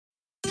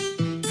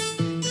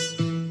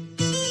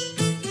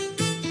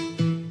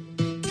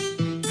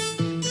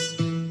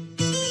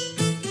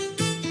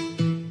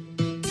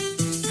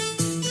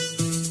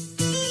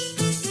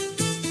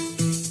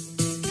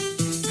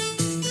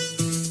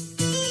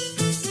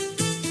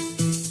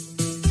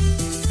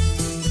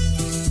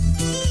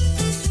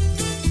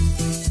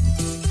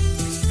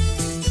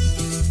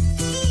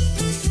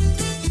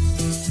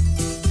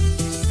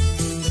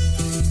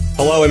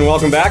Hello and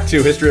welcome back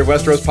to History of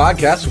Westeros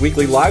Podcast,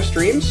 weekly live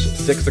streams,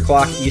 6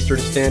 o'clock Eastern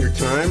Standard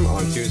Time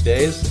on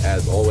Tuesdays,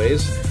 as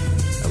always,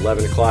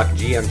 11 o'clock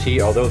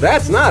GMT, although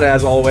that's not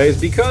as always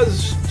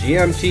because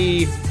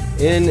GMT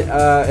in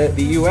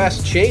the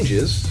U.S.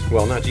 changes.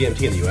 Well, not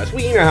GMT in the U.S.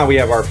 You know how we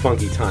have our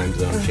funky time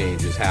zone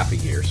changes half a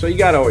year, so you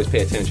got to always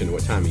pay attention to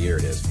what time of year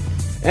it is.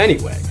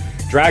 Anyway,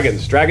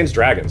 dragons.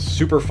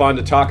 Super fun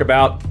to talk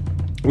about.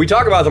 We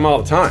talk about them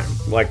all the time.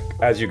 Like,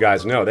 as you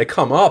guys know, they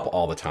come up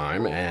all the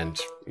time, and,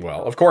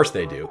 well, of course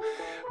they do.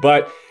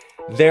 But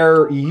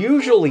they're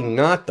usually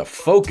not the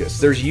focus.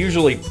 There's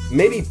usually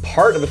maybe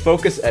part of the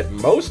focus at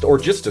most, or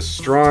just a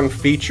strong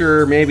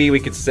feature. Maybe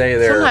we could say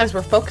they're... Sometimes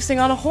we're focusing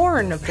on a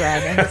horn of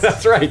dragons.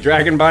 That's right.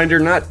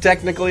 Dragonbinder, not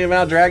technically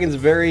about dragons,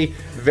 very,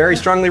 very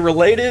strongly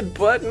related,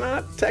 but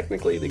not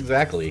technically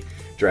exactly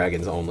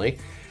dragons only.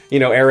 You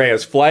know,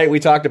 Area's Flight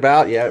we talked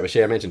about. Yeah,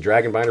 I mentioned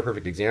Dragonbinder,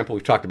 perfect example.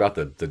 We've talked about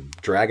the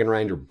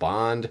Dragonrinder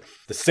bond,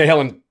 the sale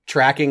and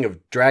tracking of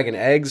dragon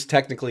eggs,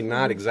 technically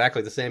not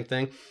exactly the same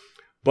thing.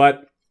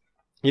 But,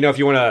 you know, if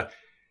you want to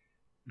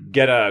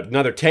get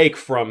another take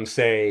from,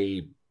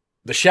 say,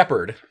 the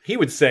Shepherd, he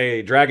would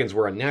say dragons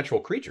were unnatural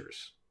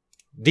creatures.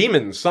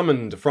 Demons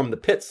summoned from the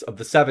pits of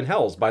the seven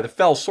hells by the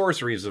fell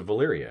sorceries of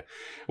Valyria.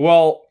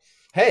 Well,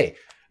 hey...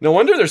 No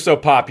wonder they're so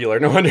popular.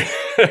 No wonder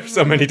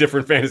so many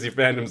different fantasy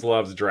fandoms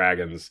loves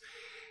dragons.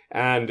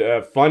 And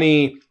a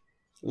funny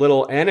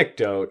little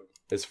anecdote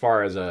as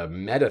far as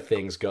meta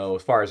things go,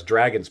 as far as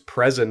dragons'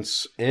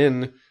 presence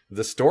in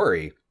the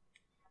story.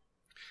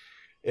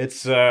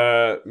 It's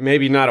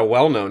maybe not a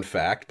well-known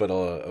fact, but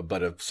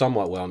a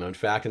somewhat well-known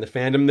fact in the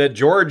fandom that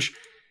George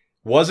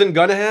wasn't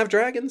going to have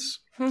dragons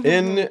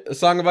in A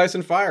Song of Ice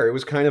and Fire. It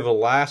was kind of a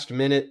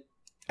last-minute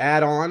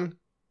add-on,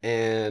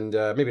 and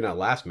maybe not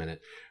last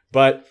minute.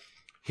 But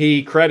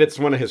he credits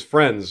one of his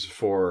friends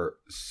for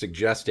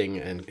suggesting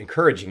and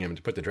encouraging him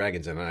to put the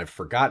dragons in. And I've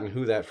forgotten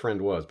who that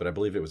friend was, but I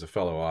believe it was a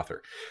fellow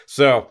author.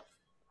 So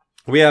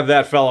we have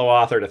that fellow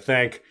author to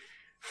thank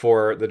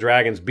for the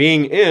dragons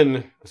being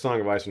in A Song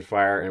of Ice and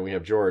Fire, and we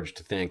have George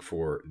to thank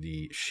for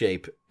the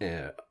shape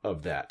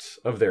of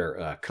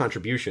their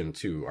contribution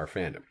to our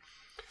fandom.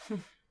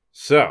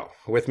 So,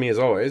 with me as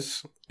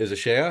always is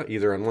Ashea,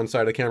 either on one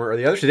side of the camera or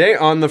the other. Today,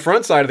 on the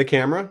front side of the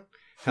camera.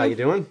 How you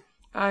doing?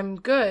 I'm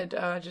good.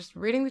 Just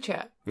reading the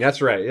chat.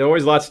 That's right.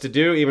 Always lots to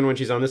do. Even when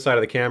she's on this side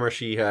of the camera,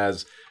 she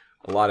has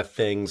a lot of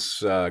things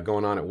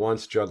going on at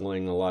once,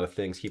 juggling a lot of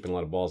things, keeping a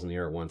lot of balls in the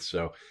air at once.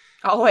 So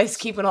always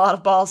keeping a lot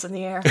of balls in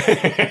the air.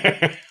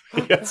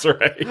 That's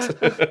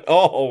right.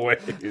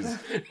 Always.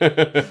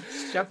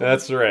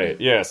 That's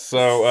right. Yes.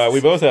 So we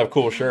both have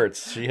cool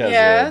shirts. She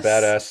has a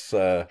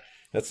badass...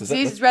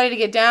 He's ready to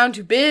get down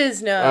to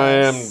business. I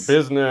am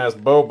business,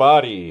 Bo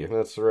Body.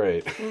 That's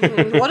right.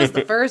 What does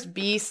the first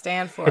B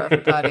stand for,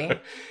 everybody?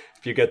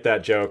 If you get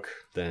that joke,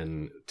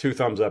 then 2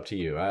 thumbs up to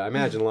you. I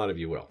imagine a lot of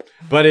you will.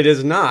 But it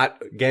is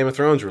not Game of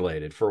Thrones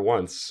related. For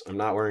once, I'm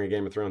not wearing a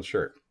Game of Thrones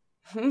shirt.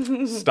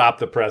 Stop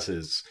the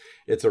presses.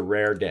 It's a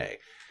rare day.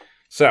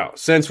 So,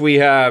 since we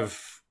have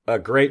a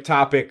great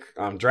topic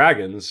on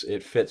dragons,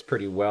 it fits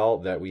pretty well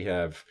that we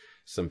have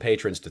some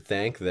patrons to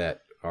thank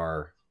that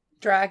are...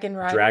 Dragon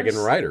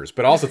Riders.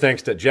 But also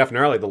thanks to Jeff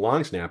Gnarly, the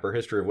Long Snapper,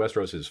 History of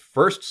Westeros'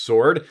 first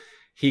sword.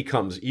 He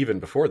comes even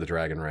before the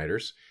Dragon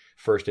Riders,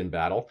 first in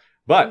battle.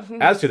 But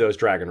as to those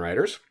Dragon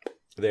Riders,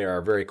 they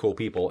are very cool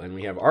people, and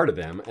we have art of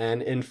them.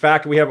 And in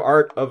fact, we have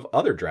art of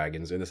other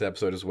dragons in this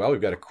episode as well. We've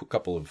got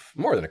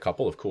more than a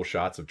couple of cool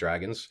shots of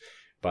dragons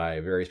by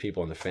various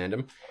people in the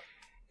fandom.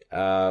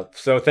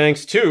 So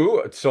thanks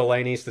to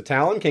Solenis the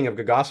Talon, King of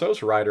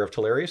Gagassos, rider of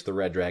Telarius, the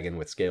red dragon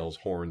with scales,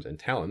 horns, and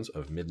talons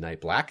of Midnight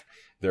Black.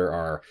 There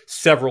are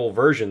several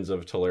versions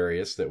of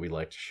Telarius that we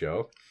like to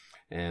show,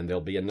 and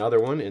there'll be another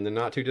one in the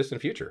not-too-distant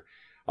future.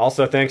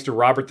 Also, thanks to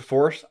Robert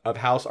IV of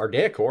House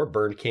Ardeacor,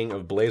 Burned King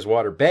of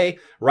Blazewater Bay,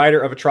 rider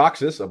of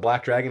Atraxis, a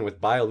black dragon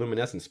with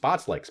bioluminescent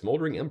spots like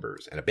smoldering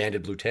embers and a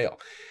banded blue tail.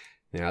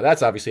 Now,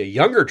 that's obviously a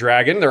younger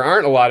dragon. There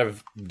aren't a lot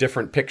of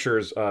different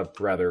pictures,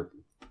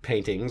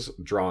 paintings,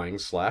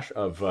 drawings,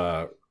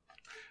 of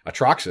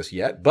Atraxis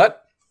yet,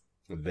 but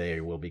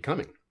they will be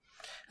coming.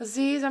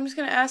 Aziz, I'm just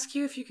going to ask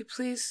you if you could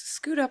please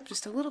scoot up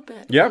just a little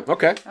bit. Yeah,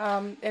 okay.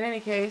 In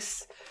any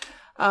case,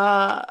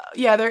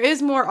 there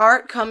is more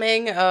art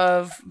coming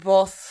of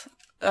both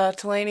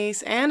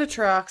Telenis and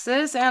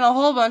Atraxis, and a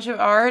whole bunch of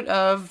art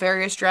of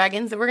various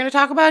dragons that we're going to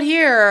talk about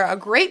here. A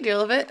great deal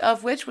of it,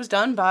 of which was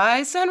done by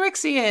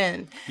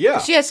Sanrixian. Yeah.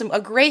 She has a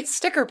great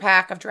sticker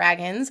pack of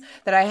dragons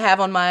that I have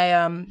on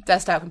my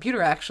desktop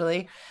computer,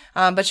 actually.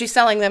 But she's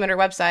selling them at her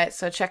website,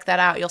 so check that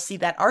out. You'll see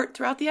that art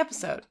throughout the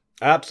episode.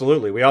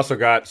 Absolutely. We also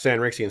got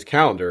Sanrixian's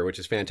calendar, which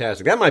is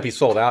fantastic. That might be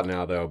sold out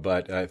now, though.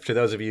 But to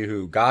those of you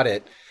who got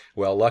it,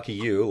 well, lucky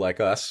you,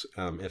 like us.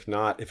 If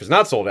it's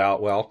not sold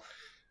out, well,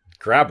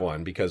 grab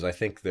one, because I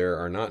think there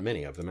are not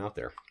many of them out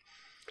there.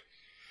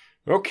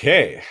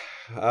 Okay.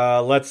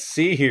 let's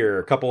see here.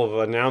 A couple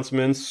of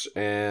announcements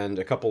and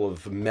a couple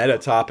of meta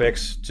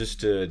topics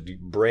just to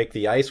break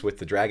the ice with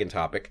the dragon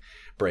topic.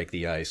 Break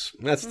the ice.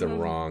 That's the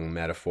wrong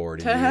metaphor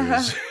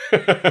to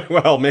use.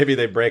 Well, maybe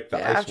they break the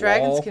ice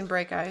dragons wall. can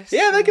break ice.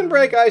 Yeah, they can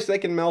break ice. They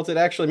can melt it.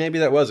 Actually, maybe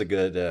that was a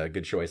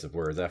good choice of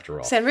words after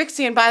all.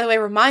 Sanrixian, by the way,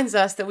 reminds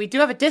us that we do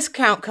have a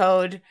discount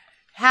code.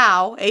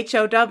 HOW,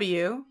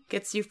 H-O-W,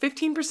 gets you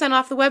 15%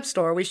 off the web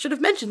store. We should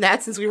have mentioned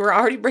that since we were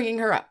already bringing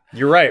her up.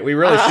 You're right. We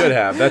really should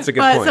have. That's a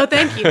good point. So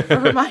thank you for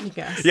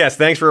reminding us. Yes,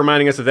 thanks for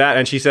reminding us of that.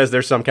 And she says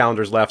there's some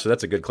calendars left, so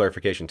that's a good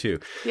clarification too.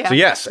 Yeah. So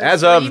yes,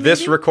 as of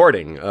this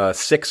recording,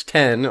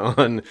 6/10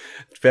 on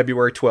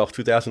February 12th,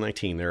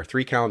 2019, there are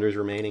 3 calendars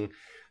remaining.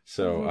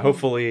 So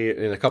hopefully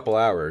in a couple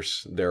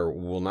hours, there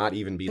will not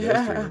even be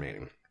those 3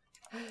 remaining.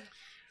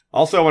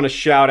 Also, I want to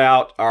shout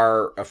out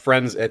our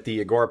friends at the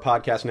Agora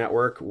Podcast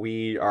Network.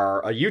 We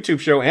are a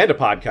YouTube show and a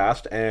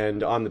podcast,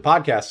 and on the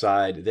podcast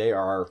side, they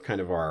are kind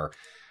of our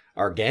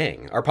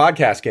gang, our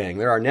podcast gang.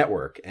 They're our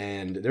network,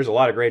 and there's a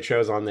lot of great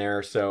shows on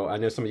there. So I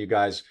know some of you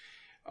guys,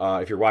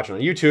 if you're watching on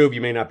YouTube,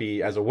 you may not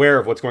be as aware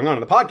of what's going on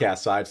the podcast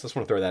side, so I just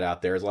want to throw that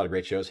out there. There's a lot of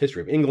great shows.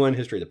 History of England,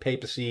 History of the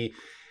Papacy,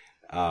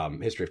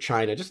 History of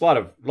China, just a lot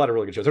of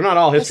really good shows. They're not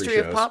all history shows.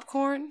 History of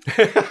popcorn?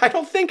 I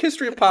don't think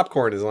History of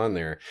Popcorn is on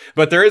there,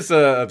 but there is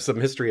some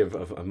history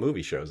of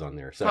movie shows on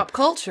there. So pop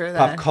culture,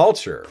 then. Pop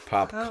culture,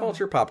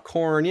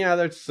 popcorn. Yeah,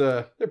 that's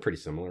they're pretty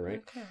similar,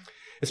 right? Okay.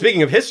 And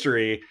speaking of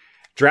history,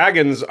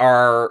 dragons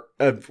are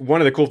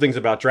one of the cool things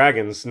about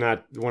dragons.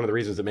 Not one of the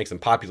reasons that makes them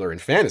popular in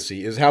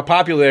fantasy is how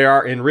popular they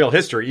are in real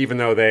history, even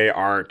though they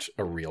aren't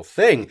a real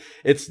thing.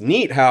 It's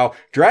neat how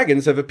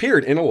dragons have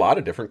appeared in a lot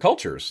of different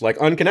cultures, like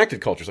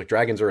unconnected cultures. Like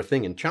dragons are a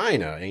thing in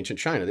China, ancient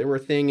China. They were a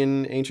thing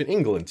in ancient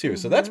England too.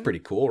 So that's pretty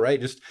cool,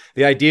 right? Just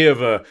the idea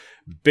of a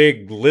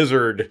big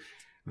lizard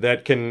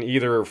that can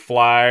either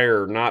fly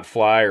or not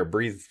fly or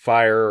breathe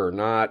fire or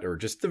not, or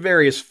just the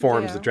various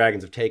forms that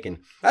dragons have taken.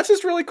 That's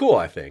just really cool,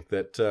 I think,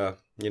 that,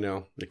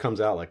 it comes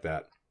out like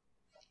that.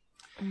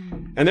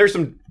 And there's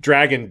some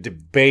dragon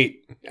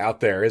debate out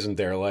there, isn't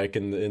there? Like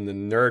in the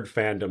nerd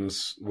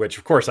fandoms, which,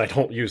 of course, I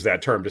don't use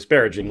that term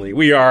disparagingly.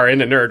 We are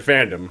in a nerd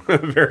fandom,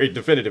 very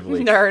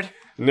definitively.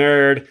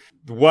 Nerd.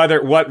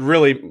 What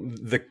really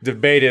the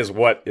debate is,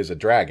 what is a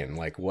dragon?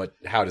 Like,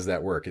 how does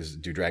that work?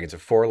 Do dragons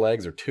have 4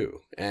 legs or 2?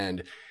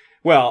 And,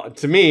 well,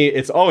 to me,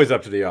 it's always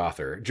up to the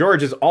author.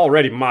 George has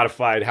already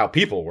modified how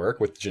people work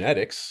with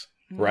genetics,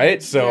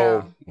 right?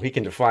 So he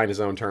can define his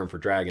own term for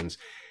dragons.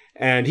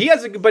 And he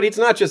has but it's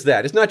not just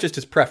that. It's not just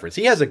his preference.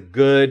 He has a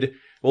good,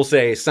 we'll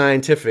say,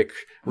 scientific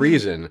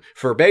reason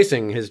for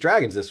basing his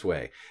dragons this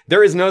way.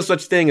 There is no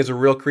such thing as a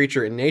real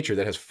creature in nature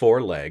that has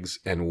 4 legs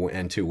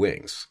and 2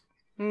 wings.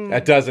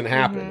 That doesn't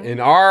happen. In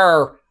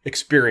our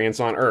experience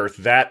on Earth,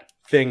 that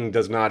thing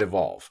does not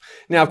evolve.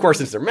 Now, of course,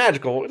 since they're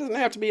magical, it doesn't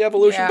have to be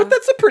evolution, but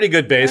that's a pretty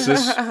good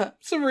basis.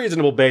 It's a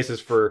reasonable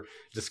basis for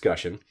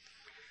discussion.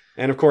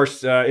 And of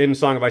course, in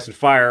Song of Ice and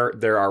Fire,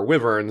 there are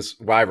wyverns,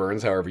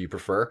 however you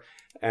prefer.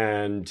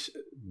 And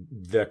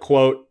the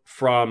quote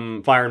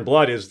from Fire and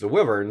Blood is, "The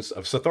wyverns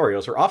of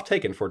Sothoryos are oft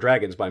taken for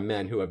dragons by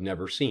men who have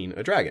never seen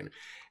a dragon."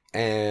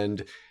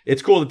 And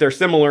it's cool that they're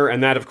similar,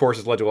 and that, of course,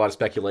 has led to a lot of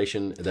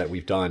speculation that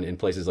we've done in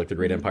places like the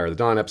Great Empire of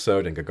the Dawn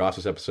episode and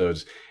Gagossos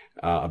episodes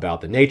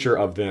about the nature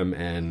of them.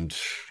 And,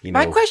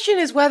 my question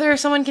is whether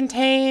someone can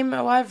tame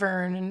a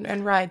wyvern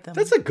and ride them.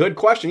 That's a good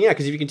question, yeah,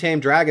 because if you can tame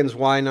dragons,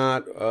 why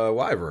not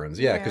wyverns?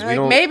 Yeah, because we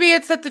don't... Maybe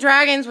it's that the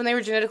dragons, when they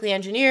were genetically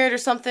engineered or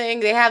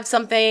something, they have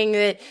something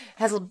that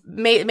has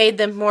made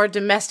them more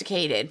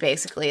domesticated,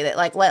 basically, that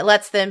like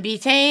lets them be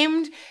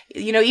tamed.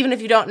 Even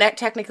if you don't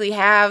technically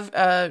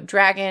have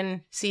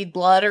dragon seed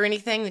blood or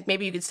anything, like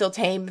maybe you could still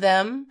tame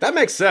them. That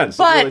makes sense.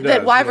 But really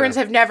that wyverns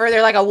have never,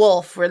 they're like a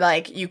wolf where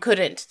like you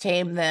couldn't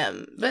tame them.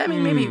 But I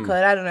mean, maybe you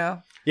could. I don't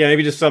know. Yeah,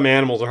 maybe just some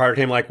animals are harder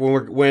to tame. Like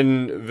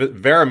when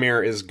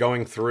Varamir is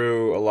going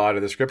through a lot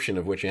of description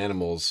of which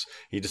animals,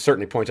 he just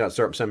certainly points out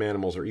some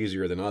animals are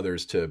easier than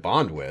others to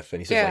bond with.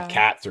 And he says like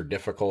cats are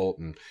difficult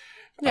and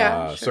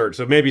sure.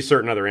 So maybe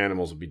certain other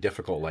animals would be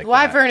difficult like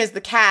wyvern is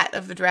the cat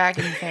of the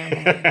dragon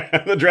family.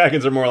 The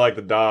dragons are more like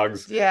the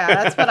dogs. Yeah,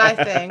 that's what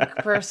I think,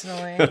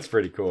 personally. That's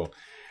pretty cool.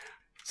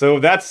 So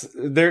that's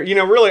there.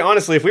 Really,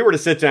 honestly, if we were to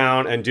sit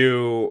down and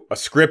do a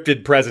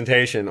scripted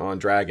presentation on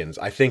dragons,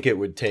 I think it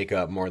would take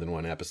up more than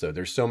one episode.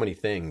 There's so many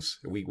things.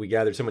 We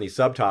gathered so many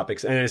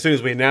subtopics. And as soon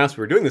as we announced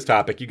we were doing this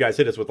topic, you guys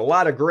hit us with a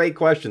lot of great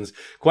questions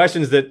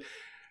that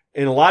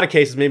in a lot of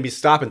cases made me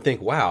stop and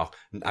think, wow,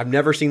 I've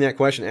never seen that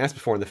question asked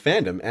before in the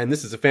fandom. And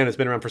this is a fandom that's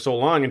been around for so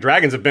long, and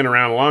dragons have been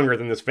around longer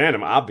than this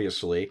fandom,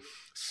 obviously.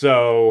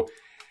 So,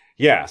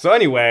 yeah. So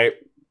anyway,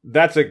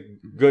 that's a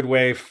good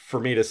way for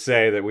me to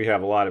say that we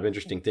have a lot of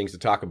interesting things to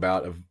talk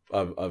about,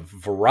 a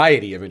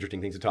variety of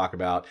interesting things to talk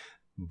about.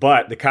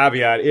 But the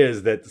caveat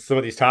is that some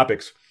of these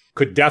topics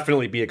could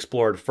definitely be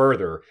explored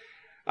further.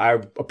 I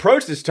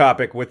approached this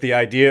topic with the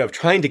idea of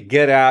trying to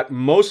get at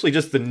mostly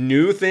just the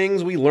new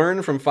things we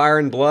learned from Fire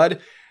and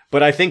Blood,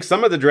 But I think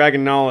some of the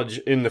dragon knowledge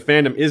in the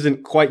fandom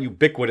isn't quite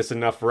ubiquitous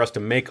enough for us to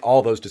make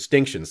all those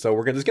distinctions. So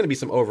there's going to be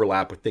some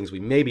overlap with things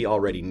we maybe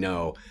already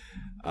know.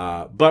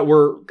 But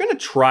we're going to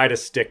try to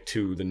stick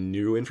to the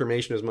new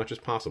information as much as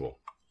possible.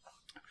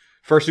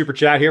 First super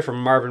chat here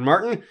from Marvin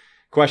Martin.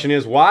 Question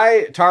is,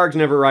 why Targs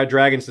never ride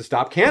dragons to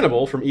stop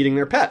Cannibal from eating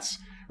their pets?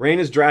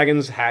 Rhaena's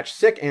dragons hatch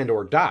sick and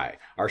or die.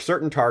 Are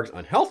certain Targs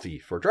unhealthy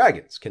for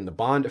dragons? Can the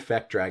bond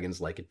affect dragons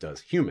like it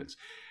does humans?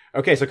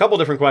 Okay, so a couple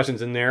different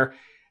questions in there.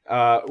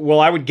 Well,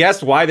 I would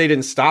guess why they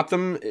didn't stop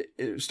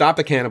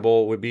the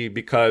Cannibal would be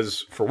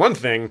because, for one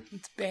thing...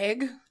 It's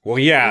big. Well,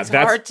 yeah. He's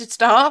hard to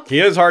stop. He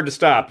is hard to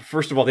stop.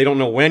 First of all, they don't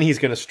know when he's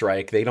going to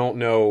strike. They don't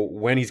know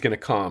when he's going to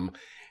come.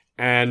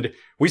 And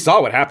we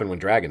saw what happened when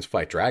dragons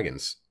fight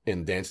dragons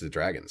in Dance of the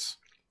Dragons.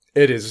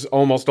 It is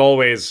almost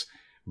always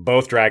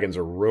both dragons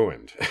are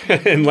ruined.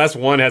 Unless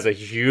one has a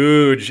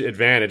huge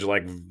advantage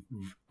like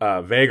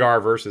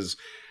Vhagar versus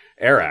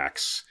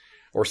Arax.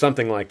 Or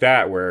something like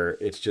that, where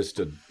it's just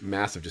a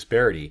massive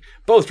disparity.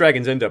 Both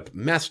dragons end up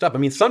messed up. I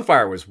mean,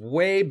 Sunfire was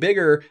way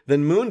bigger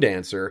than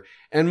Moondancer,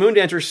 and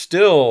Moondancer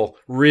still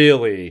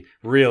really,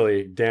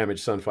 really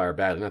damaged Sunfire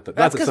badly.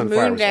 That's because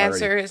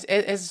Moondancer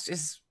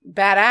is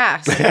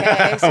badass.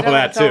 Okay? So well,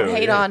 that don't too.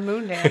 Hate on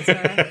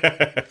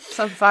Moondancer.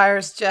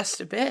 Sunfire's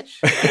just a bitch.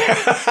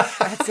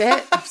 That's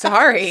it. I'm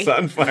sorry.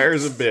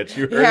 Sunfire's a bitch.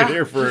 You heard it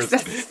here first.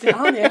 That's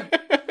on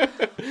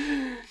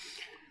you.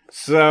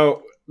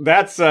 So.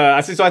 So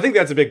I think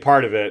that's a big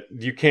part of it.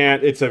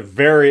 It's a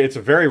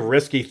very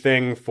risky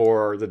thing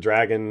for the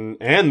dragon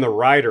and the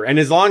rider. And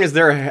as long as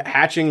they're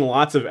hatching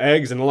lots of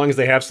eggs and as long as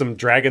they have some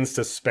dragons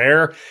to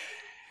spare,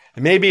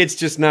 maybe it's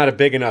just not a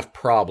big enough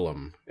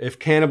problem. If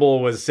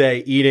Cannibal was, say,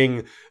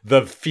 eating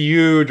the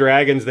few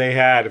dragons they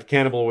had, if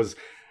Cannibal was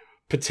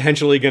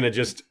potentially going to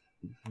just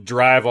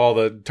drive all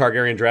the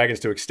Targaryen dragons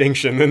to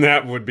extinction, then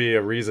that would be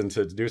a reason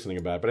to do something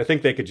about it. But I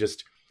think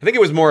it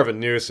was more of a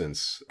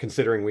nuisance,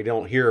 considering we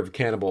don't hear of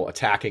Cannibal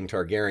attacking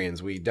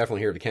Targaryens. We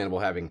definitely hear of Cannibal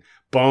having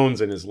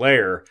bones in his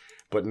lair,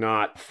 but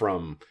not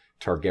from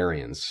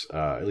Targaryens,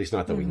 at least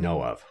not that we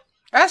know of.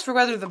 As for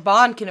whether the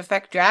bond can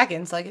affect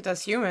dragons like it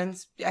does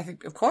humans, I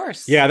think, of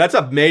course. Yeah, that's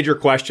a major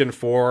question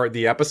for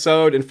the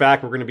episode. In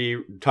fact, we're going to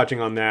be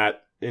touching on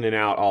that in and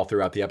out all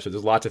throughout the episode.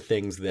 There's lots of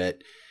things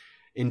that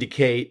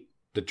indicate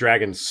the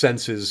dragon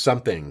senses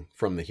something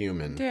from the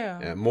human.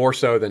 Yeah. More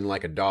so than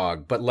like a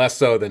dog, but less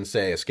so than,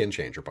 say, a skin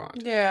changer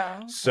bond.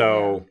 Yeah.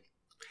 So,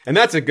 and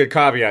that's a good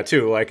caveat,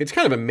 too. Like, it's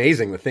kind of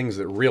amazing the things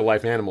that real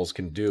life animals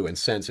can do and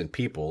sense in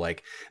people.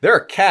 Like, there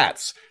are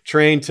cats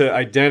trained to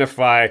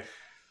identify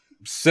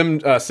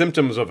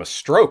symptoms of a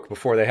stroke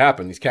before they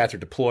happen. These cats are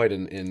deployed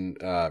in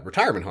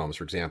retirement homes,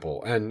 for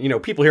example. And,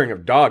 people hearing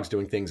of dogs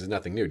doing things is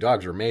nothing new.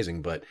 Dogs are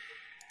amazing, but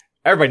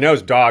everybody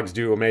knows dogs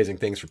do amazing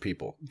things for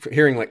people.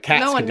 Hearing like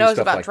cats no one can do knows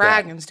stuff about like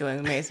dragons doing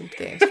amazing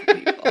things for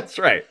people. That's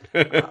right.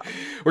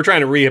 We're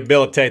trying to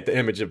rehabilitate the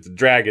image of the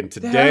dragon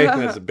today.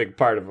 That's a big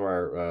part of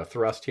our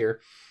thrust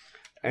here.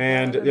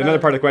 And another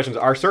part of the question is,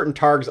 are certain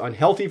Targs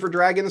unhealthy for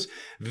dragons?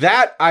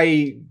 That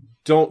I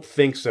don't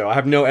think so. I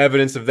have no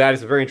evidence of that.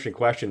 It's a very interesting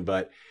question,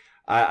 but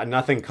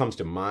nothing comes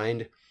to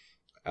mind.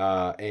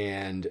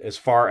 And as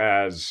far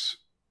as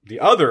the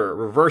other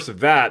reverse of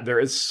that, there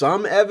is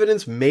some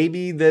evidence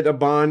maybe that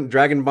a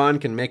dragon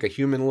bond can make a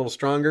human a little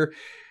stronger.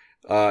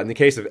 In the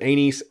case of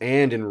Aenys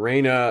and in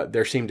Rhaena,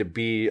 there seemed to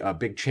be a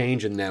big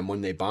change in them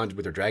when they bonded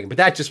with their dragon, but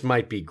that just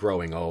might be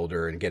growing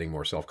older and getting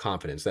more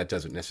self-confidence. That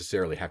doesn't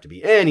necessarily have to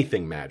be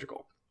anything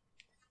magical.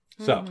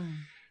 So,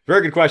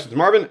 very good questions,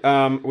 Marvin.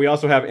 We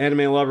also have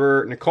anime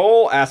lover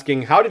Nicole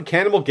asking, how did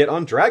Cannibal get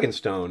on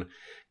Dragonstone?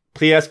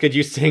 P.S. Could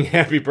you sing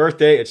Happy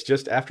Birthday? It's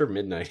just after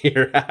midnight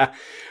here.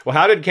 Well,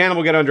 how did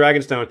Cannibal get on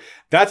Dragonstone?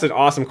 That's an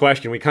awesome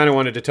question. We kind of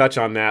wanted to touch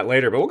on that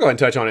later, but we'll go ahead and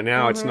touch on it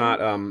now. It's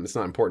not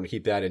important to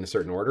keep that in a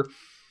certain order.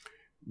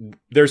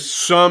 There's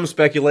some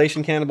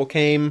speculation Cannibal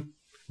came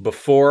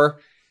before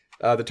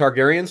the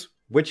Targaryens,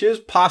 which is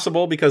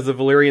possible because the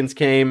Valyrians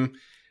came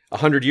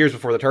 100 years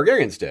before the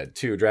Targaryens did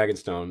to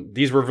Dragonstone.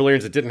 These were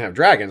Valyrians that didn't have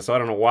dragons, so I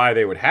don't know why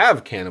they would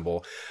have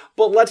Cannibal.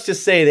 But let's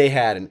just say they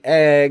had an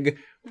egg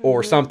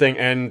or something,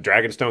 and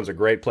Dragonstone's a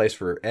great place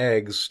for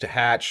eggs to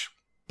hatch.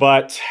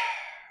 But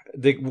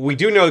we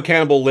do know the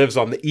Cannibal lives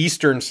on the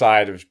eastern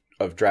side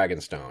of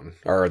Dragonstone,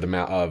 or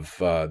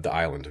the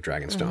island of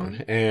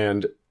Dragonstone,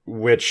 and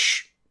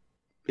which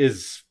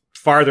is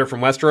farther from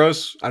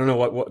Westeros. I don't know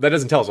what that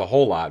doesn't tell us a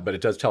whole lot, but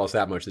it does tell us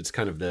that much. It's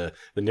kind of the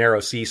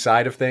narrow sea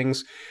side of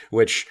things,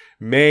 which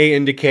may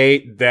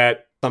indicate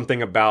that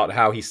something about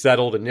how he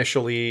settled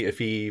initially, if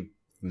he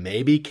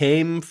maybe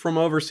came from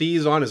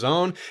overseas on his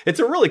own. It's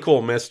a really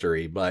cool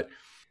mystery, but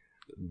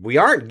we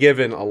aren't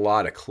given a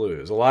lot of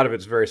clues. A lot of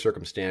it's very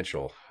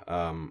circumstantial.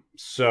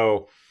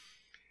 So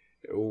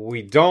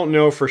we don't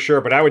know for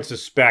sure, but I would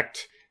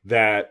suspect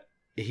that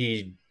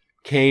he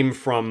came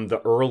from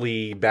the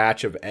early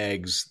batch of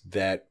eggs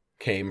that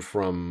came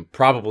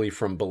probably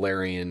from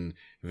Balerion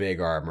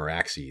Vagar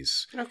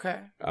Meraxes. Okay.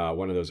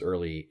 One of those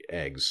early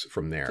eggs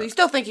from there. So you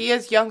still think he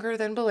is younger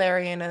than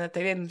Balerion and that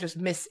they didn't just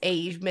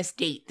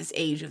misdate this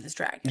age of this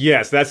dragon?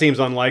 Yes, that seems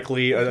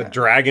unlikely. A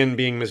dragon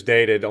being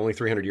misdated only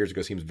 300 years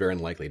ago seems very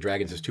unlikely.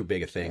 Dragons is too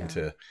big a thing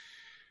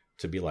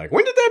to be like,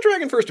 when did that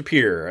dragon first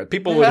appear?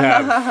 People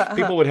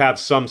would have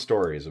some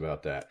stories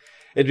about that.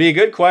 It'd be a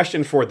good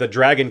question for the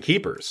Dragon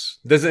Keepers.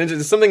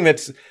 It's something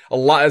that's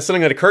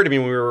something that occurred to me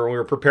when we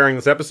were preparing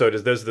this episode.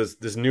 Is there's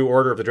this new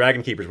order of the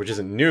Dragon Keepers, which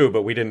isn't new,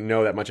 but we didn't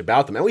know that much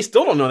about them, and we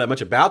still don't know that much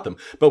about them.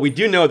 But we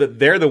do know that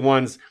they're the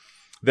ones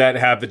that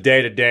have the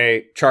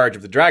day-to-day charge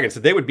of the dragon,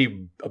 so they would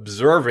be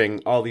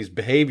observing all these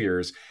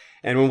behaviors.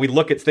 And when we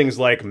look at things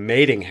like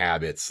mating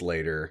habits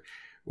later,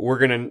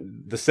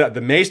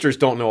 the Maesters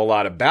don't know a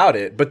lot about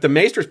it, but the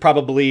Maesters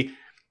probably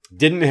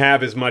didn't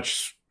have as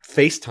much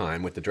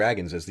FaceTime with the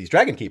dragons as these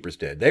Dragon Keepers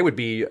did. They would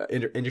be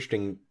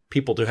interesting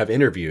people to have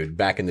interviewed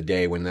back in the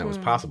day when that was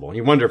possible. And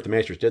you wonder if the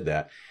Maesters did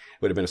that.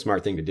 It would have been a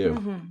smart thing to do.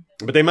 Mm-hmm.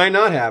 But they might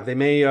not have. They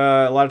may,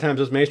 a lot of times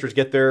those Maesters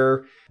get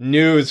their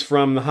news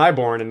from the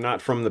Highborn and not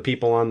from the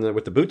people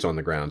with the boots on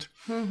the ground.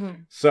 Mm-hmm.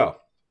 So,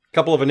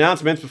 couple of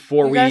announcements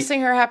before you gotta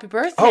sing her happy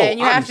birthday, and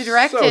you have to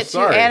direct it to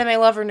anime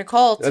lover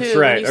Nicole too. That's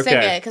right. When you sing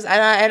it, because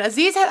and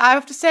Aziz I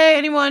have to say,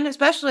 anyone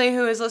especially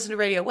who has listened to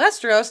Radio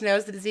Westeros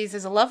knows that Aziz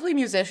is a lovely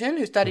musician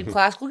who studied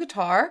classical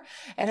guitar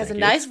and has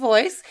nice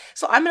voice.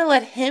 So I'm gonna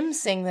let him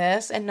sing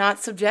this and not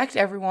subject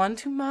everyone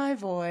to my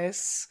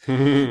voice.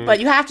 But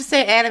you have to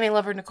say anime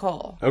lover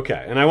Nicole.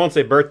 Okay, and I won't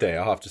say birthday.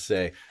 I'll have to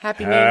say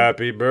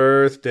happy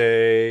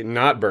birthday,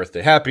 not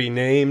birthday. Happy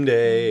name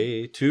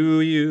day to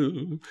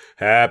you.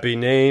 Happy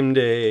name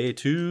day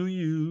to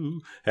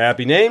you.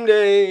 Happy name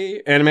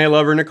day, anime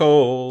lover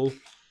Nicole.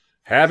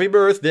 Happy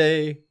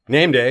birthday,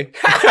 name day.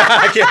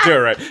 I can't do it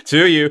right.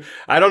 To you.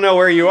 I don't know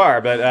where you are,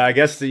 but I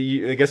guess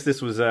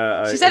this was.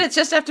 She said it's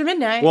just after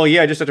midnight. Well,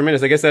 yeah, just after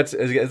midnight. I guess that's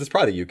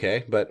probably the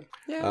UK, but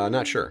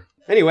not sure.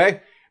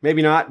 Anyway.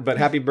 Maybe not, but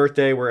happy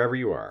birthday wherever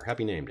you are.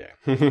 Happy name day.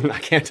 I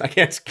can't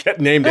get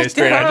name day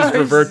straight. I just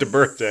revert to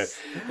birthday.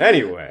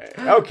 Anyway,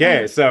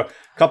 okay, so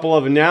a couple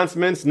of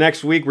announcements.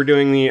 Next week, we're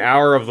doing the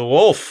Hour of the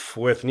Wolf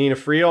with Nina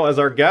Friel as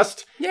our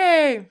guest.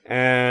 Yay!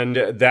 And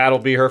that'll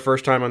be her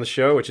first time on the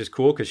show, which is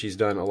cool because she's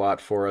done a lot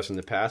for us in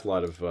the past, a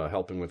lot of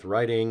helping with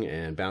writing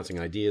and bouncing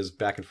ideas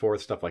back and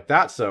forth, stuff like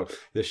that. So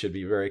this should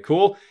be very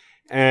cool.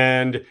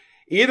 And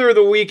either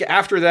the week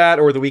after that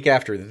or the week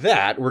after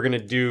that, we're going to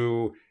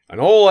do an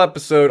whole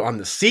episode on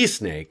the sea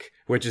snake,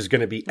 which is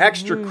going to be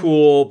extra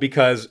cool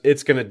because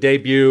it's going to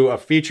debut a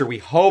feature we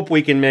hope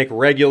we can make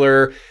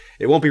regular.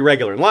 It won't be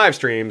regular in live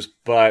streams,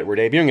 but we're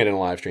debuting it in a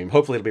live stream.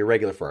 Hopefully it'll be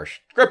regular for our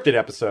scripted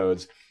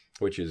episodes,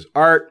 which is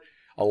art,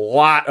 a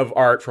lot of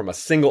art from a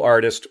single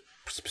artist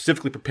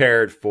specifically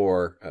prepared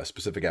for a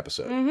specific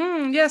episode.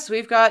 Mm-hmm. Yes,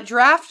 we've got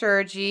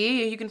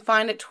Drafturgy. You can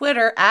find it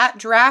Twitter at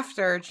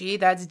Drafturgy.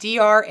 That's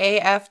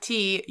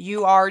DRAFTURGY.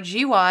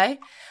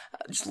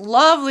 Just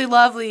lovely,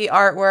 lovely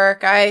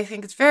artwork. I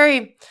think it's the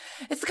kind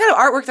of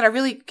artwork that I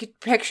really could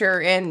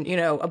picture in,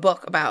 a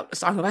book about A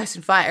Song of Ice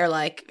and Fire,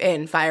 like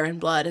in Fire and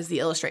Blood as the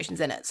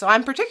illustrations in it. So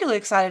I'm particularly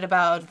excited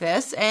about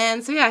this.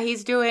 And so, yeah,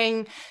 he's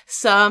doing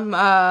some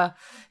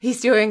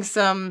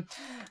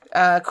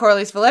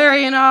Corlys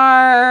Valerian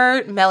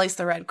art, Melis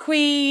the Red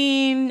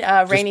Queen,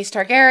 Rhaenys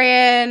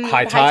Targaryen,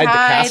 High Tide, the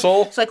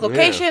castle. It's like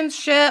locations,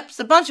 ships,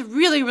 a bunch of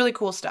really, really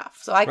cool stuff.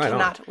 So I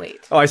cannot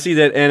wait. Oh, I see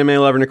that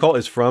anime lover Nicole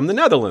is from the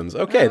Netherlands.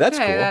 Okay, that's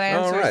cool. That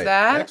answers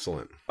that.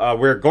 Excellent.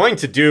 We're going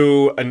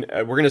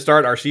to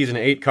start our season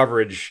 8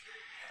 coverage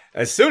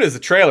as soon as the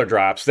trailer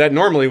drops. That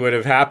normally would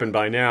have happened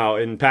by now.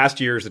 In past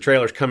years, the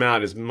trailers come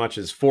out as much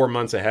as 4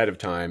 months ahead of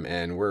time,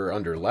 and we're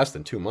under less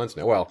than 2 months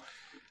now. Well,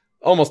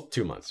 almost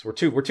 2 months. We're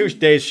 2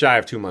 days shy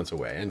of 2 months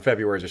away, and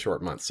February is a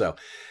short month. So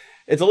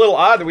it's a little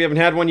odd that we haven't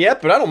had one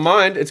yet, but I don't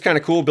mind. It's kind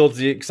of cool, builds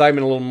the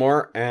excitement a little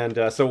more.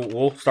 And so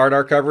we'll start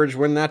our coverage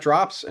when that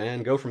drops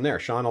and go from there.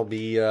 Sean will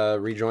be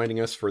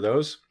rejoining us for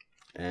those.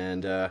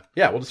 And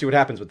we'll just see what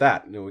happens with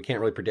that. We can't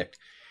really predict.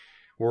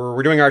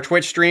 We're doing our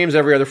Twitch streams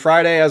every other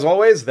Friday, as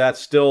always. That's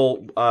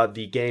still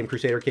the game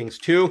Crusader Kings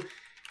 2.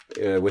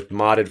 With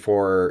modded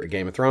for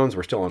Game of Thrones.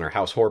 We're still on our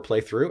House Horror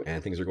playthrough,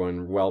 and things are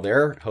going well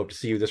there. Hope to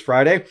see you this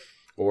Friday,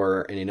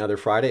 or any another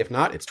Friday. If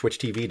not, it's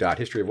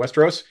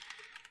twitchtv.historyofwesteros.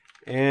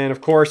 And, of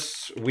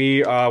course,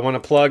 we want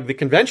to plug the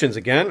conventions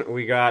again.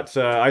 We got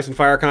Ice and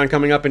Fire Con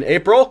coming up in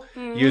April.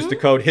 Mm-hmm. Use the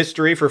code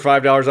HISTORY for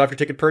 $5 off your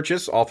ticket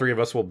purchase. All 3 of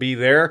us will be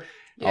there.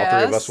 Yes. All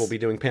 3 of us will be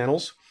doing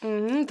panels.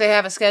 Mm-hmm. They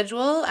have a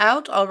schedule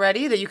out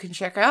already that you can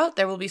check out.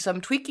 There will be some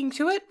tweaking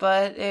to it,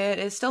 but it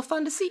is still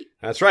fun to see.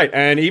 That's right.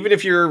 And even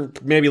if you're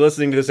maybe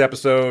listening to this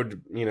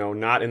episode,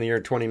 not in the year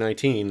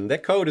 2019,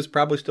 that code is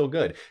probably still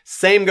good.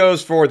 Same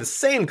goes for the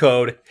same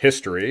code,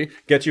 HISTORY,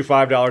 gets you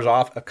 $5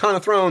 off A Con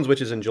of Thrones,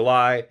 which is in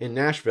July in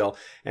Nashville.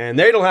 And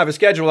they don't have a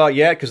schedule out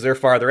yet because they're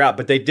farther out,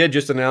 but they did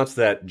just announce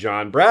that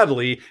John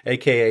Bradley,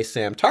 a.k.a.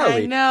 Sam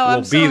Tarley,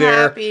 will be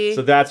there. Happy.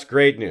 So that's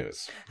great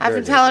news. I've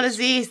been telling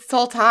Aziz this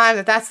whole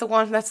time that's the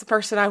one That's the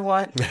person I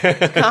want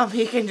to come.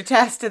 He can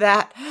attest to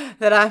that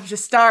I'm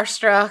just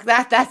starstruck.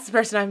 That's the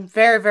person I'm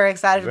very, very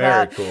excited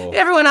about. Very cool.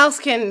 Everyone else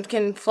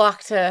can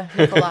flock to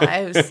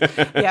Nikolai.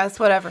 It's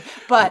whatever.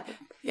 But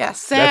yeah,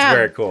 Sam. That's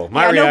very cool.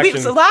 My reaction.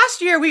 So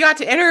last year we got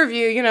to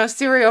interview,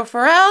 Sirio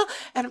Farrell,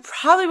 and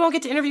probably won't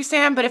get to interview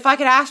Sam, but if I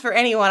could ask for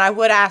anyone, I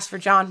would ask for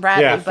John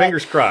Bradley. Yeah,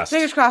 fingers crossed.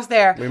 Fingers crossed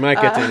there. We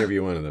might get to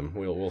interview one of them.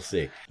 We'll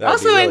see. That'd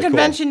Also, be really in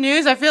convention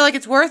news, I feel like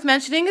it's worth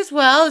mentioning as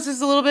well. This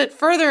is a little bit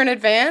further in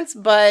advance,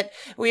 but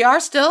we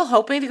are still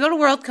hoping to go to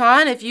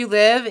Worldcon. If you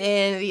live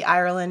in the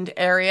Ireland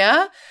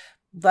area,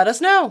 let us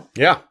know.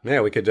 Yeah,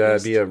 we could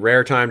be a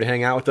rare time to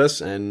hang out with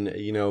us and,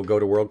 go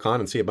to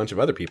Worldcon and see a bunch of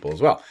other people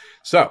as well.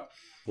 So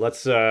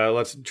let's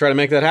try to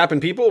make that happen,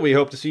 people. We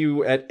hope to see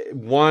you at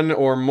one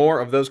or more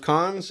of those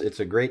cons. It's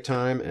a great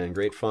time and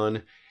great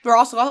fun. We're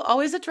also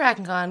always at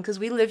DragonCon because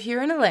we live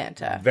here in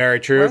Atlanta. Very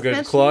true. Worth Good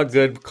mentioning. plug.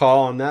 Good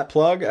call on that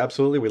plug.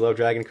 Absolutely. We love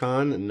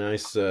DragonCon.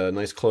 A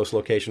nice close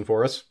location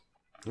for us.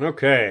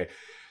 Okay.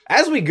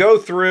 As we go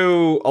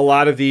through a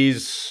lot of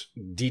these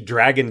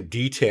dragon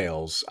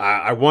details,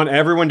 I want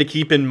everyone to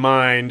keep in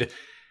mind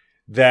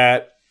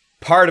that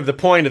part of the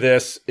point of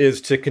this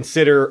is to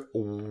consider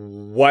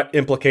what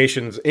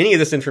implications any of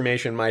this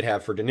information might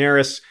have for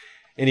Daenerys,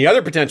 any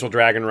other potential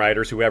dragon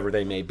riders, whoever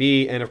they may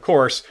be, and of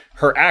course,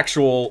 her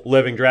actual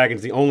living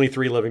dragons, the only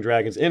 3 living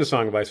dragons in A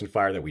Song of Ice and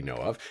Fire that we know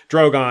of,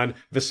 Drogon,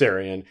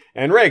 Viserion,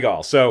 and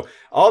Rhaegal. So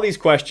all these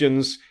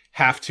questions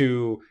have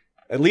to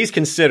at least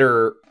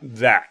consider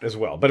that as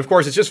well. But of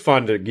course, it's just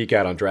fun to geek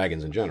out on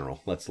dragons in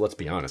general. Let's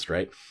be honest,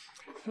 right?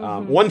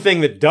 One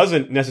thing that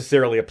doesn't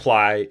necessarily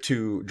apply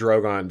to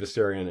Drogon,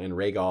 Viserion, and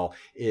Rhaegal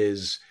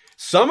is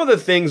some of the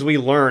things we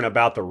learn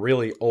about the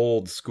really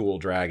old school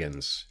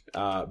dragons.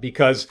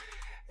 Because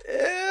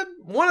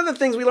one of the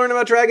things we learn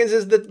about dragons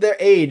is that their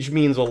age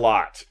means a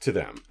lot to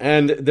them.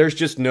 And there's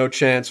just no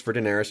chance for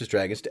Daenerys'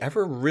 dragons to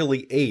ever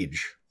really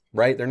age,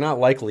 right? They're not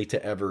likely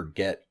to ever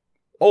get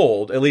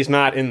old, at least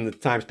not in the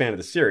time span of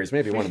the series.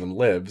 Maybe one of them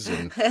lives,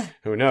 and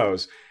who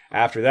knows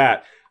after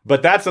that.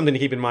 But that's something to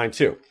keep in mind,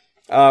 too.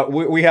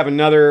 We have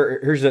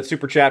here's that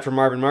super chat from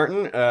Marvin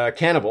Martin.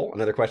 Cannibal,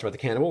 another question about the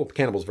cannibal. The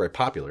cannibal is very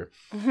popular.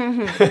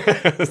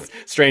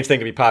 Strange thing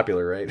to be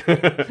popular,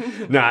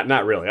 right?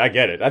 Not really. I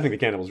get it. I think the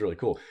cannibal is really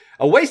cool.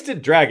 A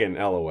wasted dragon,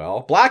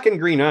 LOL. Black and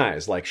green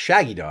eyes, like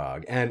Shaggy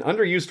Dog. And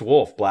underused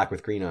wolf, black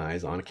with green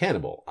eyes on a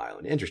cannibal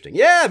island. Interesting.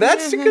 Yeah,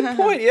 that's a good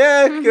point.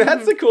 Yeah,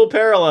 that's a cool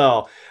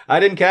parallel. I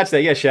didn't catch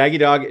that. Yeah, Shaggy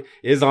Dog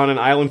is on an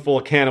island full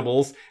of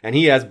cannibals, and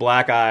he has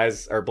black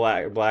eyes, or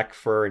black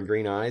fur and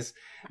green eyes.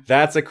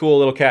 That's a cool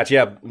little catch.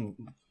 Yeah,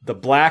 the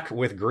black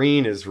with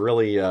green is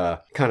really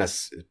kind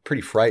of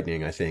pretty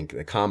frightening, I think,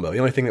 the combo. The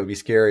only thing that would be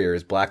scarier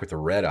is black with the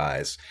red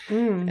eyes.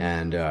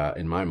 And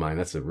in my mind,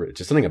 that's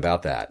just something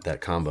about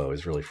that combo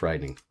is really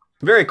frightening.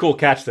 Very cool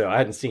catch, though. I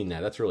hadn't seen that.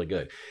 That's really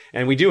good.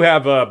 And we do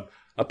have a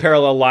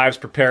parallel lives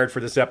prepared for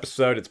this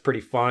episode. It's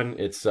pretty fun.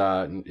 It's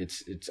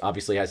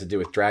obviously has to do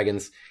with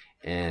dragons,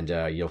 and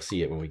you'll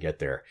see it when we get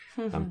there.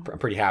 I'm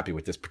pretty happy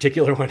with this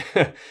particular one.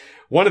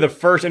 One of the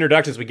first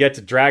introductions we get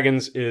to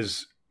dragons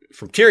is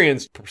from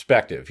Tyrion's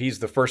perspective. He's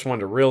the first one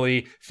to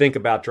really think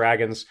about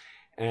dragons,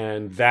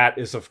 and that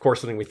is, of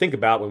course, something we think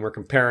about when we're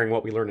comparing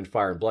what we learned in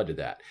Fire and Blood to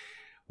that.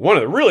 One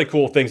of the really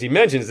cool things he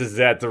mentions is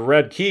that the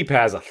Red Keep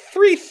has a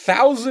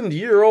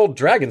 3,000-year-old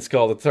dragon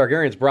skull that the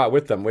Targaryens brought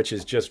with them, which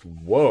is just,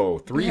 whoa,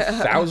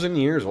 3,000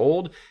 years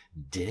old?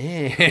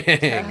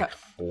 Dang.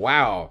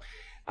 Wow.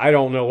 I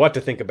don't know what to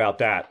think about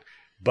that,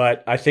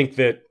 but I think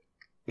that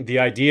the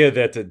idea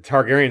that the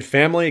Targaryen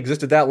family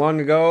existed that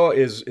long ago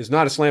is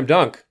not a slam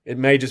dunk. It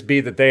may just be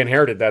that they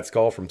inherited that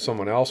skull from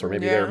someone else, or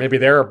maybe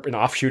they're an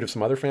offshoot of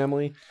some other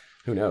family.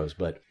 Who knows?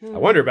 But I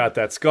wonder about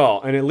that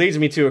skull. And it leads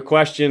me to a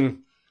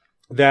question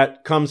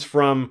that comes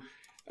from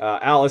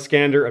Al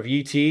Iskander of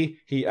ET.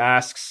 He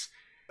asks,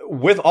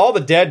 with all the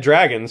dead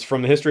dragons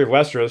from the history of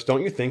Westeros,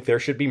 don't you think there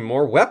should be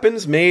more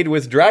weapons made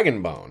with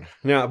dragon bone?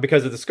 Now,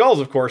 because of the skulls,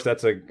 of course,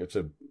 it's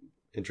a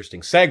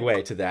interesting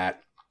segue to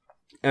that.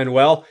 And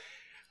well,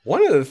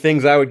 one of the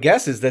things I would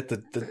guess is that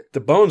the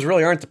bones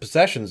really aren't the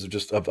possessions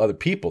of other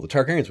people. The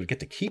Targaryens would get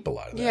to keep a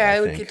lot of that.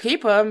 Yeah, we could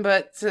keep them,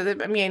 but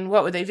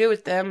what would they do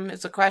with them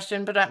is a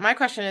question. But my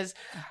question is,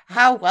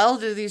 how well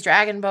do these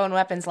dragon bone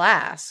weapons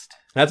last?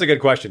 That's a good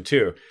question,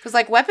 too.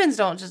 Because, weapons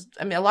don't just...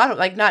 a lot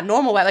of, not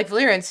normal...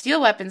 Valyrian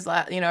steel weapons,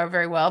 are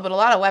very well, but a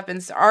lot of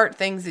weapons aren't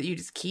things that you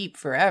just keep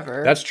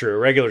forever. That's true.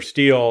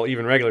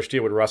 Even regular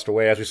steel would rust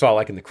away, as we saw,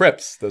 in the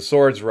crypts. The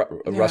swords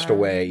rust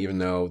away, even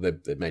though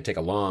it may take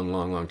a long,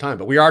 long, long time.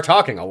 But we are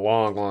talking a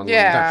long, long, long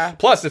time.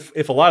 Plus,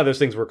 if a lot of those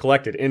things were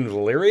collected in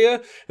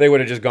Valyria, they would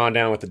have just gone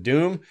down with the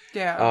doom.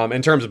 Yeah.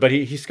 In terms of... But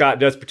Scott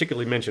does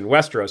particularly mention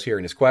Westeros here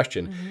in his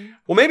question. Mm-hmm.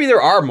 Well, maybe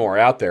there are more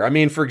out there.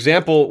 For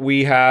example,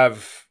 we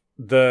have...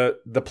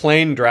 The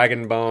plain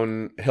dragon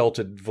bone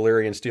hilted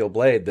Valyrian steel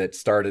blade that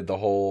started the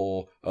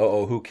whole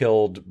who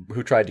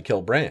tried to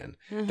kill Bran.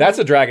 Mm-hmm. That's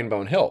a dragon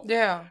bone hilt.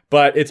 Yeah.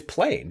 But it's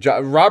plain.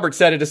 Robert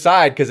set it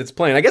aside because it's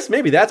plain. I guess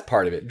maybe that's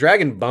part of it.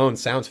 Dragon bone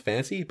sounds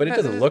fancy, but it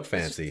doesn't look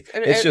fancy.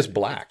 It's just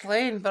black. It's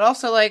plain, but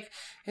also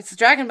it's the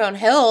dragon bone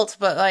hilt,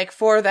 but like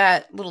for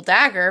that little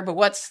dagger. But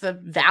what's the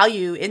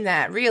value in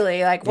that,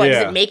 really? Like, what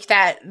does it make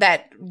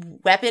that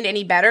weapon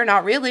any better?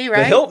 Not really, right?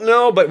 The hilt,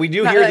 no, but we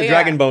do hear the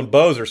dragon bone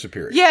bows are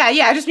superior.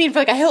 Yeah, I just mean for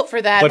like a hilt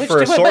for that. But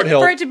for a sword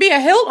hilt, for it to be a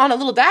hilt on a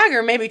little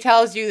dagger, maybe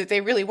tells you that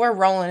they really were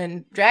rolling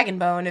in dragon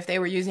bone if they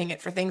were using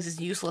it for things as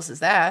useless as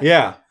that.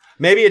 Yeah.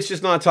 Maybe it's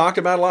just not talked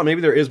about a lot.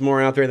 Maybe there is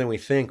more out there than we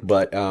think,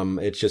 but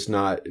it's just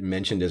not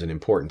mentioned as an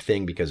important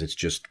thing because it's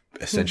just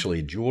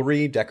essentially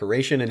jewelry,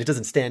 decoration, and it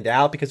doesn't stand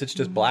out because it's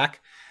just black.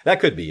 That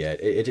could be it.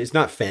 It's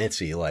not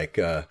fancy like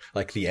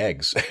the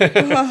eggs.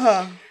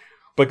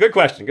 But good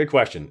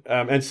question.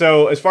 And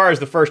so as far as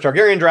the first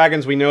Targaryen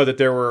dragons, we know that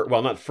there were,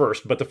 well, not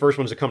first, but the first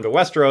ones to come to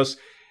Westeros.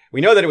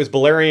 We know that it was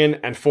Balerion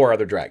and 4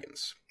 other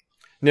dragons.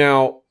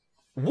 Now,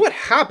 what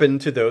happened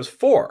to those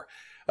 4?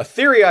 A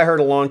theory I heard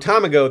a long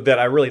time ago that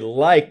I really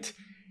liked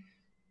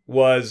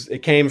was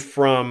it came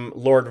from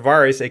Lord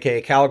Varys,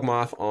 a.k.a.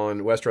 Calagmoth, on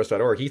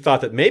Westeros.org. He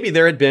thought that maybe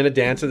there had been a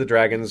Dance of the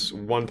Dragons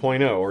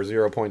 1.0 or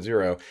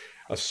 0.0,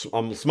 a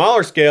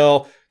smaller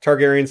scale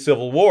Targaryen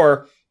civil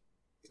war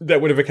that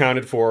would have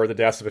accounted for the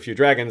deaths of a few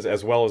dragons,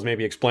 as well as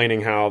maybe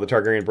explaining how the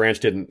Targaryen branch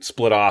didn't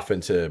split off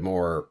into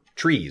more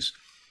trees.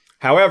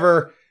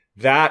 However,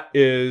 that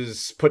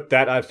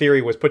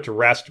theory was put to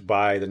rest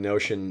by the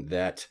notion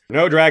that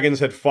no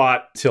dragons had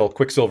fought till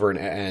Quicksilver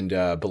and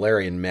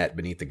Balerion met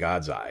beneath the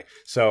God's Eye.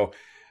 So,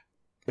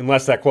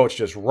 unless that quote's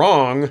just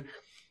wrong,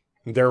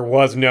 there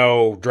was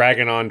no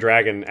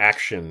dragon-on-dragon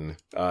action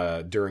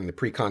during the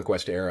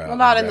pre-conquest era. Well,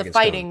 not in the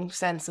fighting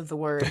sense of the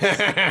word.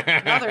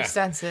 In other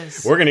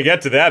senses. We're going to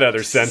get to that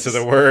other sense of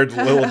the word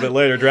a little bit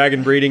later.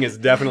 Dragon breeding is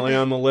definitely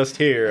on the list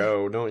here.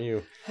 Oh,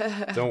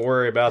 don't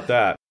worry about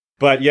that.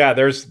 But yeah,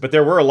 there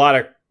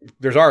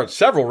are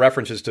several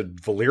references to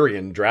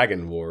Valyrian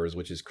dragon wars,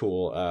 which is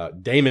cool.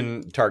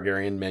 Daemon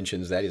Targaryen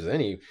mentions that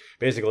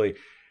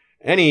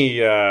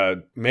any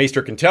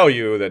maester can tell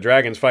you that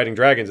dragons fighting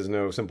dragons is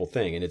no simple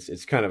thing. And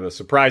it's kind of a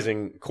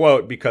surprising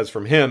quote because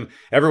from him,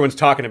 everyone's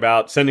talking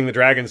about sending the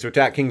dragons to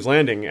attack King's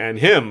Landing. And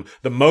him,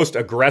 the most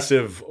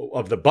aggressive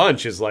of the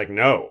bunch, is like,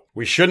 no,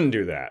 we shouldn't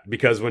do that.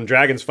 Because when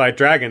dragons fight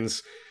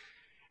dragons,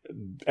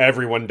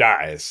 everyone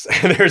dies.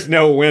 There's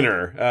no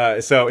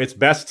winner. So it's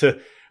best to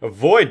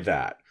avoid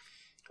that.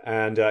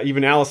 And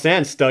even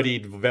Alysanne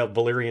studied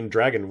Valyrian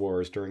dragon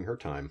wars during her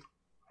time.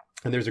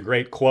 And there's a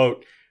great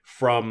quote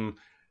from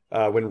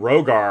when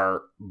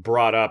Rogar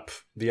brought up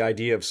the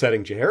idea of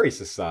setting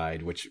Jaehaerys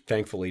aside, which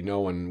thankfully no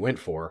one went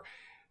for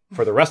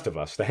the rest of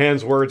us. The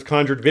hand's words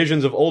conjured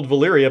visions of old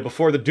Valyria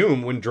before the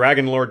doom when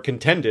Dragonlord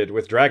contended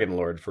with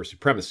Dragonlord for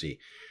supremacy.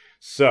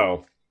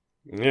 So,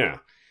 yeah.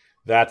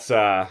 That's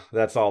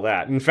all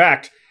that. In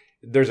fact,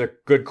 there's a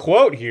good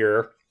quote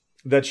here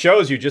that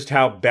shows you just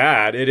how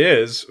bad it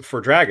is for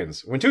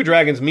dragons. When 2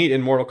 dragons meet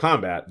in mortal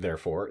combat,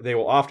 therefore, they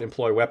will oft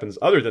employ weapons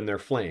other than their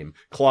flame,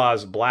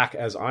 claws black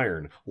as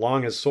iron,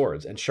 long as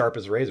swords, and sharp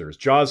as razors,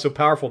 jaws so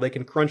powerful they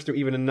can crunch through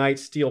even a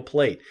knight's steel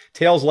plate,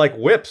 tails like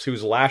whips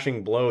whose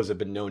lashing blows have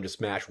been known to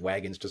smash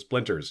wagons to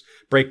splinters,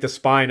 break the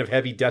spine of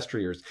heavy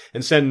destriers,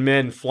 and send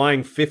men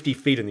flying 50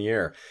 feet in the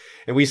air.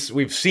 And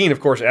we've seen,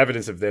 of course,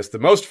 evidence of this. The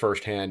most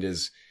firsthand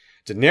is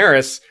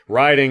Daenerys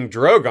riding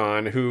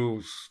Drogon,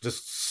 who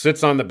just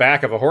sits on the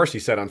back of a horse he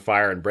set on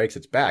fire and breaks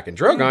its back. And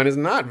Drogon is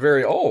not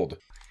very old.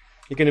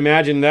 You can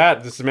imagine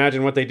that. Just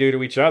imagine what they do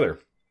to each other.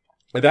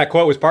 And that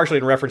quote was partially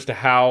in reference to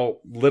how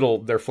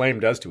little their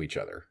flame does to each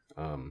other.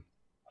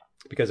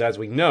 Because as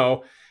we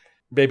know,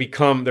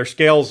 their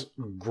scales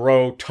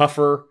grow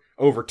tougher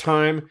over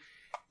time.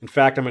 In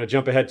fact, I'm going to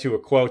jump ahead to a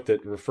quote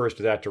that refers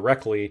to that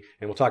directly,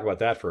 and we'll talk about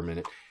that for a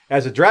minute.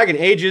 As a dragon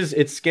ages,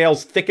 its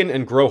scales thicken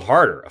and grow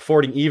harder,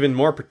 affording even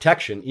more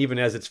protection, even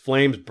as its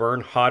flames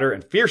burn hotter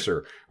and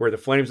fiercer, where the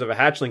flames of a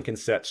hatchling can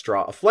set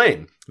straw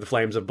aflame. The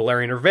flames of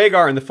Balerion or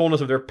Vhagar, in the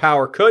fullness of their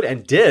power, could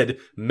and did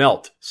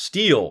melt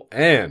steel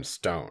and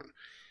stone.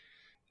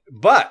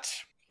 But,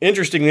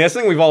 interestingly, that's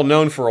something we've all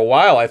known for a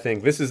while, I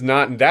think.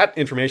 That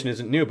information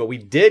isn't new, but we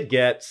did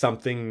get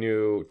something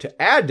new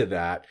to add to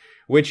that,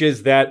 which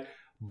is that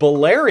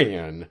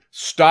Balerion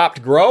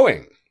stopped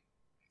growing.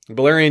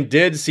 Balerion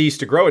did cease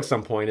to grow at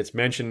some point. It's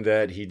mentioned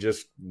that he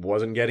just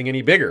wasn't getting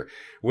any bigger,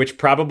 which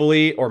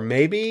probably or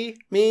maybe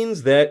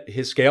means that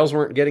his scales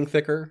weren't getting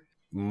thicker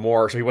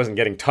more, so he wasn't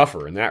getting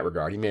tougher in that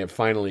regard. He may have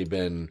finally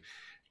been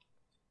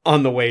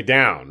on the way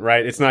down,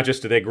 right? It's not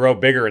just do they grow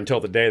bigger until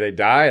the day they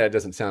die. That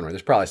doesn't sound right.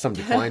 There's probably some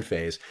decline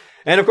phase.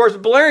 And of course,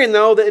 with Balerion,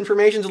 though, the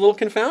information's a little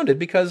confounded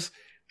because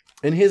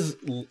in his,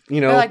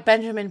 They're like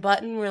Benjamin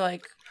Button. We're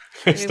like,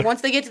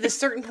 once they get to this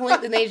certain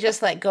point, then they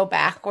just like go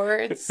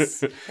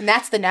backwards, and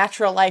that's the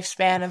natural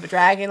lifespan of a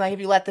dragon. Like if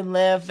you let them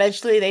live,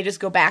 eventually they just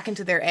go back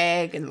into their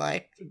egg and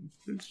like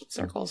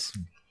circles.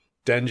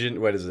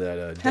 What is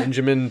that?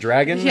 Benjamin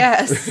Dragon?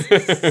 Yes.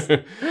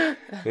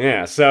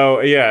 Yeah. So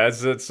yeah,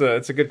 it's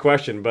a good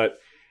question, but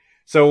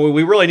so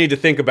we really need to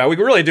think about. We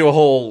could really do a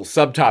whole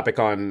subtopic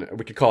on.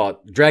 We could call it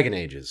Dragon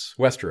Ages,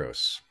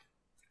 Westeros.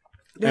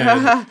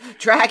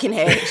 Dragon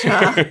Age.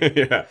 Huh?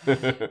 Yeah.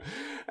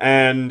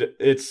 And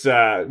it's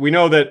we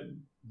know that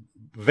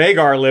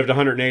Vhagar lived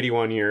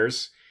 181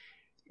 years,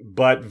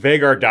 but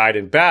Vhagar died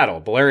in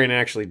battle. Balerion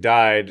actually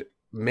died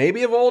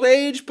maybe of old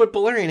age, but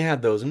Balerion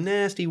had those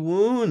nasty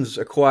wounds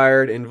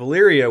acquired in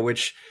Valyria,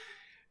 which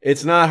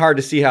it's not hard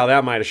to see how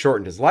that might have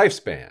shortened his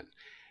lifespan.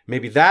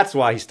 Maybe that's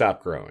why he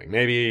stopped growing.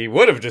 Maybe he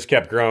would have just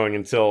kept growing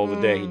until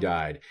the day he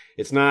died.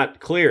 It's not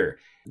clear.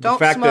 Don't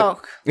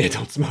smoke.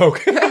 Don't smoke.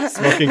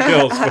 Smoking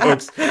kills,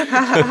 folks.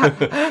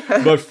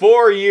 But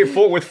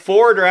with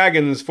 4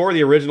 dragons, 4 of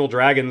the original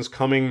dragons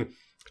coming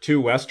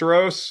to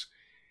Westeros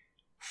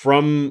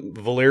from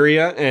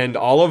Valyria, and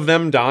all of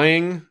them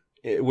dying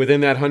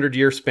within that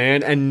 100-year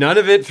span, and none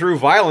of it through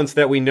violence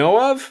that we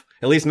know of,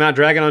 at least not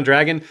dragon on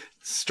dragon,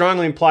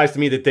 strongly implies to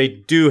me that they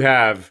do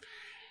have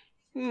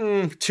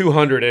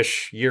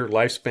 200-ish year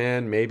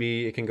lifespan.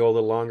 Maybe it can go a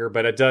little longer,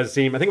 but it does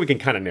seem, I think we can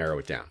kind of narrow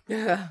it down.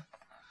 Yeah.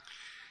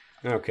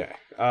 Okay.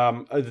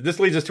 This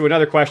leads us to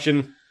another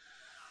question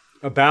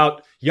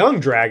about young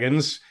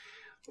dragons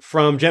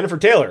from Jennifer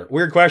Taylor.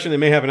 Weird question that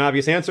may have an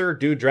obvious answer.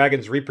 Do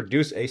dragons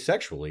reproduce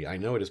asexually? I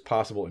know it is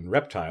possible in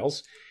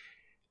reptiles.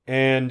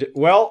 And,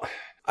 well,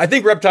 I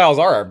think reptiles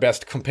are our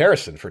best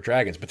comparison for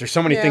dragons, but there's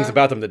so many things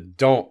about them that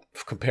don't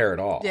compare at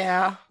all.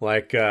 Yeah.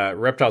 Like,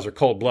 reptiles are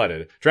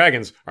cold-blooded.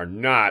 Dragons are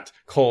not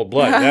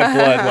cold-blooded. That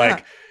blood,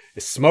 like,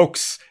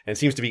 smokes and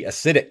seems to be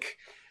acidic.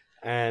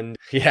 And,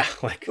 yeah,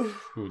 like,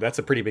 that's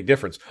a pretty big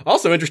difference.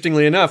 Also,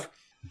 interestingly enough,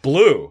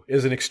 blue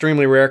is an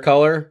extremely rare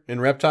color in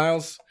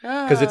reptiles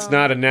because it's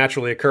not a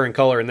naturally occurring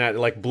color in that.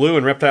 Like, blue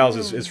in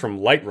reptiles is from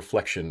light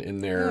reflection in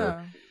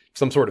their,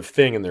 some sort of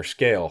thing in their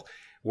scale.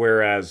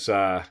 Whereas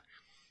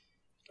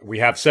we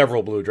have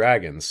several blue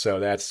dragons, so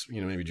that's,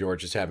 maybe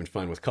George is having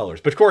fun with colors.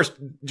 But of course,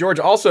 George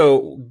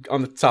also,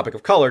 on the topic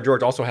of color,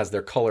 George also has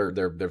their color,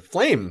 their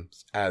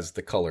flames as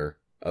the color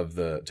of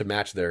to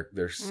match their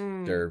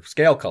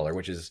scale color,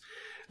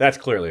 that's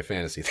clearly a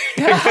fantasy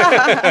thing.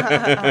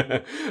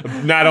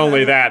 Not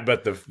only that,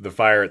 but the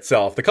fire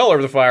itself, the color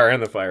of the fire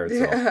and the fire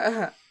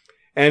itself.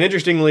 And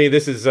interestingly,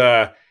 this is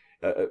a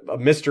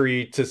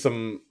mystery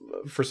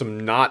for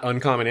some not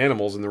uncommon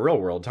animals in the real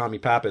world. Tommy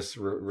Pappas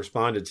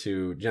responded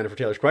to Jennifer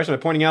Taylor's question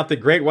by pointing out that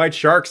great white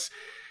sharks,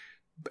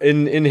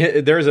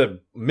 there's a $1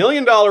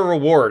 million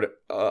reward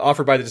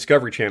offered by the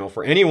Discovery Channel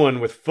for anyone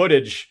with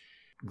footage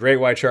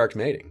great white sharks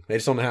mating. They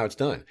just don't know how it's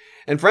done.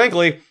 And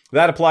frankly,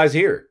 that applies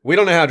here. We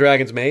don't know how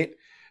dragons mate.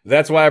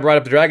 That's why I brought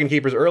up the dragon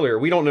keepers earlier.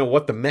 We don't know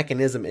what the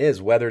mechanism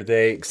is,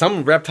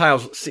 some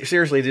reptiles,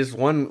 seriously, just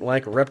one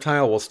like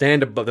reptile will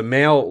stand above, the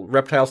male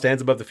reptile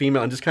stands above the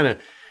female and just kind of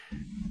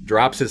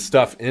drops his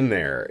stuff in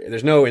there.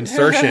 There's no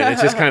insertion.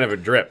 It's just kind of a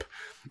drip.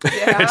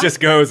 Yeah. It just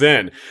goes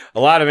in. A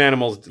lot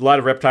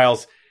of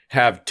reptiles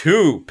have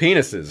 2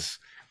 penises.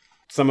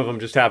 Some of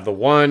them just have the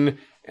one,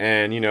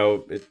 and,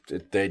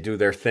 they do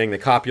their thing. They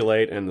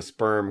copulate, and the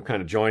sperm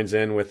kind of joins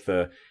in with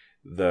the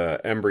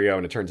embryo,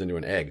 and it turns into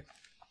an egg.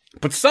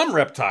 But some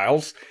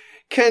reptiles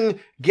can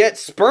get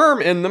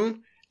sperm in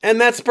them, and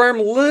that sperm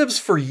lives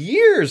for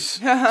years.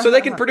 So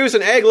they can produce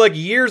an egg like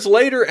years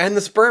later, and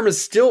the sperm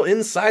is still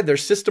inside their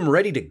system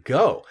ready to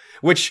go.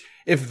 Which,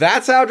 if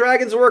that's how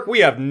dragons work, we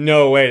have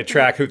no way to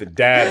track who the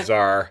dads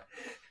are.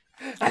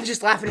 I'm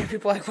just laughing at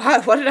people like,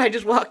 what did I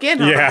just walk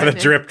in on? Yeah, the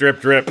drip, drip,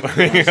 drip.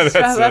 That's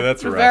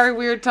a rough. Very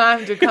weird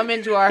time to come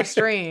into our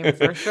stream,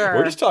 for sure.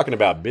 We're just talking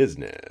about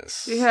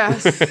business.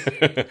 Yes.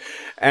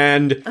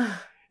 And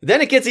then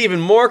it gets even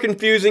more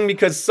confusing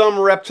because some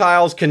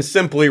reptiles can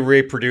simply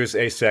reproduce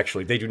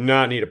asexually. They do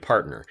not need a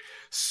partner.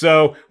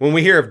 So when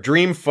we hear of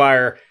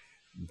Dreamfire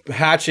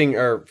hatching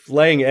or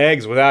laying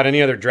eggs without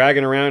any other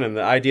dragon around, and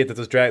the idea that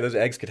those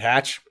eggs could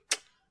hatch,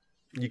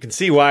 you can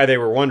see why they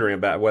were wondering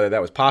about whether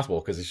that was possible,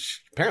 because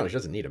apparently she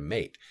doesn't need a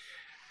mate.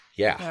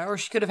 Yeah. Or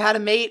she could have had a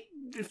mate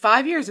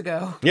 5 years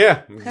ago.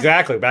 Yeah,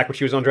 exactly. Back when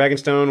she was on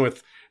Dragonstone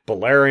with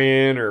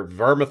Balerion or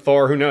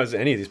Vermithor, who knows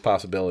any of these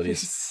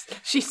possibilities.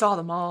 She saw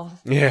them all.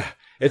 Yeah,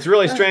 it's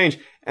really strange.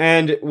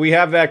 And we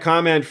have that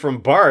comment from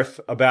Barth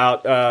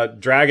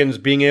about dragons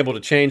being able to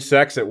change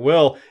sex at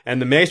will,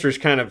 and the Maesters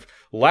kind of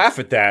laugh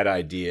at that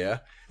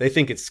idea. They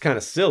think it's kind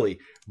of silly,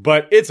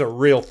 but it's a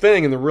real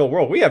thing in the real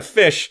world. We have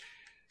fish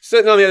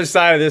sitting on the other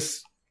side of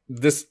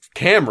this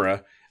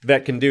camera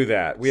that can do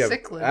that. We have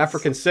cichlids.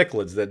 African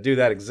cichlids that do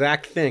that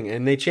exact thing,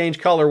 and they change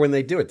color when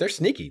they do it. They're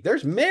sneaky.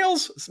 There's male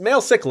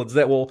cichlids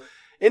that will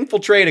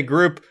infiltrate a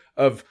group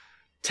of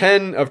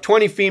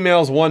 20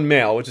 females, 1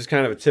 male, which is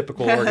kind of a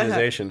typical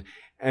organization,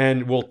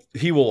 and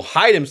he will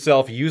hide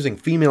himself using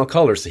female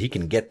colors so he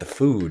can get the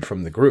food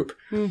from the group.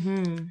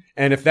 Mm-hmm.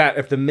 And if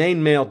the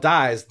main male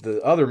dies,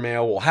 the other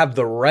male will have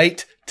the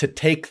right to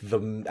take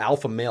the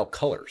alpha male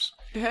colors.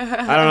 I don't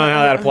know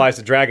how that applies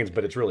to dragons,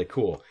 but it's really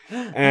cool.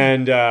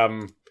 And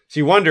so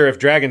you wonder if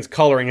dragons'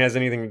 coloring has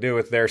anything to do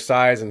with their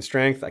size and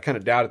strength. I kind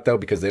of doubt it, though,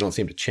 because they don't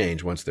seem to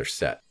change once they're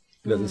set.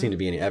 There doesn't seem to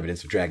be any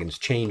evidence of dragons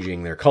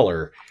changing their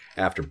color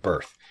after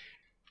birth.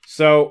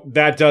 So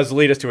that does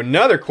lead us to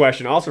another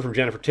question, also from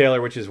Jennifer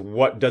Taylor, which is,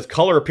 what does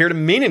color appear to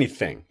mean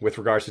anything with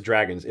regards to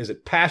dragons? Is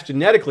it passed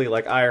genetically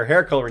like eye or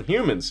hair color in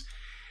humans?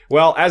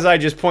 Well, as I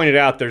just pointed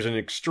out, there's an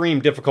extreme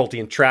difficulty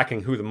in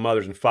tracking who the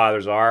mothers and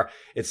fathers are.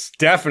 It's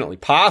definitely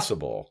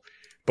possible,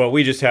 but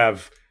we just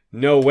have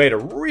no way to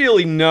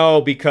really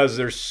know because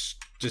there's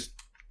just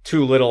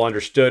too little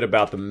understood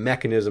about the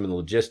mechanism and the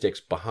logistics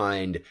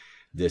behind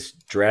this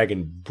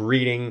dragon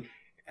breeding.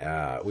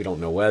 We don't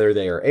know whether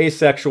they are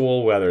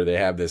asexual, whether they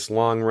have this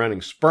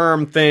long-running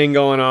sperm thing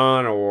going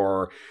on,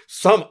 or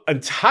some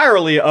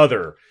entirely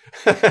other.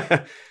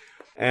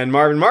 And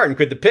Marvin Martin,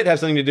 could the pit have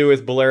something to do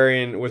with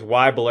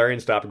why Balerion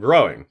stopped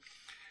growing?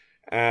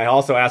 I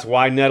also asked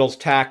why Nettles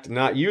tact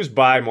not used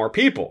by more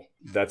people.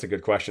 That's a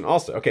good question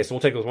also. Okay, so we'll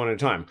take those one at a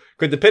time.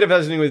 Could the pit have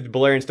something to do with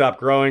Balerion stopped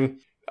growing?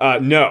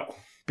 No,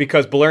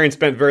 because Balerion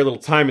spent very little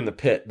time in the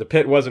pit. The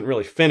pit wasn't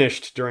really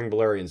finished during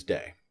Balerion's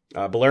day.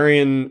 When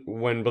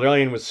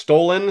Balerion was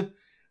stolen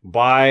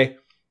by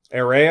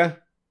Area,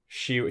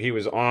 he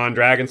was on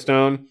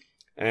Dragonstone,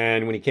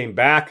 and when he came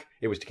back,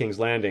 it was to King's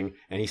Landing,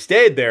 and he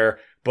stayed there,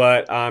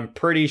 but I'm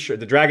pretty sure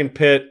the Dragon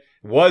Pit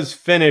was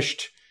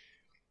finished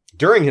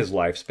during his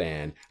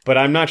lifespan, but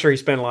I'm not sure he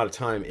spent a lot of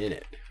time in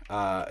it.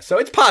 So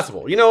it's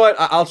possible. You know what?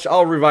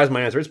 I'll revise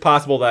my answer. It's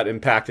possible that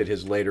impacted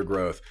his later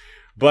growth,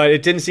 but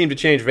it didn't seem to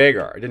change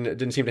Vhagar. It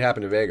didn't seem to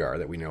happen to Vhagar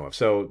that we know of.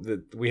 So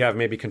we have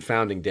maybe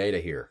confounding data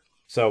here.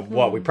 So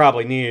what we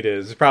probably need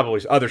is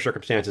probably other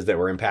circumstances that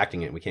were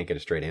impacting it. We can't get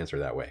a straight answer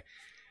that way.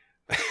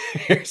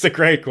 Here's a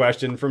great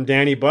question from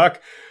Danny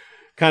Buck,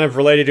 kind of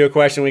related to a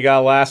question we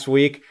got last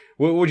week.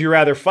 Would you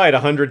rather fight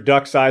 100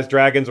 duck-sized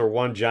dragons or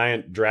one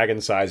giant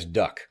dragon-sized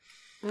duck?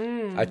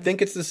 I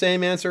think it's the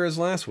same answer as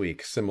last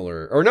week.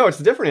 Similar, or no, it's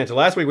a different answer.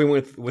 Last week we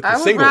went with the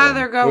single one.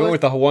 We went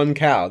with the one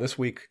cow. This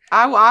week,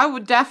 I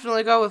would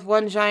definitely go with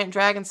one giant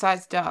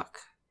dragon-sized duck.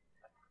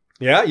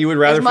 Yeah, you would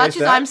rather as much face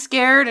as that? I'm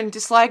scared and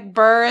dislike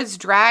birds,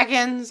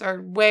 dragons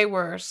are way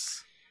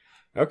worse.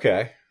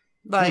 Okay,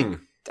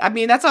 I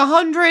mean, that's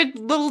 100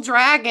 little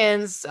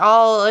dragons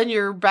all in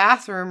your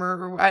bathroom,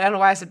 or I don't know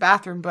why I said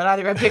bathroom, but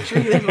I picture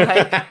them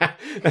like...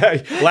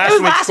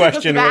 last week's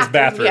question was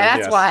bathroom. Yeah,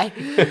 that's why.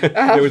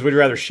 It was, would you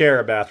rather share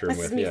a bathroom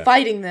with? Me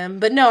fighting them.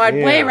 But no, I'd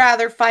way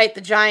rather fight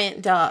the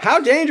giant duck. How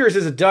dangerous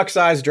is a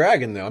duck-sized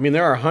dragon, though? I mean,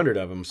 there are 100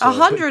 of them.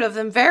 100 of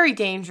them, very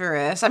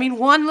dangerous. I mean,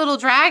 one little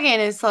dragon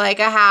is like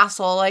a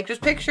hassle. Like,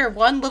 just picture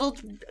one little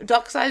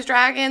duck-sized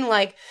dragon,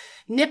 like...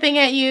 nipping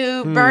at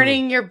you,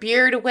 burning your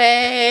beard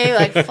away,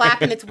 like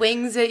flapping its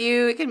wings at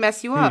you. It can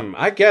mess you up.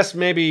 I guess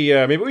maybe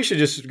we should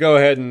just go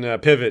ahead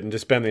and pivot and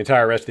just spend the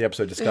entire rest of the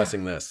episode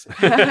discussing this.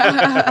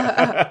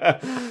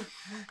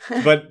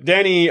 But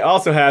Danny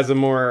also has a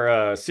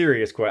more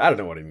serious question. I don't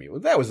know what I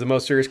mean. That was the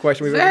most serious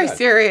question we've ever had. Very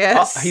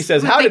serious. He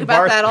says, How did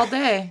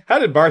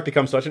Barth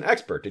become such an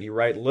expert? Did he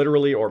write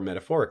literally or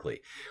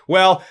metaphorically?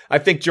 Well, I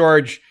think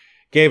George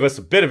gave us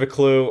a bit of a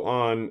clue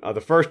on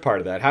the first part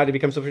of that. How did he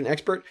become such an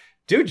expert?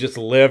 Dude just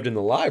lived in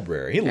the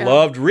library. He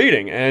loved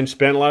reading and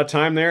spent a lot of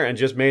time there and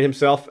just made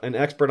himself an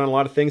expert on a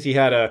lot of things. He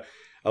had a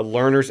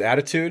learner's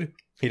attitude.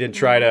 He didn't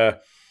try to...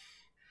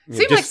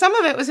 Seemed like some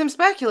of it was him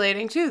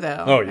speculating too,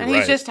 though. Oh, you're right. And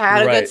he just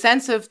had a good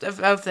sense of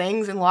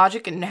things and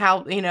logic and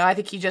how, I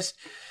think he just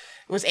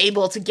was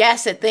able to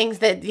guess at things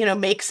that,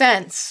 make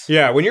sense.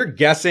 Yeah, when you're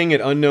guessing at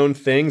unknown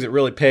things, it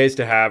really pays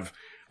to have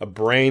a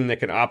brain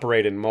that can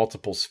operate in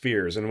multiple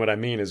spheres. And what I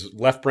mean is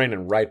left brain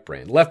and right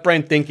brain. Left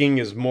brain thinking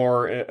is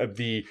more of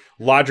the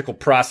logical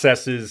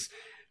processes,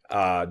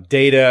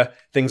 data,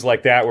 things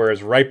like that,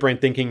 whereas right brain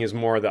thinking is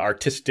more the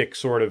artistic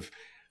sort of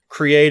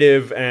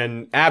creative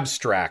and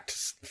abstract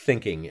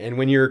thinking. And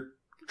when you're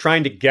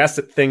trying to guess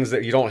at things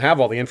that you don't have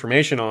all the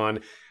information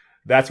on,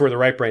 that's where the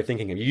right brain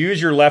thinking is. You use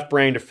your left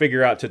brain to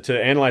figure out,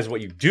 to analyze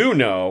what you do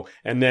know,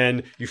 and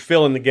then you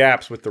fill in the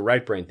gaps with the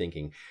right brain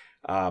thinking.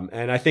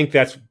 And I think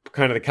that's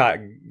kind of the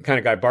kind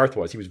of guy Barth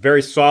was. He was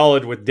very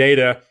solid with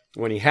data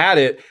when he had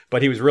it,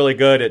 but he was really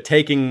good at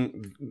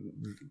making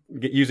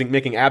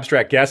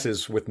abstract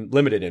guesses with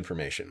limited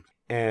information.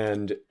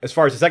 And as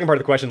far as the second part of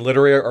the question,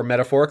 literally or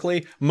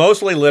metaphorically,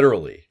 mostly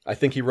literally. I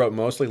think he wrote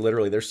mostly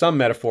literally. There's some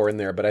metaphor in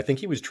there, but I think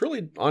he was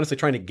truly, honestly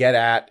trying to get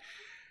at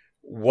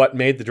what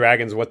made the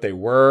dragons what they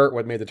were,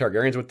 what made the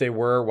Targaryens what they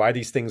were, why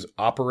these things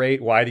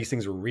operate, why these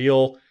things are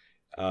real.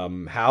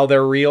 How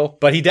they're real,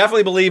 but he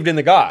definitely believed in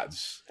the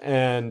gods,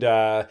 and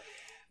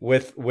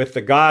with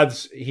the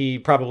gods, he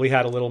probably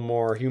had a little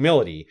more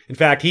humility. In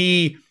fact,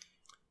 he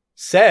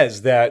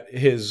says that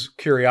his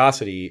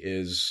curiosity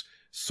is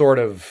sort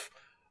of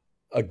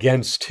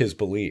against his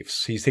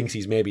beliefs. He thinks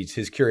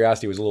his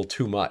curiosity was a little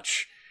too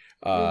much,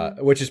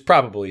 which is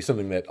probably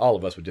something that all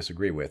of us would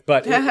disagree with.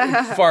 But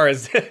as far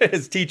as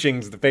his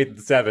teachings, the Faith of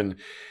the Seven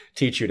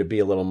teach you to be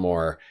a little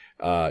more.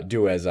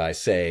 Do as I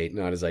say,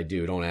 not as I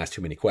do. Don't ask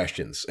too many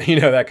questions.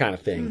 That kind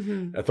of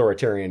thing.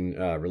 Authoritarian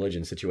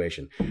religion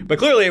situation. But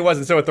clearly it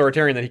wasn't so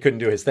authoritarian that he couldn't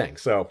do his thing.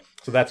 So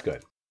that's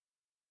good.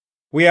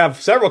 We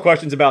have several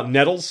questions about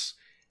Nettles.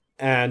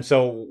 And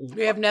so...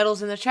 We have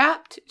Nettles in the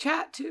chat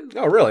too.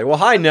 Oh, really? Well,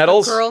 hi,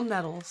 Nettles. Girl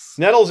Nettles.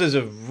 Nettles is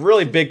a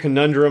really big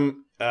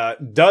conundrum.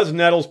 Does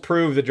Nettles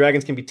prove that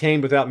dragons can be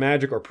tamed without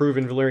magic or prove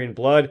in Valyrian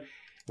blood?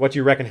 What do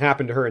you reckon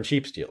happened to her in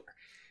Sheepstealer?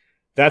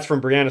 That's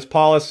from Brianna's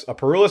Paulus,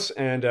 Perulis,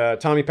 and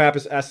Tommy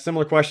Pappas asked a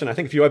similar question. I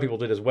think a few other people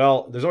did as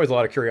well. There's always a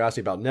lot of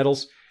curiosity about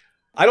nettles.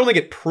 I don't think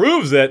it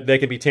proves that they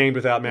can be tamed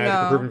without magic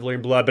or proven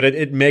in blood, but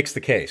it makes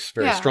the case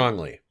very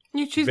strongly.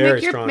 You choose,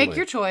 make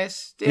your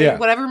choice.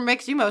 Whatever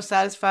makes you most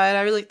satisfied.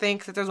 I really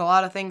think that there's a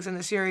lot of things in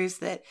the series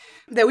that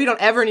we don't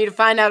ever need to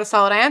find out a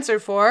solid answer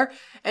for,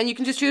 and you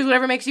can just choose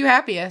whatever makes you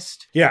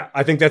happiest. Yeah,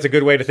 I think that's a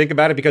good way to think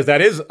about it, because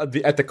that is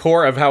at the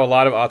core of how a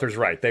lot of authors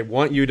write. They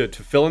want you to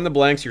fill in the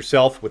blanks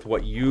yourself with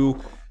what you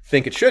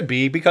think it should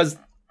be, because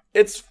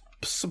it's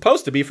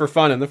supposed to be for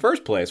fun in the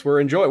first place.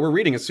 We're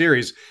reading a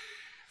series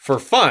for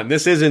fun.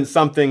 This isn't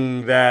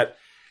something that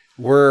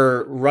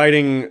we're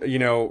writing,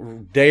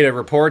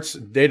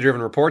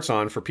 data-driven reports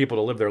on for people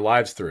to live their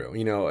lives through,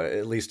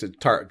 at least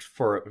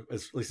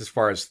as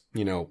far as,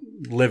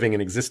 living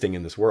and existing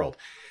in this world.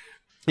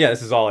 Yeah,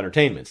 this is all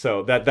entertainment.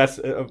 So that's,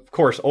 of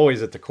course,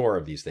 always at the core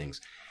of these things.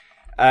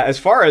 As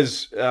far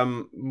as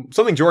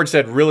something George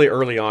said really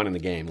early on in the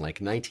game,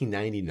 like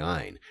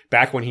 1999,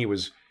 back when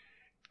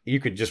you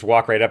could just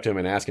walk right up to him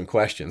and ask him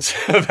questions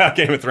about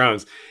Game of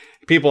Thrones.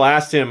 People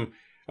asked him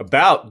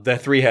about the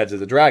three heads of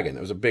the dragon. It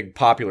was a big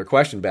popular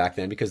question back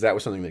then because that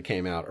was something that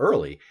came out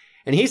early.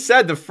 And he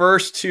said the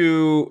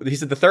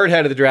third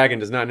head of the dragon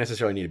does not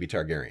necessarily need to be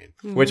Targaryen,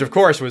 which of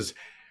course was,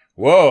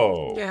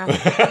 whoa.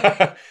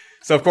 Yeah.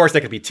 So of course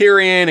that could be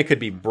Tyrion, it could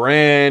be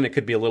Bran, it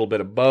could be a little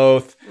bit of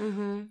both.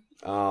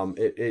 Mm-hmm.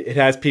 It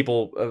has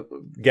people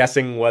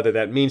guessing whether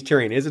that means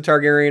Tyrion is a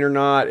Targaryen or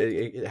not,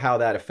 how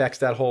that affects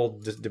that whole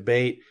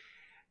debate.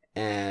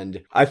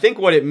 And I think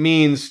what it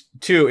means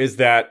too is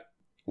that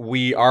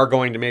we are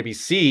going to maybe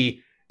see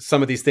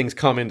some of these things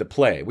come into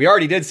play. We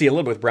already did see a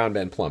little bit with Brown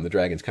Ben Plum. The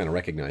dragons kind of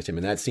recognized him,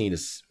 and that scene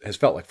has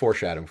felt like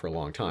foreshadowing for a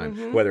long time.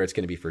 Mm-hmm. Whether it's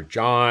going to be for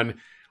Jon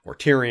or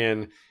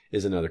Tyrion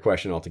is another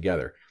question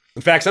altogether.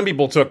 In fact, some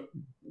people took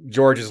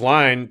George's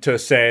line to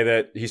say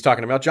that he's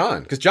talking about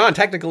Jon, because Jon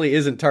technically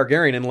isn't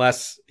Targaryen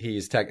unless he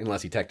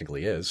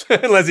technically is,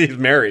 unless he's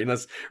married,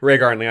 unless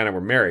Rhaegar and Lyanna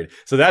were married.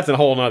 So that's a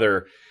whole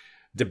other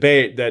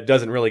debate that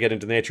doesn't really get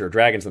into the nature of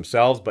dragons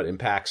themselves, but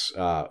impacts,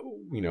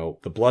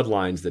 the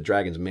bloodlines that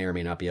dragons may or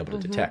may not be able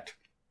to detect.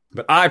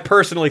 But I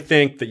personally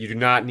think that you do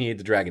not need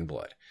the dragon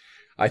blood.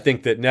 I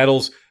think that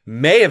Nettles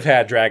may have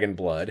had dragon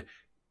blood.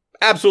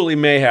 Absolutely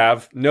may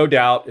have. No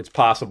doubt it's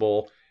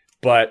possible,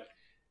 but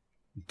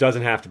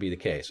doesn't have to be the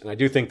case. And I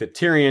do think that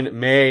Tyrion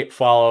may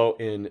follow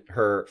in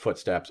her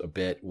footsteps a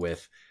bit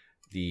with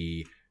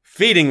the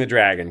feeding the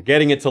dragon,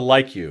 getting it to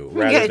like you.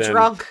 Rather get it than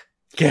drunk.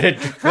 Get it.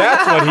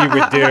 That's what he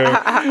would do.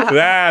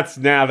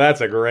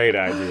 That's a great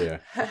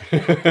idea.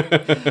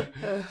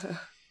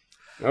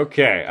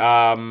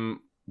 Okay.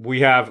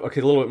 We have a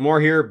little bit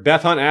more here.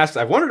 Beth Hunt asks,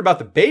 I've wondered about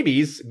the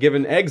babies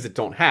given eggs that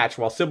don't hatch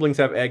while siblings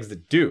have eggs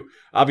that do.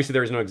 Obviously,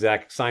 there is no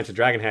exact science of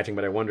dragon hatching,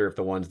 but I wonder if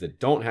the ones that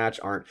don't hatch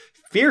aren't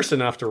fierce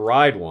enough to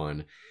ride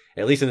one,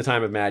 at least in the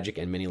time of magic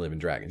and many live in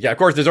dragons. Yeah, of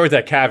course, there's always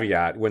that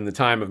caveat when the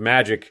time of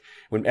magic,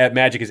 when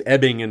magic is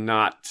ebbing and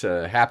not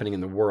happening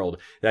in the world,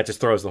 that just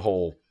throws the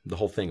whole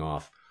thing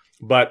off.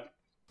 But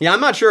yeah,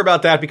 I'm not sure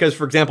about that because,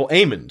 for example,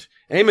 Aemond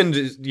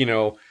is,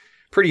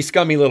 pretty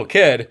scummy little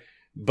kid,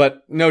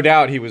 but no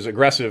doubt he was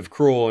aggressive,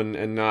 cruel,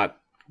 and not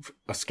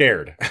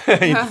scared.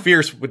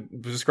 Fierce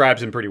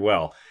describes him pretty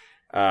well.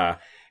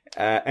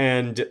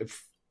 And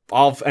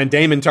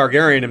Daemon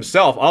Targaryen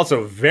himself,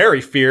 also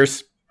very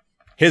fierce.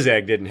 His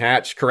egg didn't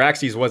hatch.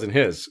 Caraxes wasn't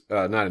his,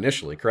 not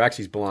initially.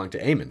 Caraxes belonged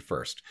to Aemon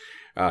first,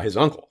 his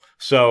uncle.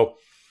 So,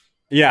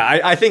 yeah,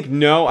 I think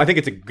no. I think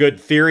it's a good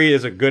theory.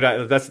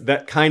 That's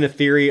that kind of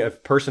theory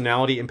of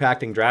personality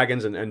impacting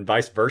dragons and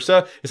vice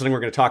versa is something we're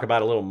going to talk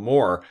about a little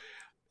more.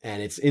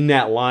 And it's in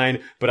that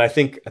line, but I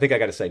think I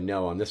got to say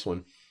no on this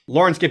one.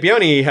 Lauren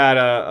Scipione had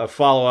a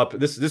follow-up.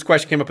 This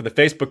question came up in the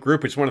Facebook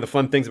group, which is one of the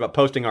fun things about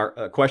posting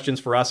our questions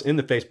for us in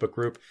the Facebook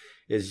group,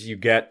 is you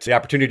get the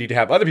opportunity to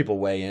have other people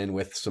weigh in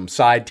with some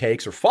side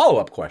takes or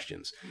follow-up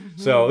questions.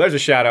 Mm-hmm. So there's a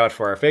shout-out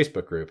for our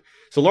Facebook group.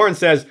 So Lauren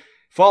says,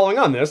 following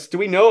on this, do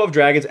we know of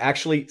dragons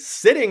actually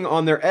sitting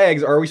on their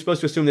eggs, or are we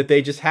supposed to assume that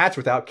they just hatch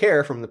without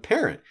care from the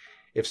parent?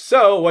 If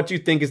so, what do you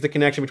think is the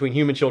connection between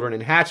human children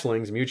and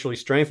hatchlings mutually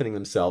strengthening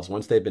themselves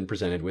once they've been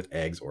presented with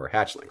eggs or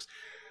hatchlings?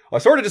 Well, I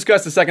sort of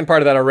discussed the second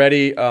part of that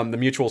already, the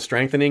mutual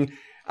strengthening.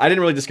 I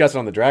didn't really discuss it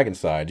on the dragon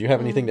side. Do you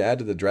have anything to add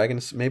to the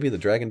dragons? Maybe the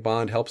dragon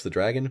bond helps the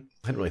dragon?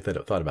 I hadn't really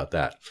thought about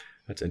that.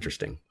 That's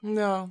interesting.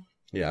 No.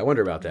 Yeah, I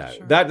wonder about that.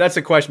 Sure. That's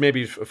a question,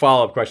 maybe a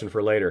follow-up question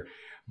for later.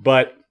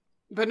 But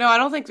no, I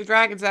don't think the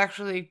dragons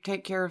actually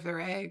take care of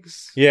their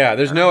eggs. Yeah,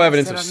 there's no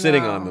evidence of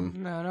sitting on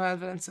them. No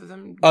evidence of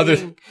them.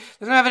 There's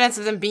no evidence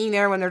of them being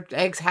there when their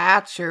eggs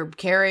hatch or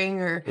carrying.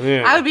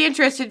 Yeah. I would be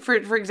interested, for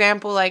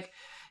example, like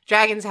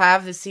dragons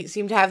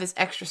seem to have this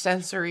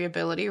extrasensory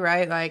ability,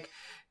 right? Like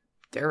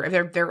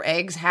their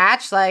eggs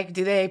hatch. Like,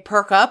 do they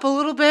perk up a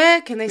little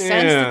bit? Can they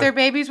sense that their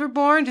babies were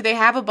born? Do they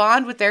have a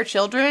bond with their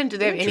children? Do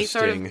they have any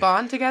sort of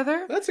bond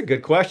together? That's a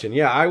good question.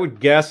 Yeah, I would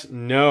guess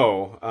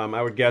no.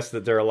 I would guess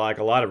that there are like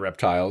a lot of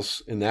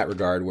reptiles in that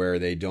regard where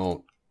they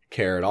don't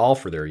care at all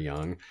for their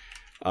young,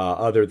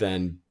 other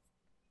than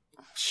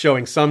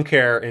showing some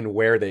care in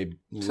where they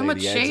So lay much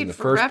the eggs in shade the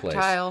for first place.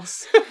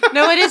 reptiles.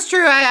 No, it is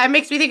true. It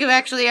makes me think of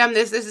actually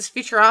this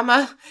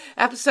Futurama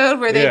episode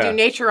where they do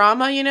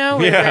Naturama,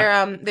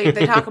 where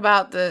they talk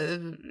about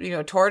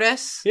the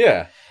tortoise.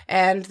 Yeah.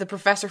 And the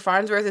Professor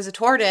Farnsworth is a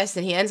tortoise,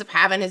 and he ends up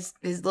having his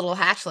little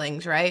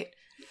hatchlings, right?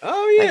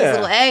 Oh yeah, like his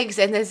little eggs,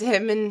 and there's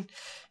him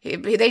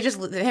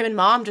and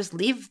Mom just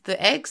leave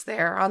the eggs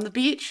there on the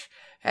beach,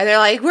 and they're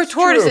like, "We're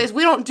tortoises. True.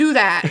 We don't do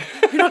that.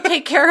 We don't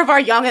take care of our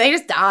young," and they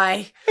just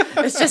die.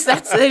 It's just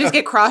they just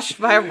get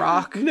crushed by a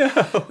rock. No,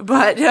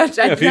 but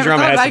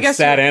Futurama has some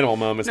sad animal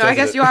moments. No, I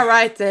guess you are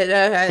right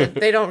that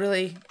they don't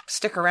really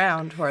stick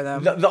around for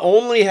them. The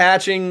only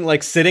hatching,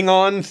 like sitting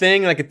on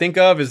thing I could think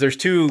of is there's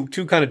two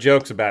kind of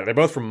jokes about it. They're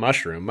both from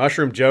Mushroom.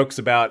 Mushroom jokes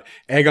about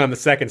egg on the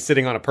second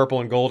sitting on a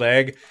purple and gold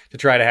egg to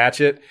try to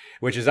hatch it,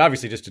 which is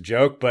obviously just a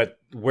joke, but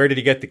where did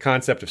he get the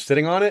concept of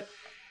sitting on it?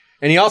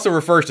 And he also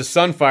refers to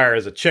Sunfire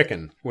as a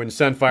chicken. When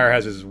Sunfire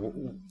has his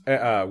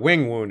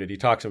wing wounded, he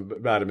talks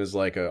about him as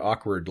like a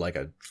awkward, like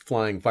a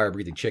flying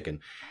fire-breathing chicken,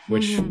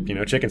 which,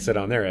 chickens sit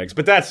on their eggs.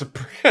 But that's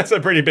a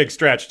pretty big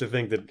stretch to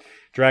think that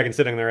dragons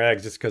sit on their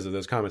eggs just because of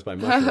those comments by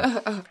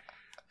Mushroom.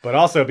 But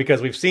also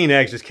because we've seen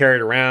eggs just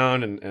carried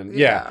around, and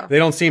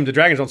the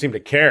dragons don't seem to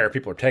care.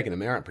 People are taking them.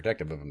 They aren't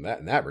protective of them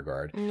in that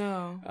regard.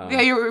 No.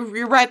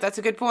 You're right. That's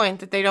a good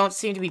point, that they don't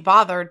seem to be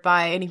bothered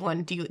by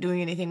anyone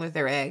doing anything with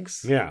their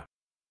eggs. Yeah.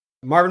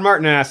 Marvin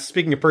Martin asks,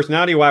 speaking of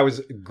personality, why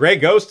was Grey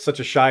Ghost such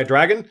a shy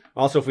dragon?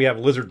 Also, if we have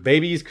lizard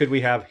babies, could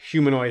we have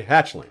humanoid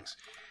hatchlings?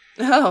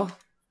 Oh.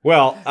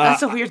 Well,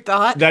 that's a weird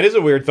thought. That is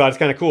a weird thought. It's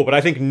kind of cool, but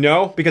I think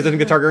no, because I think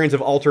the Targaryens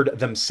have altered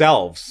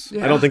themselves.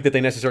 Yeah. I don't think that they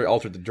necessarily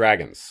altered the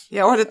dragons.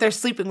 Yeah, or that they're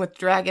sleeping with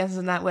dragons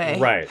in that way.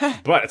 Right,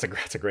 but it's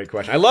a great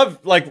question. I love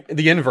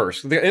the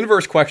inverse. The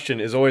inverse question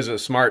is always a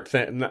smart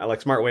way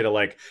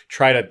to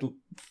try to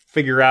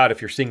figure out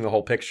if you're seeing the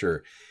whole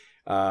picture.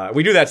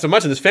 We do that so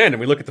much in this fandom.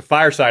 We look at the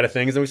fire side of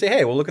things and we say,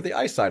 hey, we'll look at the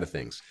ice side of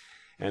things,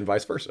 and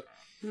vice versa.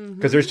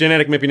 Because there's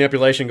genetic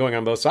manipulation going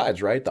on both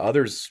sides, right? The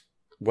others,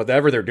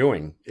 whatever they're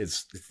doing,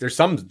 there's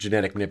some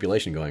genetic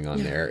manipulation going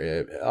on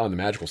there on the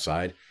magical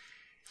side.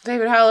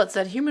 David Howlett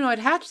said, humanoid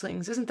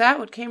hatchlings. Isn't that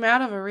what came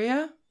out of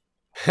Aria?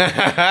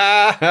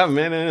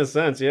 Man, in a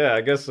sense, yeah,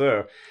 I guess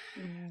so.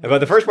 But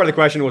the first part of the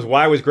question was,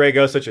 why was Grey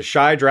Ghost such a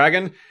shy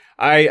dragon?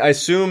 I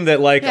assume that,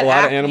 a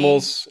lot of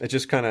animals, it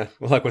just kind of,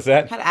 what's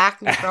that? Had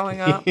acne growing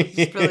up.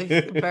 Just really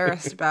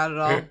embarrassed about it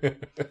all.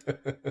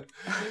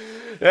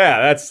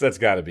 Yeah, that's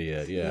got to be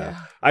it,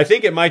 yeah. I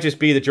think it might just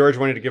be that George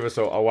wanted to give us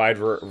a wide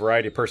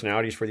variety of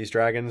personalities for these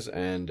dragons,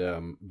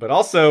 and but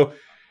also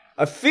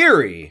a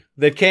theory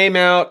that came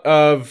out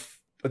of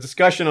a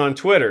discussion on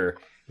Twitter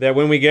that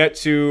when we get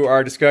to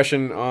our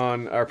discussion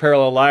on our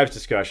Parallel Lives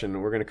discussion,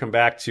 we're going to come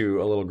back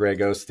to a little Grey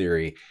Ghost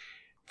theory.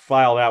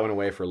 File that one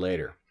away for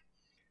later.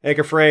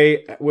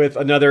 Ekafrey with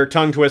another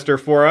tongue twister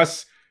for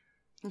us.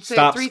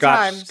 Stop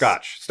scotch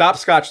scotch. Stop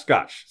scotch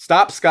scotch.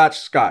 Stop scotch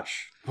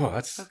scotch. Oh,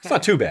 it's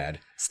not too bad.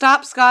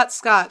 Stop scotch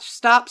scotch.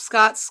 Stop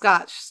scotch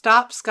scotch.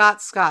 Stop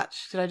scotch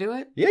scotch. Did I do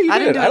it? Yeah, you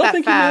did. I don't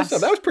think fast. You messed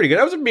up. That was pretty good.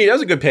 That was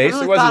a good pace.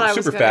 It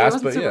wasn't super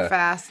fast, but yeah. Super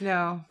fast,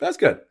 no. That's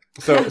good.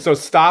 So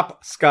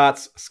stop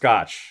scotch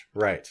scotch.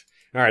 Right.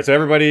 All right, so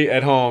everybody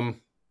at home,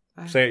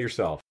 say it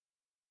yourself.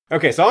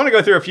 Okay, so I want to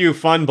go through a few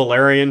fun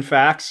Balerion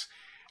facts.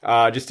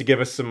 Just to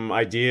give us some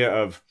idea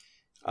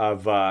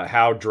of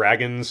how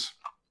dragons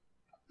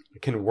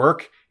can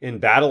work in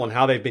battle and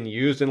how they've been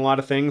used in a lot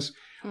of things.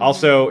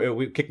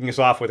 Also, kicking us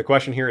off with a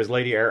question here is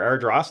Lady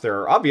Airdros. There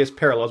are obvious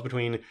parallels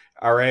between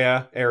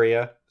Arya /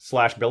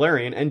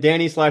 Balerion and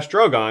Dany /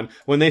 Drogon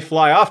when they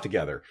fly off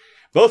together.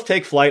 Both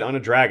take flight on a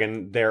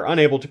dragon they're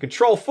unable to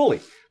control fully.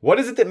 What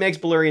is it that makes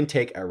Balerion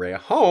take Arya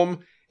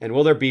home? And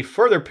will there be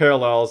further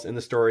parallels in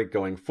the story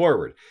going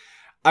forward?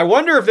 I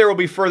wonder if there will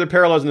be further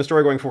parallels in the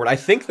story going forward. I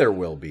think there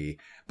will be,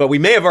 but we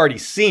may have already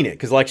seen it,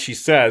 because like she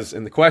says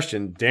in the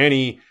question,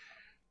 Dany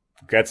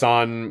gets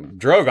on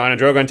Drogon, and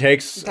Drogon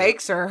takes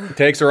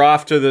her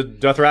off to the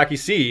Dothraki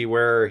Sea,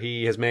 where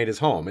he has made his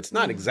home. It's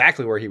not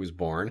exactly where he was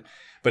born,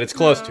 but it's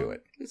close to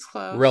it. It's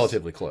close.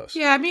 Relatively close.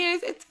 Yeah, I mean,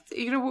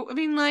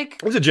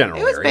 it was a general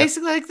area. It was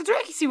basically like the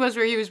Dothraki Sea was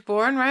where he was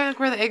born, right? Like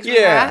where the eggs were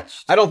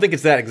hatched. I don't think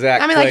it's that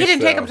exact place, he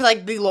didn't take him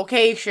to the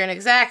location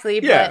exactly,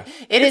 but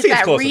it is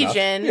that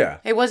region. Yeah.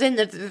 It was in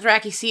the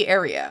Dothraki Sea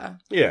area.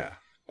 Yeah.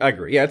 I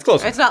agree. Yeah, it's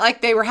close. It's not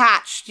like they were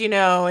hatched, in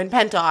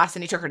Pentos,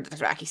 and he took her to the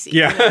Dothraki Sea.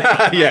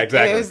 Yeah, yeah,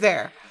 exactly. It was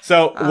there.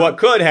 So what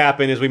could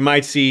happen is we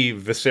might see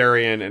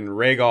Viserion and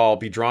Rhaegal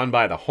be drawn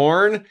by the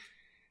horn,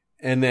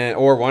 and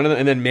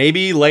then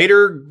maybe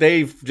later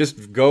they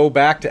just go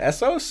back to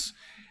Essos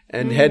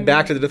and head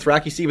back to the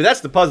Dothraki Sea. But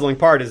that's the puzzling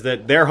part, is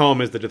that their home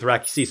is the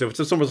Dothraki Sea. So if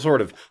it's some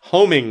sort of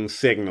homing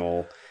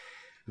signal,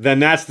 then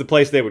that's the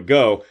place they would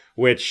go,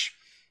 which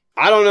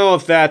I don't know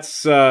if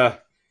that's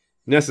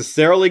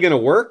necessarily going to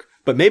work.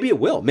 But maybe it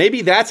will.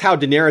 Maybe that's how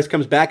Daenerys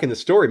comes back in the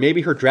story.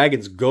 Maybe her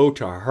dragons go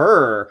to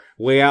her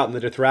way out in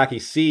the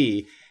Dothraki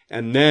Sea,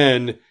 and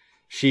then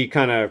she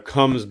kind of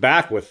comes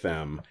back with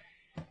them.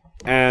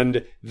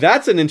 And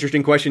that's an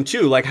interesting question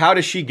too. Like, how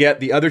does she get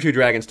the other two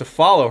dragons to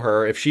follow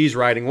her if she's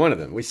riding one of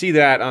them? We see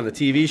that on the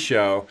TV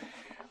show,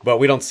 but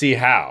we don't see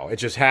how. It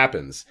just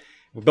happens.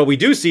 But we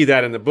do see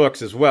that in the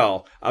books as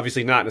well.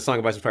 Obviously not in A Song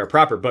of Ice and Fire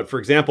proper, but for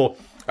example,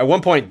 at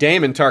one point,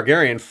 Daemon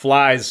Targaryen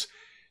flies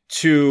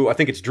to, I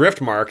think it's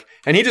Driftmark,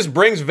 and he just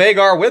brings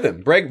Vhagar with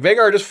him.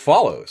 Vhagar just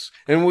follows.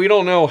 And we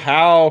don't know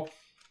how,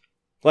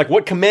 like,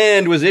 what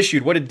command was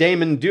issued? What did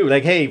Daemon do?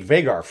 Like, hey,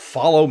 Vhagar,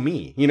 follow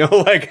me. You know,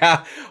 like,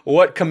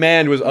 what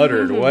command was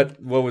uttered?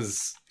 What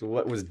was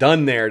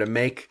done there to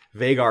make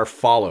Vhagar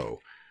follow?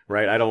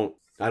 Right? I don't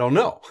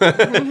know.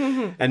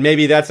 And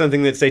maybe that's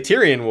something that, say,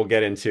 Tyrion will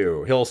get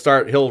into.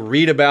 He'll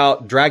read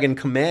about dragon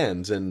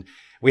commands, and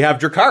we have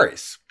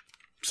Dracarys.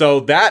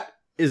 So that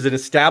is an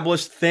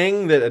established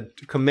thing, that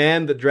a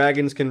command that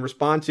dragons can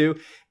respond to.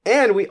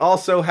 And we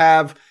also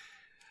have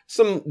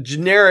some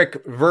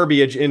generic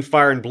verbiage in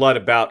Fire and Blood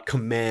about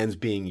commands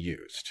being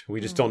used.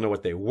 We just don't know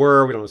what they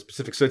were. We don't know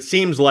specifics. So it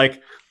seems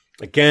like,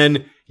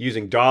 again,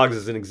 using dogs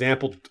as an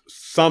example,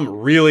 some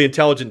really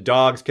intelligent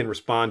dogs can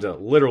respond to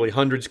literally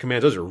hundreds of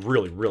commands. Those are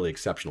really, really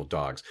exceptional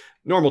dogs.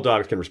 Normal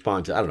dogs can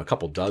respond to, I don't know, a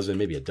couple dozen,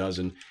 maybe a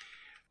dozen.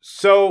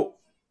 So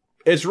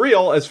it's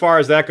real as far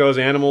as that goes.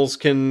 Animals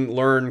can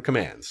learn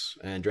commands,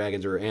 and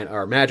dragons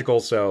are magical,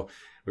 so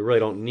we really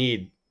don't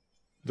need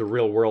the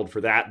real world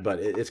for that, but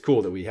it's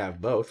cool that we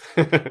have both.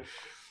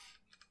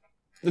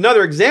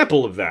 Another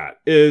example of that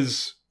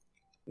is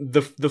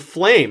the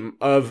flame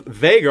of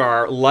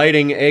Vhagar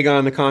lighting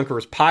Aegon the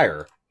Conqueror's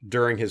pyre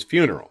during his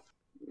funeral.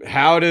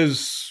 How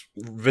does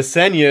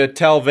Visenya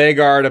tell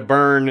Vhagar to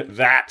burn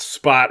that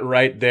spot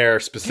right there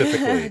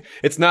specifically?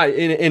 It's not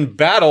in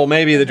battle.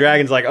 Maybe the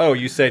dragon's like, oh,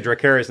 you say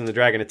Dracarys, and the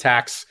dragon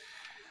attacks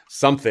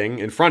something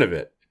in front of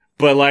it.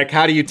 But like,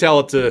 how do you tell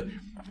it to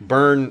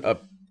burn a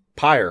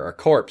pyre, a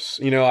corpse?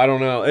 You know, I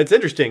don't know. It's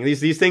interesting.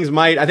 These things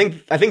might. I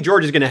think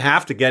George is going to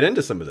have to get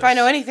into some of this. If I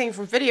know anything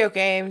from video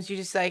games, you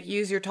just like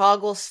use your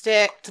toggle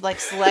stick to like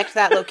select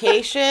that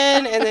location,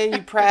 and then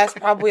you press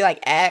probably like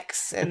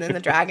X, and then the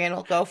dragon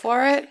will go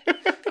for it.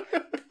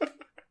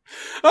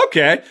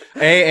 Okay.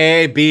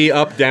 A, B,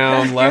 up,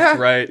 down, left,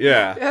 right.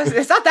 Yeah.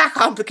 It's not that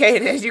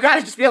complicated. You got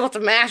to just be able to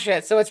mash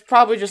it. So it's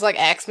probably just like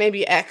X,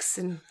 maybe X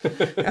and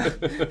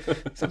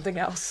something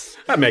else.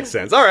 That makes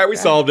sense. All right. We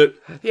solved it.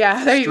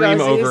 Yeah. There you Stream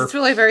go. over. It's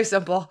really very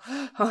simple.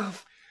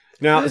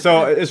 Now,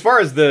 so as far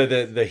as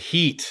the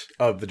heat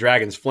of the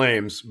dragon's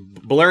flames,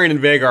 Balerion and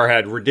Vhagar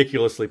had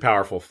ridiculously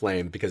powerful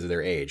flame because of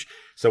their age.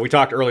 So we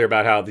talked earlier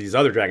about how these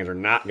other dragons are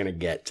not going to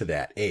get to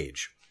that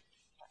age.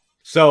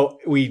 So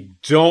we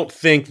don't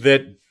think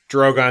that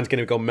Drogon's going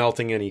to go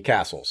melting any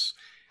castles.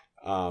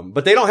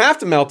 But they don't have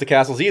to melt the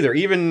castles either.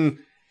 Even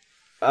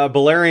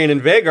Balerion and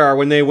Vhagar,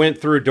 when they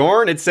went through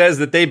Dorne, it says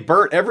that they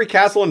burnt every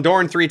castle in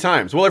Dorne 3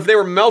 times. Well, if they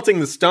were melting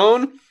the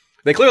stone,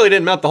 they clearly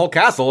didn't melt the whole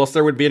castle, else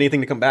there would be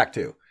anything to come back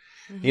to.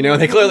 You know,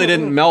 they clearly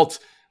didn't melt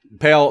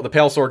the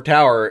Pale Sword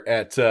Tower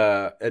at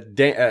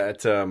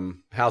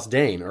House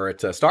Dane or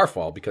at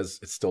Starfall, because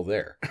it's still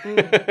there.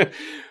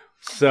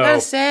 So, I gotta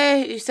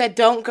say, you said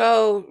don't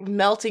go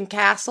melting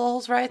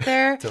castles right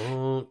there.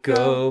 Don't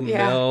go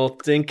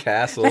melting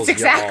castles. That's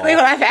exactly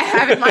what I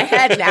have in my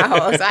head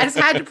now. So I just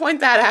had to point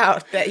that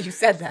out, that you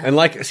said that. And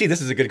like, see,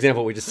 this is a good example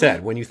of what we just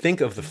said. When you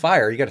think of the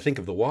fire, you got to think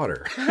of the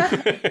water.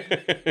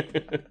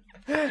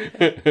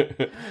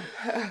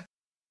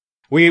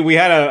 We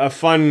had a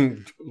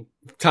fun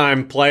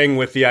time playing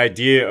with the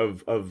idea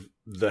of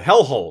the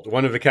Hellholt,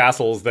 one of the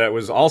castles that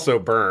was also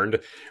burned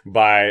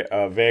by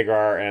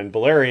Vhagar and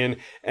Balerion,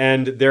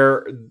 and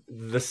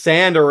the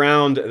sand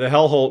around the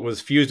Hellholt was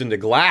fused into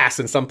glass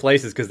in some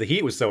places because the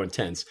heat was so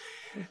intense.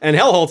 And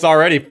Hellholt's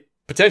already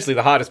potentially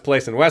the hottest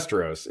place in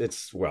Westeros.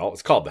 It's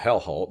called the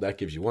Hellholt. That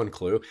gives you one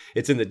clue.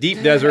 It's in the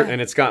deep desert,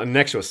 and it's got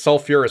next to a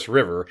sulfurous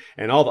river,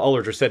 and all the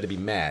Ullers are said to be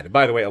mad.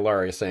 By the way,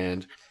 Ellaria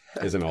Sand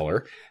is an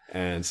Uller,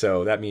 and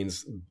so that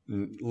means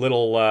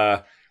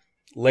little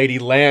Lady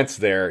Lance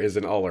there is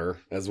an Uller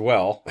as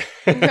well.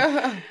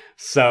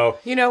 So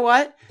you know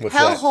what?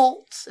 Hell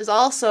Holt is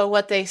also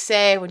what they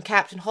say when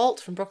Captain Holt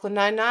from Brooklyn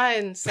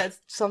Nine-Nine said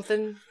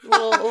something a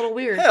little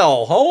weird.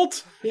 Hell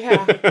Holt?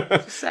 Yeah,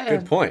 just saying.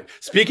 Good point.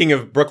 Speaking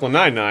of Brooklyn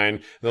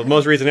Nine-Nine, the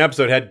most recent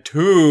episode had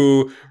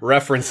 2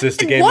 references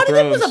to Game of Thrones.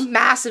 One of them was a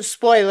massive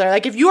spoiler.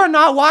 Like, if you are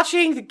not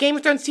watching the Game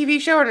of Thrones TV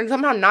show and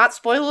somehow not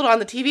spoiled on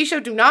the TV show,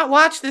 do not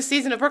watch this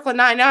season of Brooklyn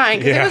Nine-Nine,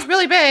 because it was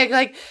really big.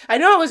 Like, I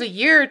know it was a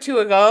year or 2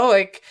 ago,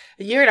 like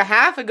a year and a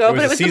half ago,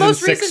 but it was the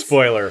most recent season 6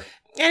 spoiler.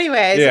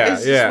 Anyways,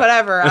 it's just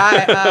whatever.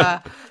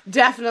 I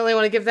definitely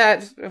want to give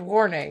that a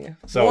warning.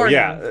 So warning.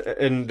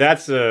 And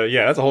that's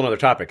a whole other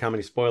topic. How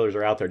many spoilers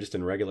are out there just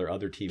in regular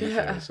other TV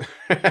shows?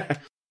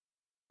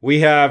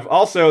 We have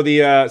also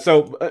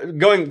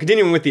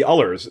continuing with the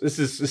Ullers. This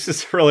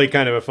is really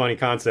kind of a funny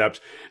concept.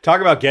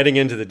 Talk about getting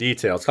into the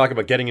details. Talk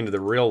about getting into the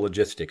real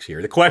logistics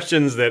here. The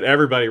questions that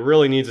everybody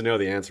really needs to know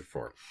the answer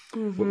for.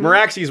 Mm-hmm.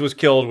 Meraxes was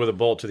killed with a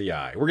bolt to the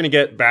eye. We're going to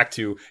get back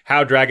to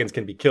how dragons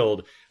can be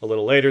killed a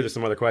little later. There's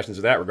some other questions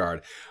in that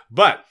regard.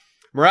 But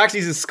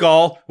Meraxes'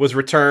 skull was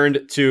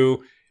returned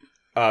to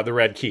the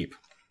Red Keep.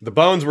 The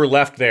bones were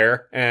left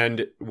there,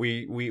 and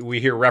we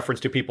hear reference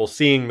to people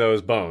seeing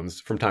those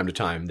bones from time to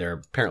time.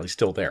 They're apparently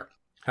still there.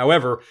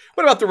 However,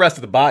 what about the rest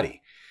of the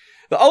body?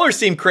 The Ullers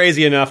seem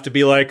crazy enough to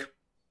be like,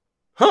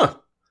 huh,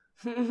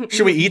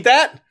 should we eat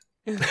that?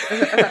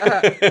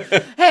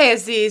 Hey,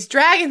 Aziz,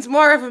 dragon's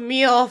more of a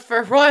meal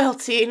for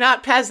royalty,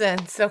 not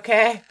peasants,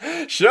 okay?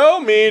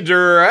 Show me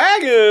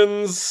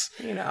dragons!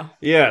 You know.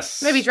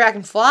 Yes. Maybe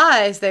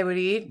dragonflies they would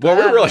eat. Well,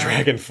 we're really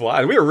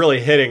dragonflies. We were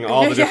really hitting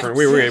all the different...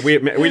 Yes.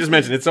 We just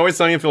mentioned It's Always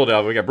Sunny in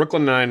Philadelphia. We got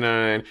Brooklyn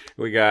Nine-Nine.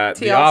 We got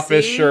The TLC.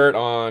 Office shirt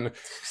on.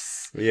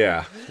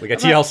 Yeah. We got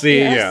TLC.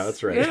 Yes. Yeah,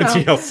 that's right. You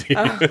know.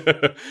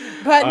 TLC.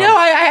 But no,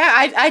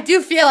 I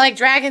do feel like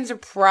dragons are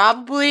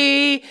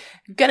probably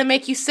gonna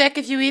make you sick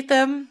if you eat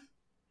them.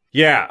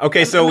 Yeah.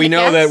 Okay. So I'm we gonna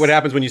know that guess. what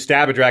happens when you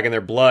stab a dragon, their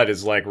blood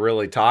is like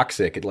really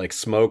toxic. It like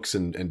smokes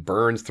and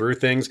burns through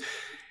things.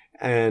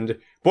 And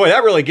boy,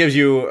 that really gives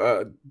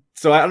you.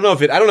 So I don't know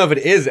if it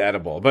is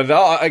edible, but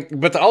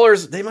the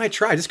Ullers, they might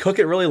try. Just cook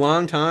it really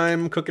long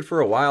time. Cook it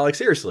for a while. Like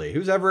seriously,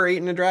 who's ever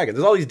eaten a dragon?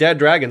 There's all these dead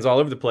dragons all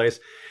over the place.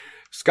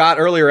 Scott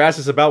earlier asked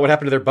us about what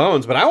happened to their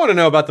bones, but I want to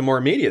know about the more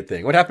immediate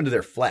thing. What happened to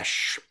their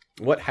flesh?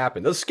 What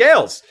happened? Those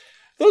scales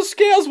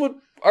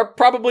are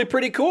probably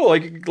pretty cool.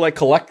 Like you could, like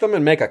collect them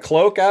and make a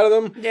cloak out of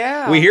them.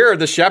 Yeah. We hear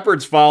the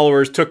shepherd's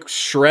followers took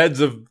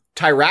shreds of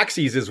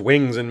Tyraxes'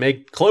 wings and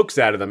made cloaks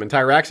out of them. And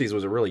Tyraxes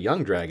was a really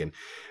young dragon.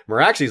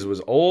 Meraxes was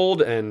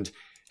old and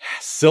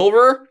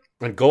silver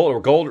and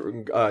gold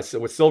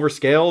with silver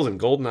scales and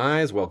golden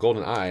eyes. Well,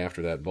 golden eye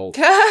after that bolt.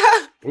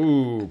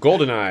 Ooh,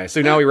 golden eye.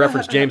 So now we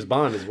reference James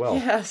Bond as well.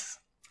 Yes.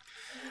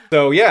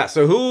 So yeah,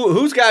 so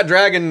who's got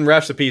dragon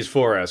recipes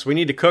for us? We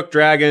need to cook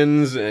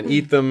dragons and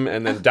eat them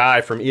and then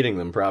die from eating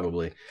them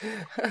probably.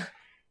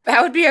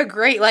 That would be a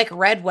great, like,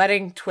 red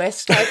wedding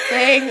twist type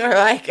thing, or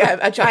like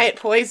a giant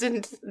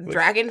poisoned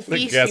dragon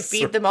feast. You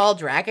feed them all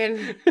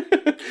dragon.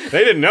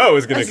 They didn't know it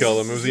was going to kill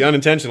them. It was the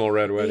unintentional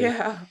red wedding.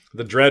 Yeah.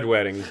 The dread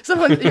wedding.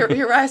 Someone,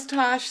 Urias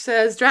Tosh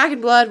says,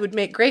 dragon blood would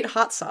make great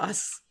hot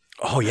sauce.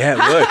 Oh, yeah, it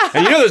would.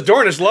 And you know those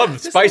Dornish love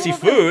spicy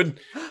food.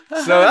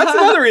 So that's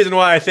another reason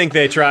why I think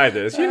they tried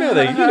this. You know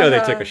they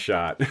took a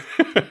shot.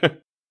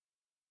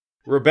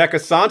 Rebecca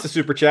Sansa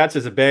super chat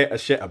says Abea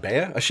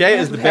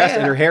is the best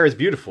and her hair is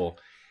beautiful.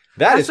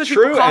 That's what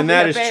true, people call and me,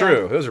 that is Abea.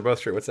 true. Those are both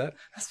true. What's that?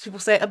 As people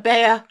say,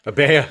 Abea.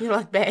 Abea. You know,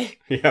 like Bay.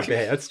 Yeah,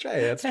 Abea. That's true.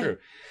 That's true.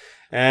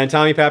 And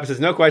Tommy Papa says,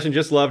 no question,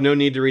 just love. No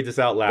need to read this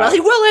out loud. Well, he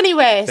will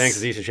anyways. Thanks,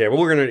 Aziz and Shay.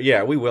 Well,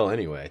 we will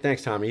anyway.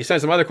 Thanks, Tommy. You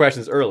sent some other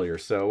questions earlier,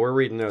 so we're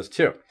reading those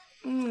too.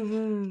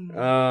 Mm-hmm.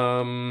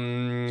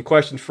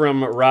 Question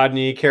from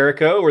Rodney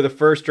Carrico. Were the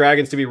first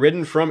dragons to be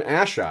ridden from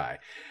Asshai?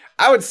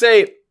 I would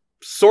say,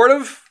 sort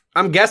of.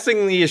 I'm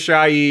guessing the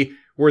Asshai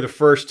were the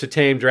first to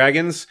tame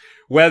dragons.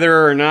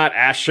 Whether or not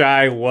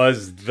Asshai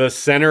was the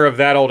center of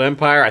that old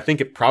empire, I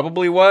think it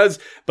probably was.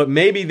 But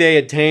maybe they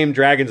had tamed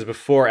dragons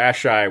before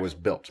Asshai was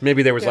built.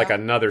 Maybe there was like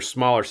another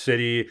smaller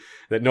city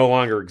that no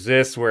longer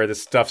exists where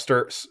this stuff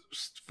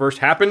first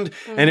happened.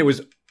 Mm. And it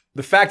was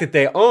the fact that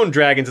they owned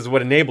dragons is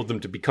what enabled them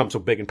to become so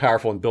big and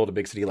powerful and build a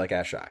big city like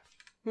Asshai.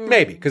 Mm.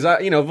 Maybe. Because,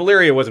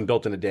 Valyria wasn't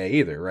built in a day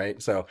either,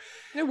 right? So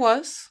It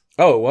was.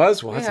 Oh, it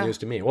was? Well, that's news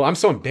to me. Well, I'm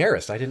so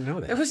embarrassed. I didn't know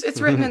that.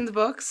 It's written in the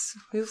books.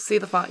 You'll see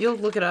the font. You'll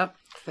look it up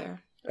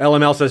there.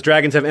 LML says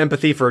dragons have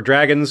empathy for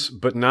dragons,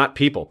 but not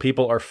people.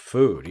 People are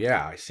food.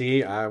 Yeah, I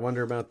see. I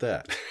wonder about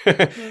that.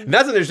 And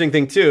that's an interesting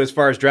thing too, as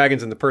far as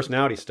dragons and the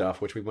personality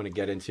stuff, which we want to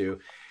get into.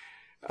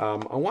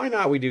 Why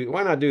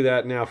not do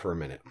that now for a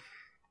minute?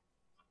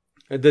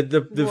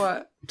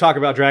 What? Talk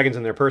about dragons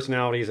and their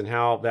personalities and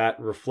how that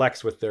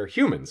reflects with their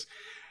humans.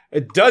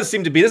 It does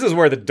seem to be, this is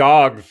where the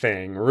dog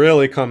thing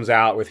really comes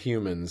out with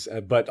humans,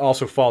 but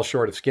also falls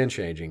short of skin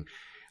changing.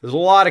 There's a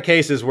lot of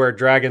cases where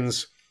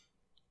dragons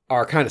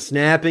are kind of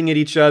snapping at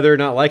each other,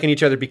 not liking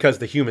each other because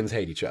the humans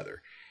hate each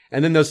other.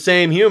 And then those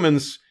same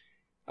humans,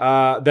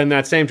 then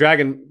that same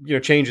dragon,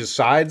 changes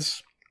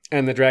sides,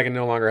 and the dragon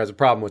no longer has a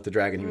problem with the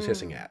dragon he was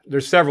hissing at.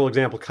 There's several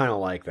examples kind of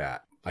like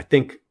that. I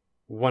think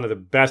one of the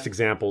best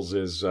examples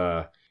is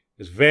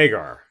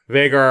Vhagar.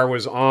 Vhagar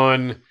was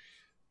on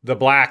the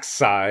black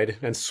side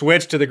and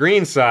switched to the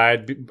green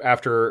side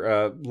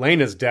after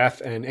Laena's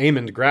death, and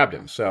Aemond grabbed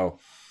him. So,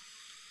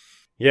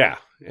 yeah.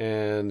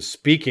 And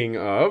speaking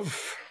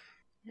of...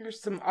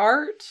 Here's some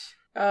art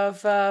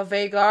of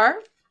Vhagar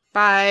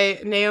by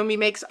Naomi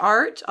Makes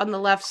Art on the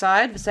left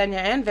side, Visenya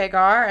and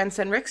Vhagar, and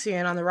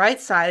Senrixian on the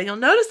right side. And you'll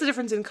notice the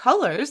difference in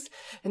colors,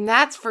 and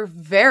that's for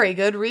very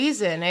good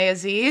reason,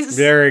 Aziz?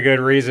 Very good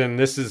reason.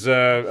 This is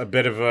a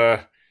bit of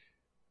a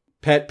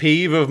pet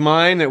peeve of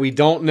mine that we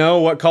don't know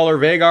what color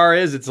Vhagar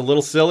is. It's a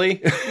little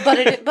silly.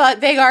 But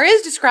Vhagar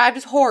is described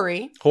as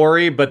hoary.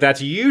 Hoary, but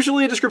that's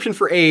usually a description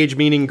for age,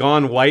 meaning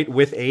gone white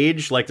with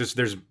age. Like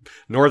there's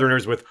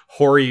Northerners with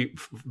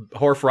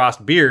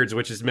hoarfrost beards,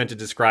 which is meant to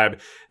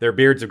describe their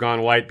beards have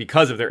gone white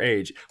because of their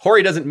age.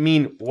 Hoary doesn't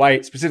mean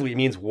white specifically; it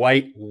means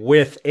white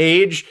with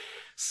age.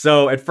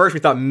 So at first we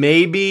thought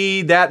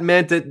maybe that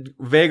meant that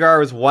Vhagar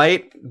was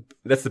white.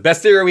 That's the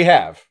best theory we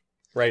have.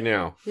 right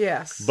now.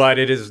 Yes. But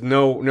it is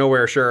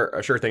nowhere a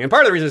sure thing. And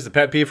part of the reason it's a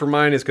pet peeve for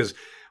mine is because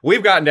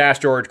we've gotten to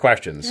ask George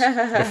questions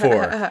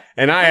before.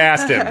 And I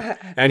asked him,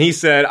 and he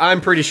said,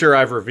 I'm pretty sure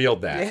I've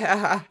revealed that.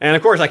 Yeah. And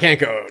of course, I can't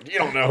go, you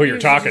don't know who you're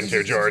talking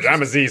to, George.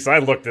 I'm a Z, so I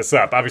looked this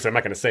up. Obviously, I'm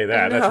not going to say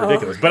that. That's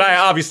ridiculous. But I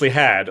obviously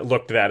had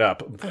looked that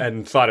up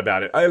and thought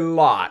about it a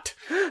lot.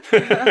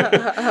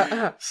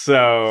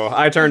 So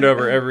I turned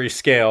over every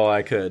scale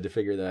I could to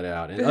figure that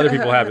out. And other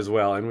people have as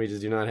well, and we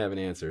just do not have an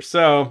answer.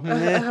 So,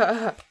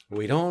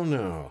 we don't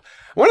know.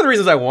 One of the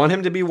reasons I want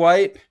him to be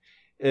white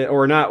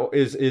or not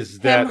is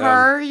that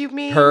her, you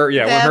mean? Her,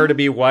 yeah, want her to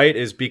be white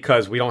is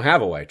because we don't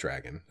have a white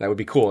dragon. That would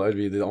be cool. That would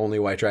be the only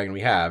white dragon we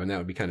have, and that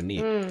would be kind of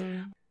neat.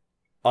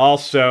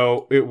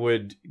 Also, it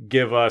would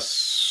give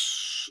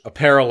us a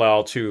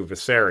parallel to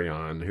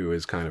Viserion, who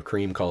is kind of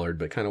cream colored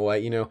but kind of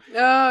white, you know.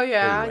 Oh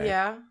yeah, Anyway.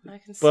 yeah, I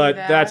can see But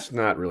that. that's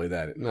not really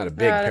not a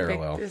big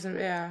parallel.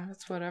 Yeah,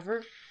 that's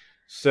whatever.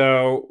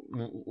 So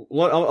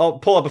I'll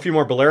pull up a few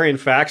more Balerion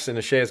facts, and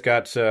Ashaya's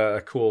got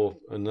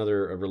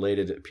another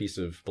related piece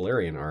of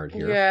Balerion art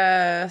here.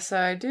 Yes,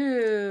 I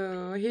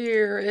do.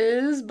 Here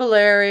is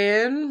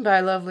Balerion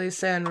by Lovely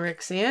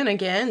Sanrixian.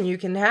 Again, you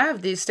can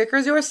have these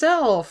stickers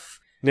yourself.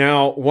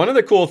 Now, one of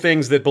the cool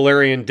things that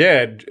Balerion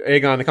did,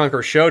 Aegon the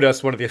Conqueror showed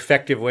us one of the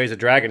effective ways a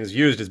dragon is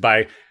used is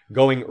by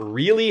going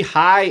really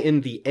high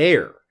in the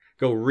air.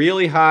 Go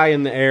really high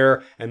in the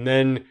air, and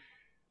then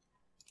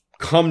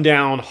come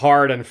down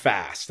hard and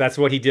fast. That's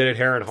what he did at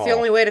Harrenhal. It's the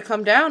only way to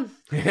come down.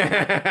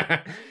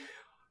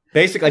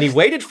 Basically, and he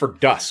waited for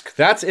dusk.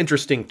 That's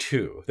interesting,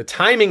 too. The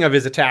timing of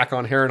his attack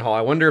on Harrenhal,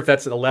 I wonder if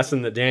that's a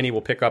lesson that Dany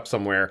will pick up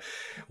somewhere.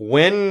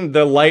 When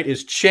the light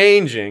is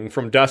changing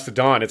from dusk to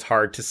dawn, it's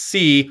hard to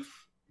see,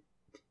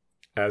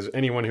 as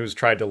anyone who's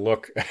tried to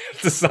look at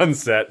the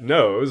sunset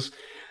knows.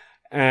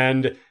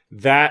 And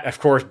that, of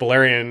course,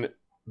 Balerion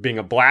being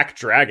a black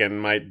dragon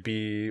might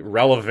be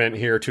relevant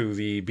here to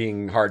the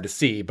being hard to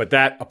see, but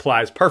that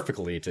applies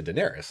perfectly to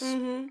Daenerys.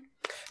 Mm-hmm.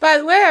 By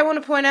the way, I want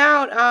to point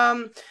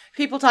out,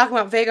 people talking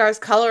about Vhagar's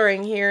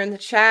coloring here in the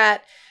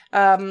chat.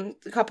 A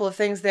couple of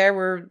things there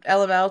where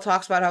LML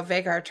talks about how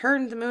Vhagar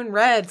turned the moon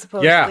red,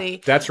 supposedly.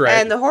 Yeah, that's right.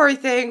 And the hoary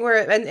thing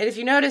where, and if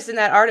you notice in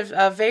that art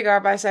of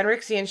Vhagar by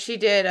Sanrixian, she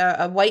did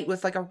a white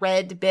with like a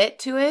red bit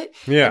to it.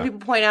 Yeah. And people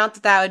point out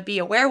that would be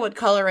a werewood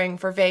coloring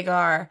for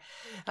Vhagar.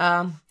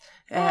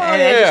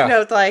 I just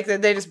note like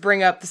that they just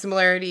bring up the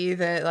similarity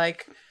that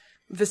like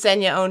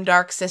Visenya owned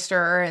Dark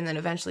Sister, and then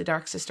eventually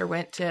Dark Sister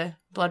went to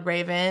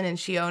Bloodraven, and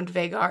she owned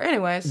Vhagar.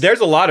 Anyways,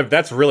 there's a lot of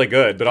that's really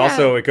good, but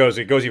also it goes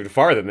even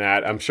farther than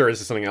that. I'm sure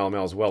this is something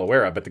LML is well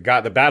aware of. But the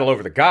battle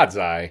over the God's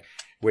Eye,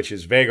 which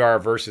is Vhagar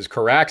versus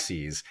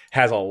Caraxes,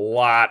 has a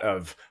lot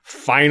of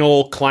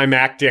final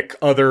climactic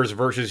others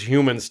versus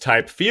humans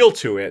type feel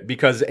to it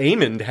because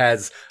Aemond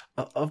has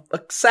a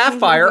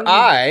sapphire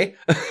eye,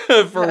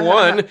 for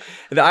one.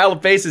 The Isle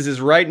of Faces is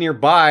right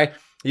nearby.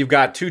 You've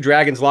got two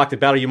dragons locked in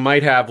battle. You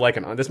might have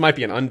this might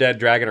be an undead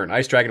dragon or an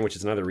ice dragon, which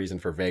is another reason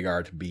for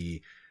Vhagar to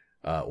be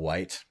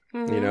white,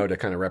 to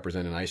kind of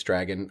represent an ice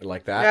dragon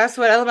like that. That's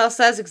what LML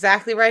says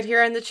exactly right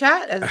here in the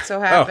chat, as it so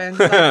happens.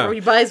 Like,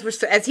 you guys were,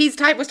 as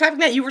was typing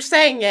that, you were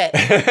saying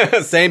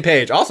it. Same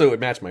page. Also, it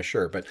would match my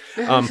shirt, but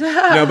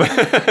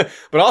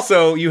but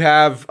also you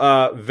have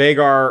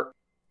Vhagar.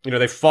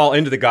 They fall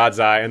into the God's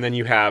Eye, and then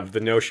you have the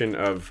notion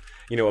of,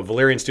 a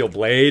Valyrian steel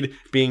blade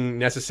being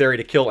necessary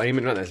to kill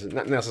Aemon.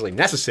 Not necessarily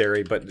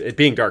necessary, but it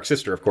being Dark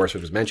Sister, of course,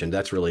 it was mentioned.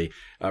 That's really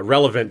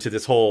relevant to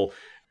this whole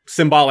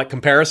symbolic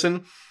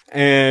comparison.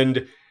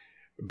 And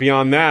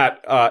beyond that,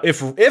 if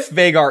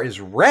Vhagar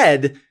is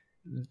red,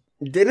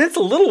 then it's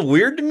a little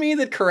weird to me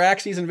that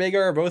Caraxes and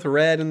Vhagar are both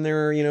red and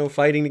they're,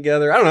 fighting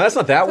together. I don't know. That's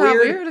not that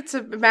weird. It's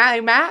a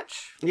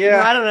match. Yeah.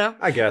 Well, I don't know.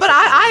 I guess. But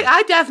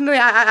I definitely,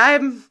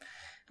 I'm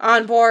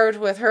on board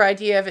with her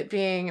idea of it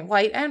being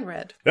white and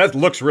red. That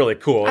looks really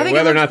cool. I think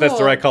Whether or not cool. that's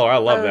the right color, I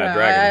love that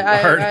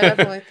dragon art. I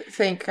definitely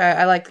think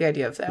I like the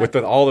idea of that. With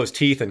all those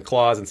teeth and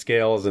claws and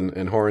scales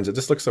and horns, it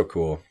just looks so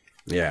cool.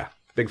 Yeah,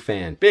 big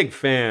fan.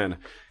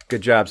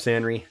 Good job,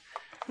 Sanri.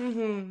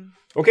 Mm-hmm.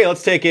 Okay,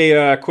 let's take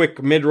a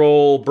quick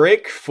mid-roll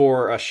break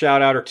for a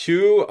shout-out or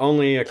two.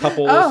 Only a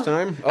couple this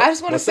time. I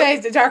just want to say,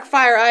 the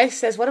Darkfire Ice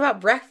says, what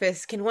about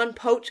breakfast? Can one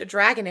poach a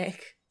dragon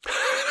egg?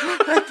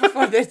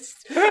 Before this,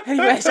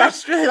 anyways, I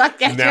just really like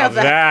the idea now of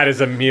that. That is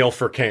a meal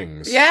for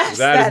kings. Yes,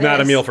 that is not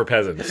a meal for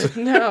peasants.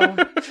 No,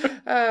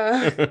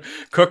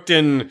 cooked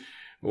in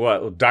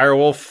what,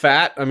 direwolf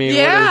fat? I mean,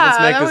 yeah,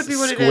 let's make that this would be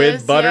what squid it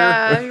is. butter.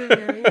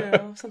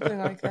 Yeah, something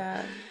like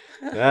that.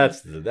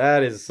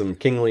 That is some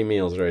kingly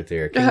meals right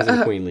there, kings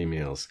and queenly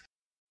meals.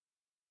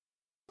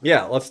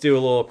 Yeah, let's do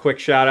a little quick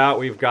shout out.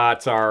 We've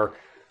got our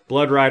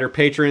Blood Rider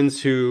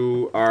patrons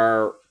who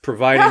are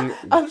providing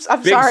I'm big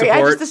sorry.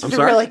 support. This was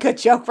a really good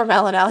joke from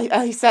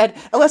LNL. He said,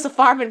 Alyssa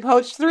Farman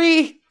poached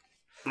 3.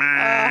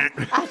 I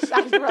was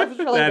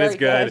really that is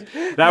good.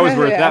 That was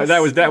worth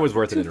Yes. that was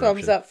worth an 2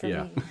 interruption. thumbs up for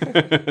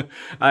me.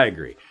 I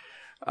agree.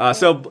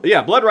 So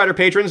Blood Rider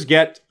patrons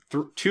get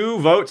 2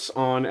 votes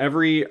on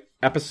every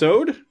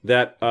episode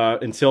that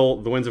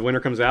until The Winds of Winter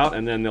comes out,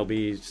 and then they'll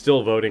be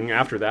still voting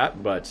after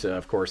that. But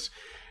of course,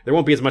 there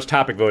won't be as much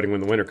topic voting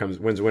when Winds of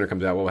Winter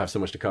comes out. We'll have so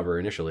much to cover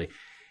initially.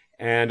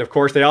 And, of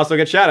course, they also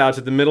get shout-outs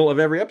at the middle of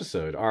every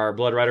episode. Our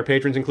Blood Rider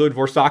patrons include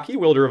Vorsaki,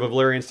 wielder of a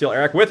Valyrian Steel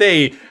Eric with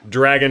a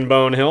dragon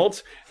bone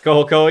hilt.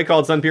 Kohokoi,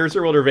 called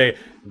Sunpiercer, wielder of a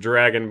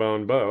dragon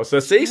bone bow. So,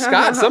 see,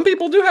 Scott, some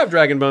people do have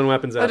dragon bone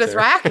weapons out there. The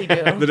Dothraki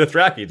do. The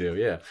Dothraki do,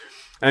 yeah.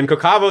 And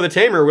Kokavo the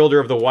Tamer, wielder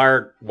of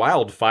the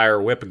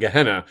Wildfire Whip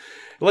Gehenna.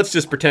 Let's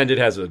just pretend it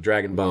has a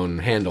dragon bone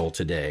handle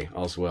today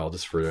as well,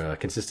 just for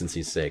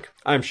consistency's sake.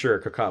 I'm sure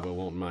Kokavo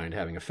won't mind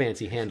having a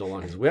fancy handle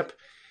on his whip.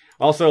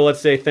 Also, let's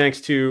say thanks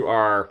to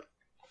our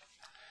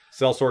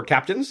sellsword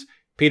captains,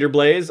 Peter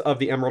Blaze of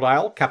the Emerald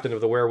Isle, captain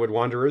of the Werewood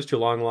Wanderers, to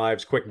long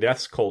lives, quick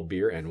deaths, cold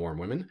beer, and warm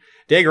women.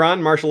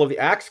 Daegron, marshal of the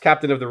Axe,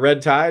 captain of the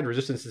Red Tide,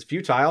 resistance is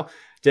futile.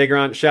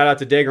 Daegron, shout out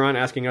to Daegron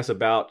asking us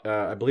about,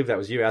 I believe that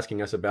was you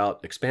asking us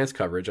about Expanse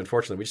coverage.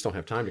 Unfortunately, we just don't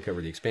have time to cover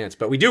the Expanse,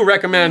 but we do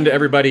recommend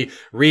everybody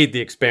read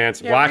the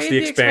Expanse, watch the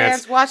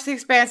Expanse. Watch the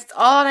Expanse. It's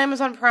all on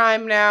Amazon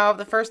Prime now.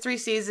 The first 3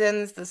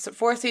 seasons, the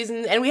 4th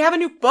season, and we have a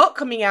new book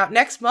coming out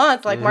next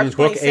month, like March 26th.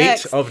 Book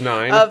 8 of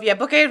 9.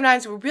 Book 8 of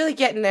 9. So we're really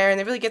getting there, and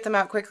they really get them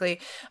out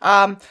quickly.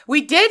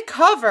 We did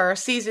cover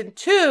season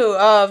 2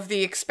 of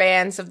the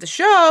Expanse of the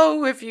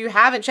show. If you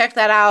haven't checked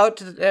that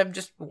out,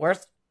 just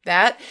worth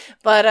that.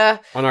 But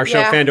on our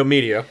show Fandom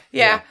Media.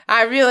 Yeah,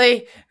 I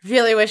really,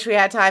 really wish we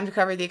had time to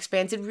cover the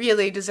Expanse. It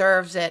really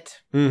deserves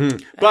it. Mm-hmm.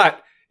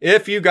 But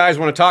if you guys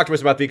want to talk to us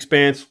about the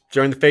Expanse,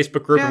 join the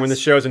Facebook group, and when this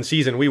show's in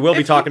season, we will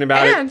be talking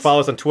about it. Follow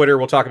us on Twitter.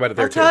 We'll talk about it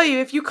there too. I'll tell you,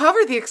 if you cover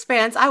the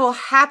Expanse, I will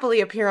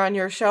happily appear on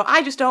your show.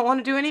 I just don't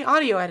want to do any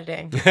audio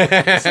editing.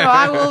 So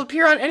I will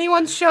appear on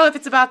anyone's show if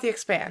it's about the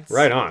Expanse.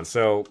 Right on.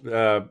 So,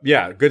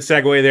 good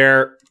segue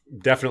there.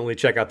 Definitely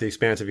check out The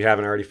Expanse if you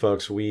haven't already,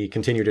 folks. We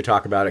continue to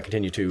talk about it.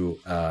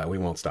 We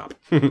won't stop.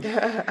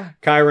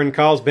 Kyron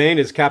Carlsbane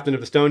is captain of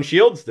the Stone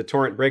Shields. The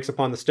torrent breaks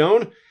upon the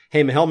stone.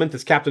 Haima Helminth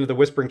is captain of the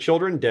Whispering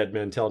Children. Dead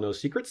men tell no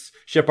secrets.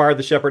 Shepard,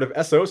 the shepherd of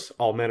Essos.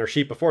 All men are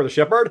sheep before the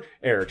shepherd.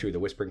 Heir to the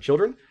Whispering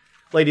Children.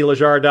 Lady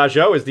Lajar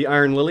Dajo is the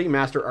Iron Lily,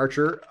 master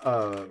archer,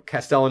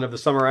 Castellan of the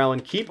Summer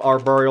Island Keep,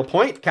 Arboreal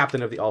Point,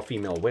 captain of the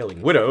all-female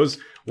Wailing Widows.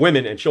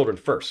 Women and children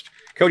first.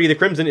 Cody the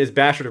Crimson is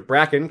Bastard of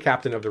Bracken,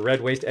 captain of the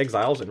Red Waste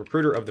Exiles and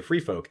recruiter of the Free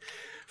Folk.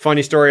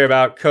 Funny story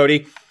about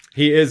Cody.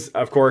 He is,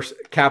 of course,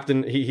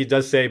 captain. He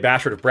does say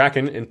Bastard of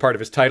Bracken in part of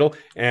his title.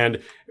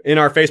 And in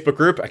our Facebook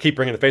group, I keep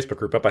bringing the Facebook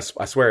group up.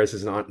 I swear this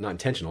is not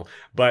intentional,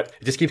 but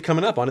it just keeps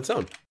coming up on its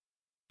own.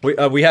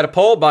 We had a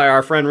poll by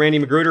our friend Randy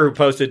Magruder who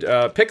posted,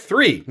 pick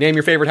 3, name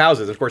your favorite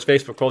houses. Of course,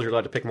 Facebook told you're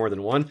allowed to pick more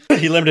than 1.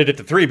 He limited it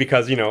to 3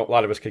 because, a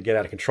lot of us could get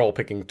out of control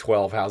picking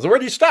 12 houses. Where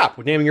do you stop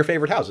with naming your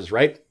favorite houses,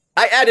 right?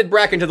 I added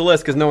Bracken to the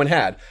list because no one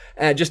had.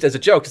 And just as a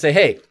joke to say,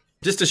 hey,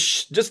 just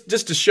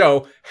to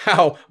show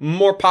how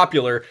more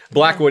popular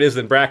Blackwood is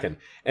than Bracken.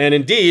 And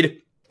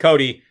indeed,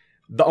 Cody,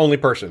 the only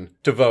person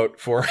to vote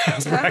for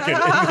House Bracken in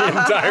the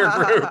entire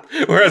group.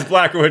 Whereas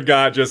Blackwood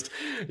got just,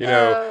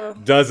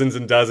 dozens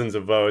and dozens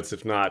of votes,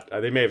 if not,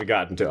 they may have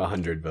gotten to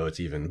 100 votes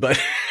even. But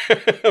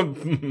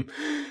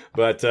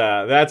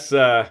that's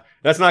not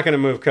going to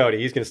move Cody.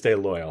 He's going to stay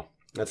loyal.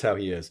 That's how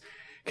he is.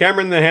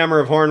 Cameron the Hammer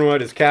of Hornwood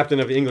is captain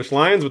of the English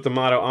Lions with the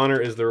motto, honor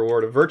is the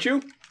reward of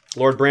virtue.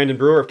 Lord Brandon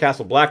Brewer of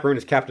Castle Blackburn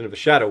is captain of the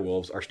Shadow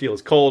Wolves. Our steel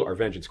is cold, our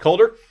vengeance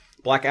colder.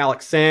 Black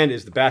Alex Sand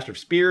is the Bastard of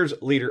Spears,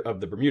 leader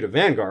of the Bermuda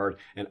Vanguard.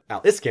 And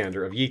Al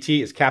Iskander of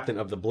Yee is captain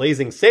of the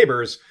Blazing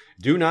Sabers.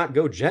 Do not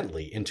go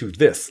gently into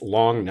this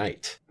long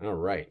night. All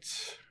right.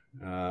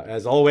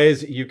 As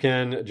always, you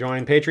can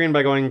join Patreon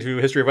by going to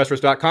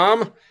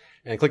historyofwesteros.com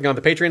and clicking on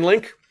the Patreon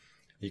link.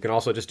 You can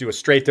also just do a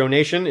straight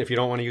donation if you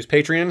don't want to use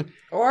Patreon.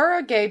 Or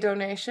a gay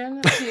donation.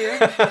 Up to you.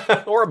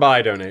 Or a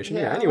bi donation.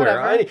 Yeah,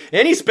 anywhere.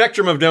 Any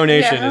spectrum of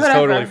donation is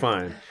totally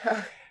fine.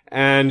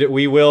 And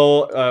we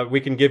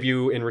can give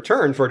you, in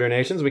return for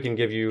donations, we can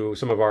give you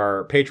some of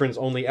our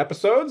patrons-only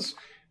episodes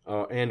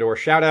and or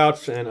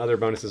shout-outs and other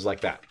bonuses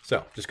like that.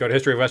 So just go to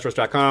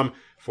historyofwesteros.com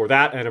for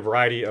that and a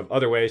variety of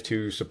other ways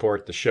to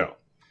support the show.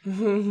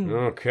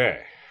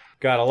 Okay.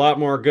 Got a lot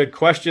more good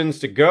questions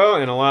to go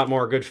and a lot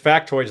more good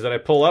factoids that I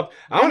pull up.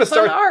 I want to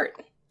start art.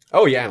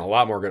 Oh yeah, and a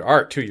lot more good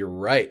art too. You're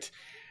right.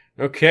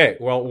 Okay,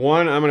 well,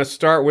 I'm going to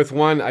start with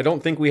one. I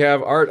don't think we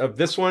have art of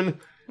this one,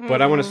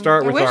 but I want to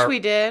start with I wish we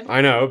did.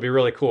 I know, it'd be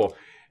really cool.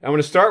 I'm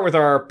going to start with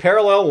our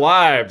Parallel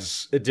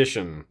Lives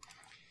edition.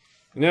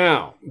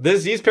 Now,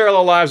 these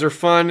Parallel Lives are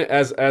fun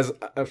as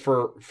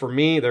for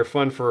me. They're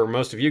fun for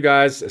most of you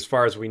guys, as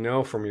far as we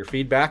know from your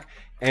feedback.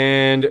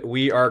 And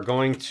we are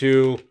going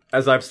to,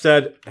 as I've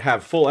said,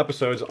 have full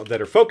episodes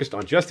that are focused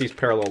on just these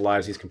parallel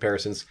lives, these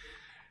comparisons,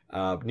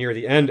 near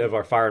the end of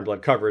our Fire and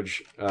Blood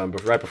coverage,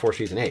 right before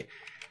Season 8.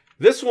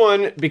 This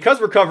one,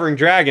 because we're covering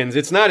dragons,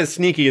 it's not as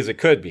sneaky as it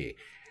could be.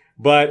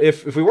 But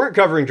if we weren't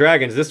covering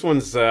dragons, this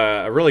one's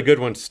a really good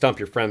one to stump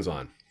your friends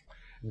on.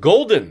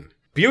 Golden,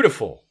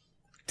 beautiful,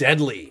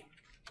 deadly,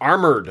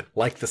 armored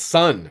like the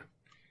sun.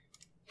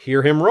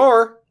 Hear him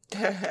roar.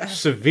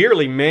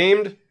 Severely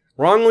maimed.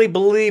 Wrongly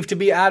believed to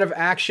be out of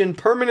action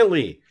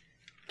permanently.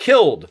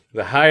 killed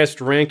the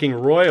highest-ranking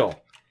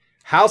royal?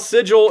 House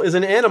Sigil is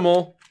an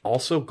animal,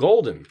 also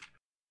golden.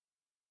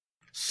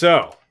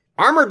 So,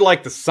 armored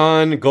like the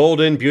sun,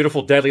 golden,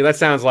 beautiful, deadly, that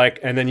sounds like,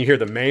 and then you hear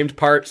the maimed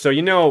part, so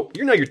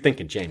you're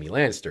thinking Jaime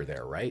Lannister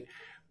there, right?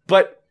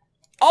 But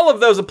all of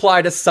those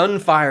apply to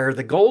Sunfire,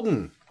 the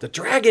golden, the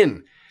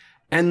dragon.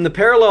 And the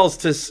parallels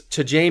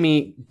to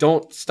Jaime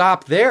don't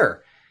stop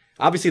there.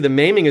 Obviously, the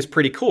maiming is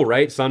pretty cool,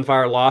 right?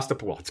 Sunfire lost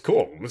well, it's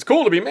cool. It's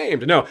cool to be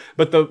maimed. No,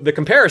 but the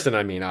comparison,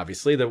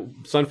 obviously, the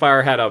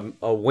Sunfire had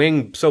a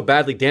wing so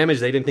badly damaged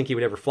they didn't think he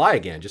would ever fly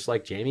again. Just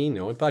like Jaime,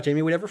 no one thought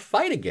Jaime would ever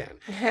fight again.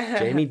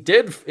 Jaime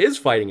is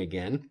fighting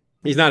again.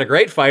 He's not a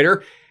great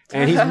fighter,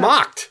 and he's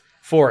mocked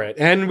for it.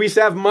 And we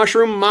have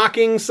Mushroom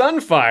mocking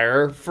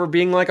Sunfire for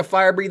being like a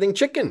fire-breathing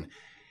chicken.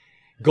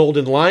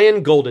 Golden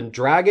Lion, Golden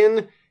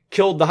Dragon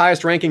killed the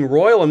highest-ranking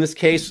royal. In this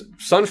case,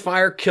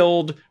 Sunfire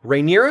killed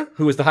Rhaenyra,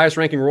 who is the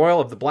highest-ranking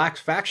royal of the Black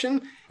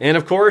faction. And,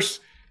 of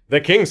course,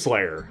 the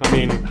Kingslayer.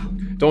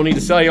 Don't need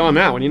to sell you on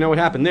that one. You know what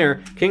happened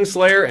there.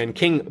 Kingslayer and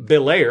King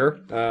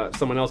Belair.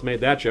 Someone else made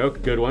that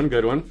joke. Good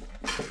one.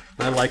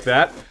 I like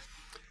that.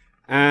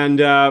 And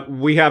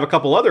we have a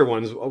couple other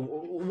ones.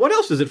 What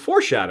else does it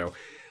foreshadow?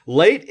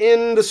 Late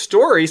in the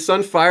story,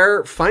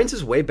 Sunfire finds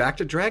his way back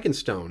to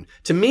Dragonstone.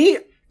 To me,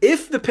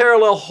 if the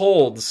parallel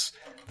holds,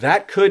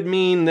 that could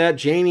mean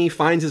that Jaime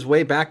finds his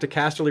way back to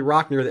Casterly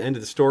Rock near the end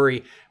of the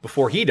story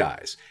before he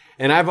dies.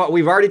 And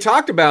we've already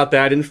talked about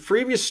that in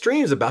previous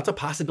streams about the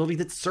possibility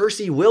that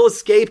Cersei will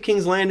escape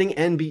King's Landing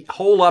and be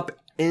hole up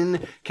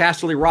in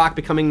Casterly Rock,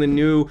 becoming the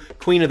new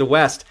Queen of the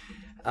West,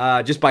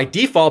 just by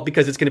default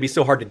because it's going to be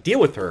so hard to deal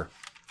with her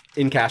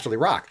in Casterly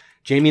Rock.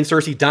 Jaime and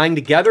Cersei dying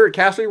together at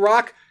Casterly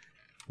Rock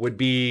would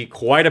be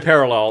quite a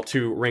parallel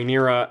to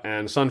Rhaenyra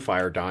and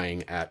Sunfire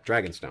dying at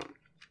Dragonstone.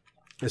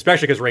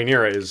 Especially because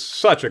Rhaenyra is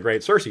such a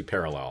great Cersei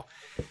parallel.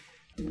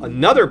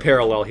 Another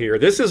parallel here,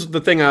 this is the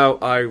thing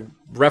I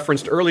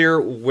referenced earlier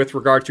with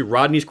regard to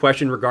Rodney's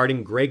question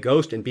regarding Grey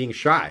Ghost and being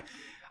shy.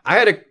 I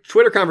had a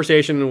Twitter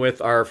conversation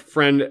with our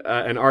friend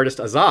and artist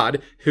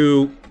Azad,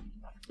 who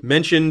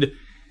mentioned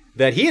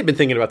that he had been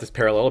thinking about this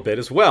parallel a bit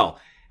as well.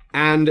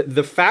 And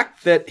the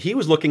fact that he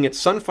was looking at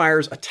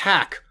Sunfire's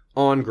attack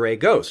on Grey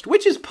Ghost,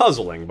 which is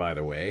puzzling, by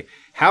the way.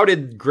 How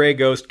did Grey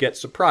Ghost get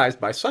surprised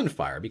by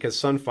Sunfire? Because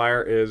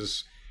Sunfire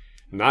is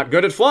not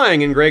good at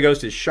flying, and Grey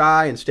Ghost is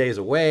shy and stays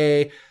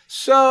away.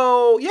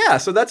 So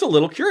that's a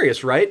little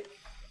curious, right?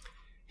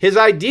 His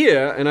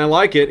idea, and I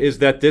like it, is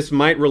that this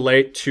might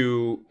relate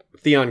to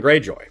Theon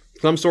Greyjoy.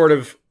 Some sort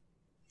of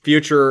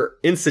future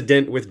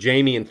incident with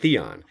Jaime and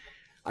Theon.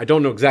 I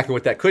don't know exactly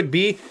what that could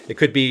be. It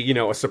could be,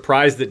 a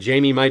surprise that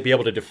Jaime might be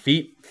able to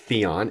defeat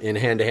Theon in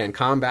hand-to-hand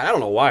combat. I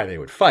don't know why they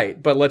would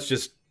fight, but let's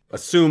just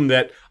assume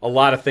that a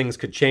lot of things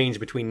could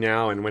change between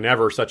now and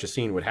whenever such a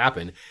scene would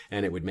happen,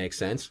 and it would make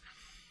sense.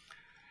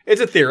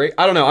 It's a theory.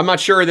 I don't know. I'm not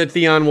sure that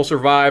Theon will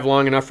survive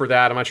long enough for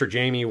that. I'm not sure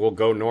Jaime will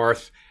go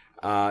north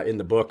in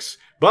the books.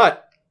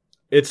 But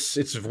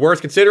it's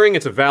worth considering.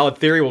 It's a valid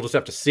theory. We'll just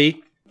have to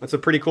see. That's a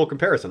pretty cool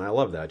comparison. I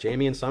love that.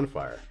 Jaime and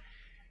Sunfire.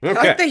 Okay.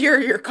 I like that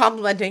you're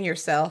complimenting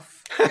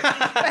yourself.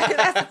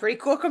 That's a pretty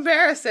cool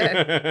comparison.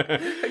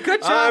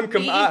 Good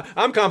job,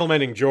 I'm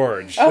complimenting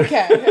George.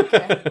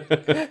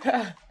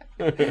 Okay.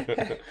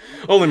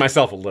 Only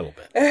myself a little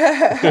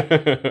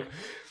bit.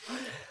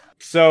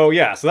 So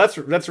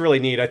that's really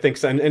neat, I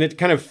think, and it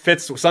kind of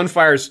fits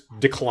Sunfire's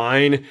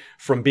decline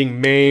from being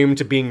maimed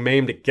to being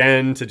maimed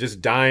again to just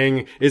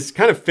dying. It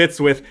kind of fits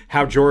with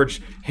how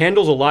George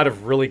handles a lot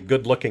of really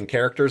good-looking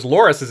characters.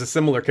 Loras is a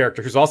similar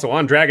character who's also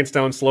on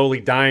Dragonstone, slowly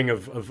dying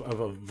of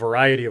a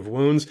variety of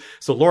wounds.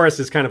 So Loras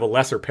is kind of a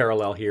lesser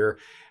parallel here,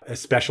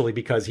 especially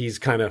because he's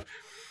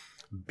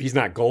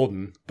not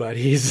golden, but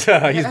he's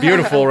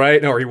beautiful,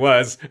 right? Or he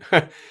was.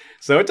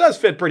 So it does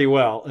fit pretty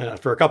well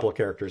for a couple of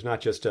characters, not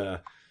just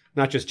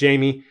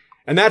Jaime.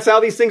 And that's how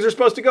these things are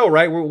supposed to go,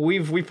 right?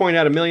 We've pointed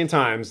out a million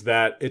times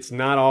that it's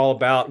not all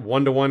about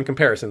one-to-one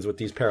comparisons with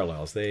these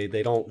parallels. They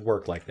don't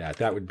work like that.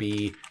 That wouldn't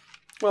be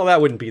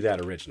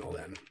that original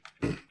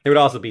then. It would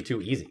also be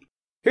too easy.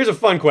 Here's a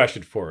fun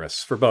question for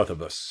us, for both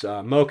of us.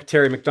 Moke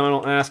Terry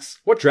McDonald asks,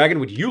 what dragon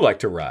would you like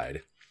to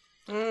ride?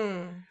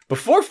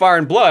 Before Fire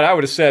and Blood, I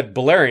would have said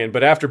Balerion,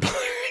 but after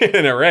Balerion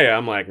and Araya,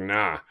 I'm like,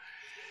 nah.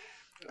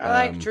 I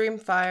like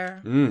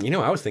Dreamfire.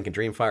 I was thinking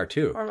Dreamfire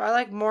too. Or I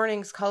like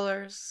Morning's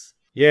colors.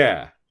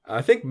 Yeah.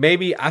 I think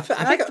maybe... I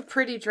like the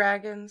pretty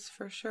dragons,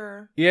 for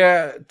sure.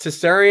 Yeah,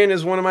 Tessarion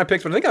is one of my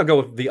picks, but I think I'll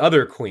go with the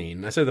other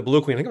queen. I said the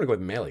blue queen. I think I'm going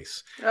to go with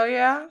Meleys. Oh,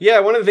 yeah? Yeah,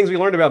 one of the things we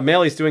learned about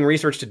Meleys doing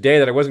research today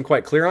that I wasn't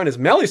quite clear on is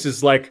Meleys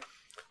is like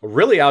a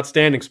really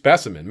outstanding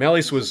specimen.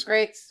 Meleys was...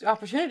 Great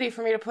opportunity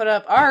for me to put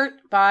up art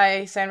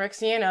by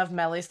Sanrixian of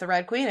Meleys the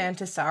Red Queen and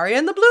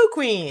Tessarion the Blue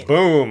Queen.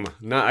 Boom.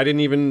 No, I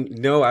didn't even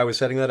know I was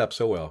setting that up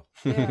so well.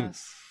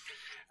 Yes.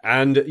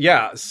 And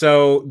yeah,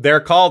 so they're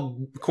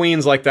called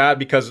queens like that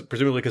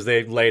presumably because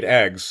they laid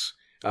eggs.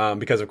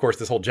 Because of course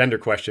this whole gender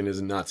question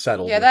is not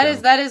settled. Yeah,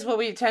 that is what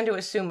we tend to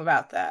assume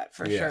about that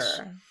for sure.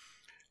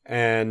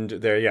 And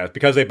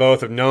because they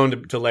both have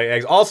known to lay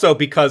eggs. Also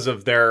because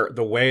of the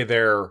way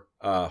their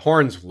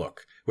horns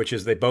look, which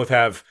is they both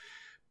have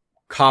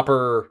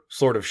copper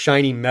sort of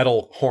shiny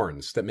metal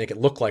horns that make it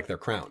look like they're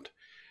crowned.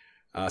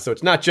 So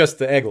it's not just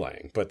the egg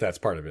laying, but that's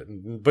part of it.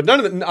 But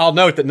I'll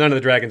note that none of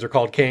the dragons are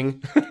called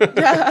king. None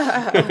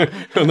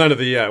of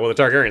the the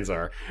Targaryens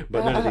are,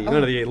 but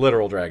none of the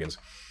literal dragons.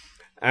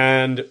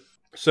 And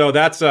so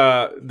that's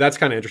kind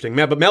of interesting.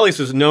 But Meleys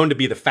is known to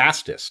be the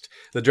fastest.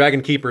 The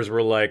Dragon Keepers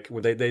were like,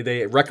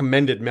 they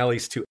recommended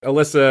Meleys to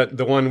Alyssa,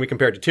 the one we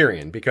compared to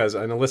Tyrion, because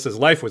Alyssa's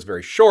life was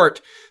very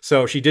short,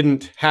 so she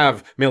didn't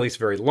have Meleys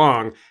very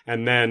long,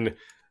 and then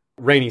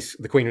Rhaenys,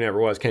 the queen who never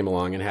was, came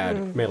along and had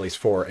Meleys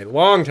for a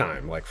long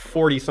time, like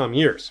 40-some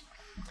years.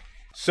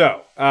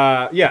 So,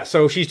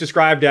 so she's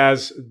described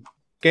as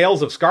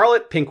scales of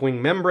scarlet,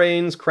 pink-wing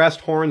membranes,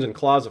 crest, horns, and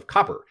claws of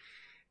copper.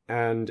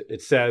 And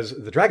it says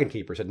the Dragon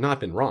Keepers had not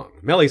been wrong.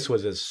 Meleys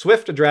was as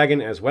swift a dragon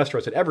as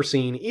Westeros had ever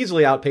seen,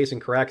 easily outpacing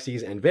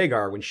Caraxes and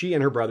Vhagar when she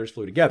and her brothers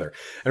flew together.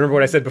 I remember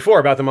what I said before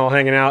about them all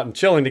hanging out and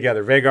chilling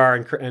together. Vhagar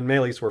and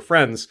Meleys were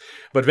friends,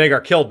 but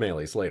Vhagar killed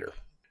Meleys later.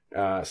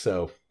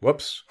 So,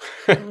 whoops.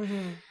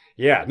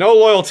 Yeah, no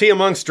loyalty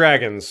amongst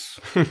dragons.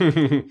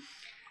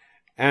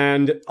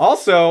 And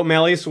also,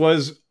 Meleys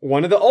was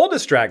one of the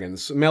oldest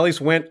dragons.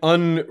 Meleys went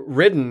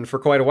unridden for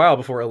quite a while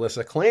before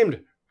Alyssa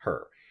claimed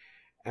her.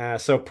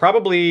 So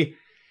probably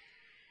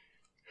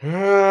in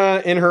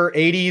her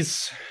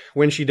 80s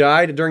when she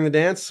died during the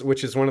dance,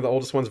 which is one of the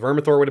oldest ones.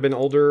 Vermithor would have been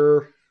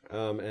older,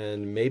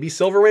 and maybe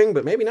Silverwing,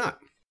 but maybe not.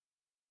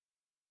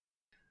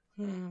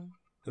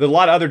 There's a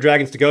lot of other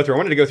dragons to go through. I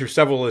wanted to go through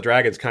several of the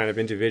dragons, kind of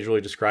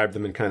individually describe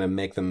them and kind of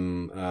make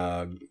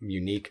them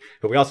unique.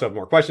 But we also have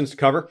more questions to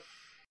cover.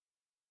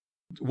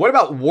 What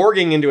about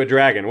warging into a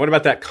dragon? What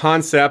about that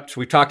concept?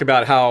 We talked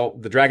about how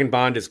the dragon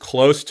bond is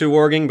close to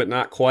warging, but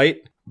not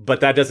quite.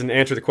 But that doesn't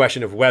answer the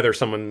question of whether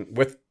someone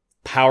with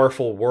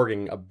powerful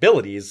warging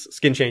abilities,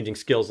 skin-changing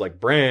skills like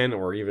Bran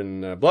or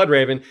even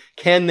Bloodraven,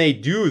 can they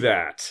do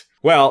that?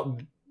 Well,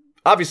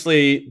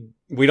 obviously,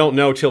 we don't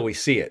know till we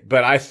see it,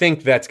 but I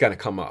think that's going to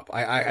come up.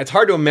 It's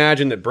hard to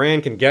imagine that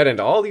Bran can get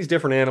into all these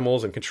different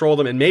animals and control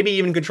them, and maybe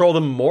even control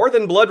them more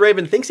than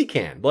Bloodraven thinks he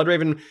can.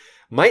 Bloodraven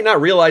might not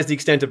realize the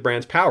extent of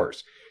Bran's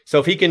powers. So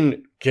if he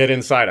can get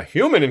inside a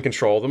human and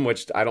control them,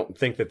 which I don't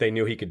think that they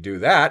knew he could do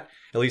that,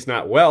 at least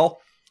not well,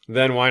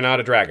 then why not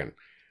a dragon?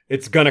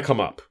 It's going to come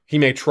up. He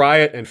may try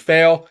it and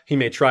fail. He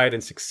may try it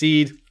and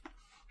succeed.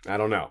 I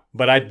don't know.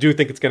 But I do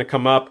think it's going to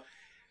come up.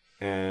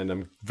 And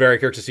I'm very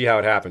curious to see how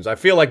it happens. I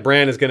feel like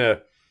Bran is going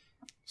to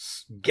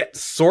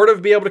sort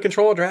of be able to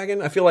control a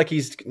dragon. I feel like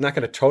he's not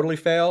going to totally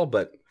fail,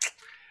 but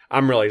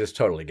I'm really just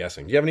totally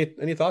guessing. Do you have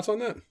any thoughts on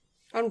that?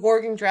 On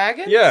warging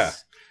dragons? Yeah.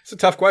 It's a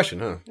tough question,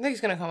 huh? I think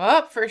he's going to come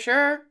up for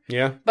sure.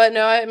 Yeah. But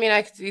no, I mean,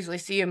 I could easily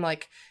see him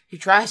like, he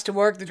tries to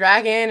work the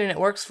dragon and it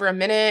works for a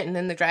minute and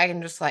then the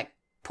dragon just like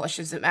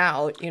pushes him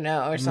out,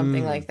 or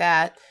something like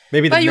that.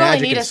 Maybe the but you magic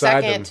only need a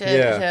inside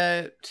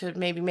second to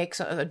maybe make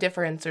a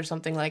difference or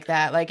something like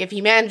that. Like if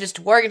he manages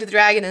to work into the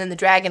dragon and then the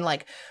dragon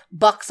like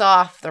bucks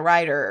off the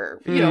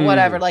rider,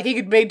 whatever. Like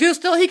he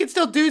could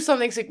still do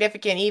something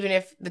significant even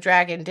if the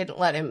dragon didn't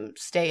let him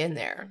stay in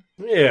there.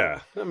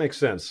 Yeah, that makes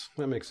sense.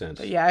 But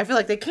yeah, I feel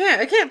like it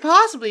can't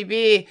possibly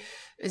be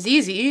as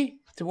easy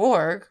to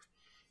warg.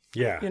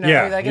 Yeah.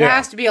 It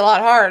has to be a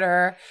lot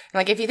harder.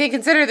 Like if you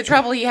consider the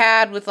trouble he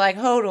had with like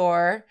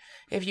Hodor,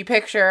 if you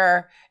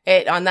picture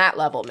it on that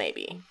level,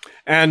 maybe.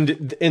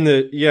 And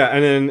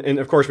and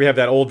of course we have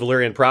that old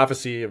Valyrian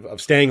prophecy of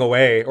staying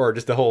away, or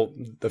just of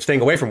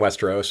staying away from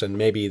Westeros, and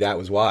maybe that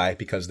was why,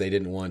 because they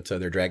didn't want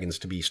their dragons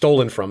to be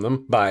stolen from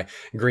them by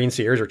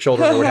greenseers or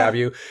children or what have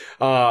you.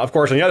 Of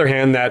course, on the other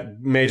hand,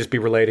 that may just be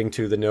relating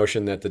to the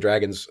notion that the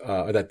dragons,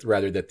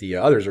 that the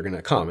others are going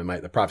to come, and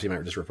the prophecy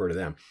might just refer to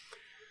them.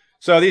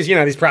 So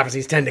these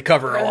prophecies tend to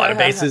cover a lot of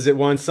bases at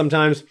once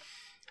sometimes.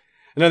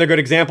 Another good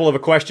example of a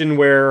question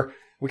where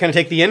we kind of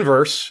take the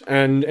inverse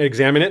and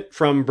examine it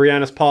from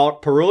Briannis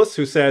Paroulis,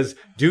 who says,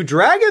 do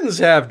dragons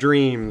have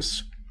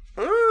dreams?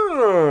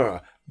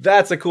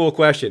 That's a cool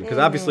question, because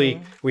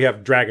obviously we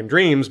have dragon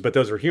dreams, but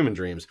those are human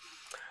dreams.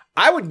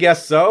 I would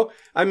guess so.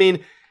 I mean,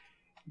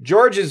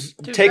 George is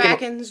taking...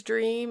 dragons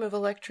dream of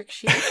electric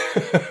sheep?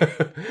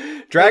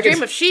 Dragons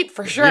dream of sheep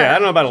for sure. Yeah, I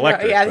don't know about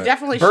electric. Yeah,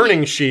 definitely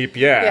burning sheep.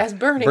 Yeah, yes,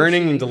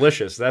 burning and sheep.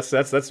 Delicious.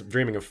 That's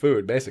dreaming of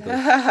food, basically.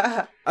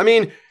 I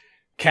mean,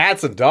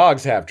 cats and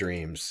dogs have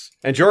dreams,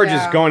 and George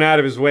is going out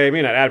of his way. I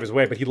mean, not out of his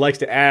way, but he likes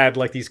to add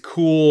like these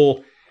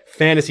cool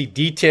fantasy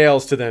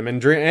details to them.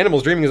 And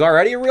animals dreaming is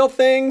already a real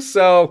thing,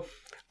 so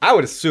I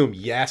would assume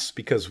yes,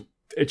 because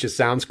it just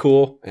sounds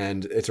cool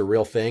and it's a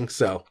real thing.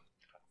 So.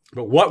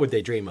 But what would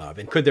they dream of?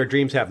 And could their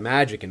dreams have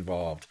magic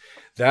involved?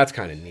 That's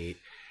kind of neat.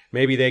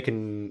 Maybe they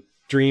can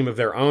dream of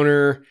their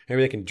owner.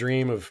 Maybe they can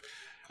dream of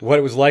what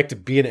it was like to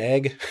be an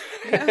egg.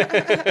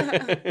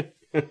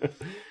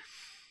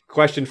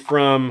 Question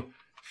from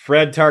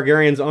Fred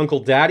Targaryen's Uncle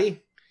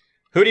Daddy.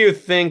 Who do you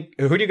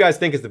guys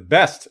think is the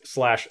best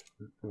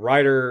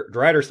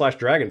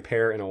 /rider/dragon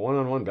pair in a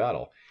one-on-one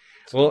battle?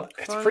 Well,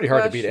 it's pretty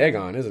hard to beat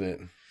Aegon, isn't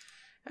it?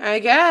 I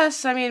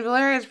guess. I mean,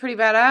 Valerian's pretty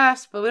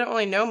badass, but we don't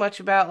really know much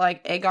about,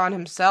 like, Aegon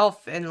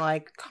himself in,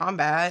 like,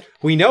 combat.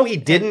 We know he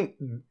didn't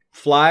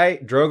fly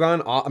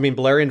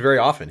Balerion very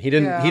often. He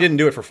didn't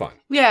do it for fun.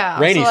 Yeah.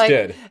 Rhaenys so,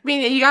 did. I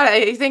mean,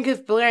 you think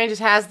if Balerion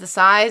just has the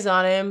size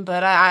on him,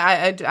 but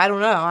I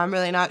don't know. I'm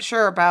really not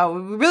sure about.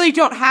 We really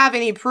don't have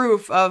any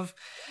proof of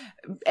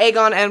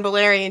Aegon and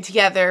Balerion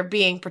together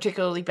being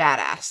particularly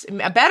badass.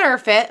 A better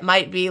fit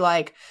might be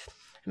like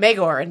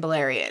Maegor and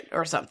Balerion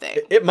or something.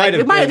 It might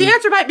have been. The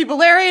answer might be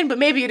Balerion, but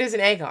maybe it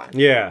isn't Aegon.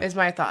 Yeah. Is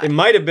my thought. It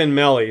might have been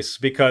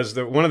Meleys, because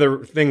one of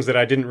the things that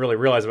I didn't really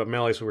realize about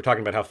Meleys, we were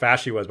talking about how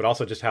fast she was, but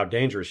also just how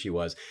dangerous she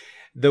was.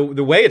 The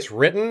way it's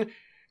written,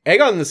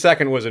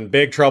 Aegon II was in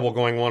big trouble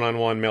going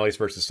one-on-one Meleys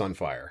versus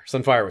Sunfire.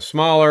 Sunfire was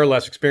smaller,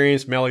 less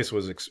experienced. Meleys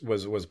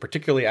was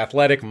particularly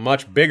athletic,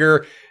 much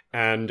bigger,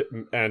 and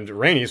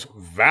Rhaenys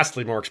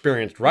vastly more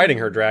experienced riding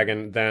her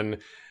dragon than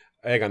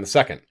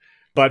Aegon II.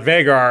 But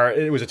Vhagar,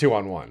 it was a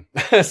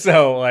 2-on-1.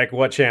 So, like,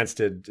 what chance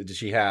did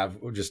she have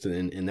just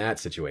in that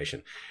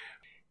situation?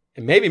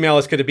 And maybe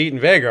Meleys could have beaten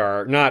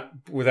Vhagar, not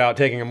without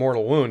taking a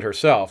mortal wound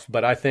herself,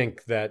 but I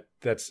think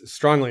that's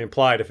strongly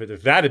implied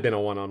if that had been a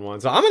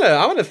 1-on-1. So I'm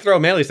gonna throw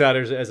Meleys out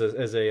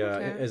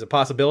as a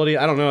possibility.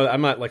 I don't know.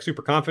 I'm not like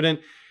super confident.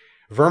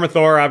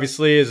 Vermithor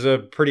obviously is a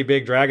pretty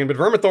big dragon, but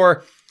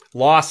Vermithor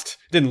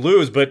didn't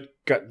lose, but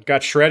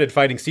got shredded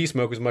fighting Sea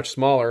Smoke, who's much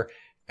smaller,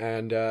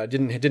 and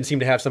didn't seem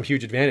to have some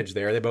huge advantage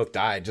there. They both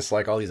died, just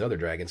like all these other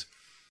dragons.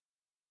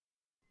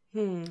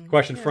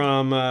 Question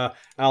from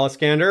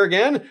Aliskander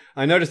again.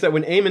 I noticed that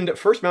when Aemond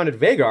first mounted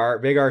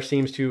Vhagar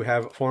seems to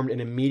have formed an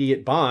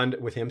immediate bond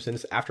with him,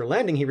 since after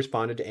landing he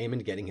responded to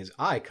Aemond getting his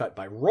eye cut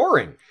by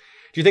roaring.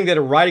 Do you think that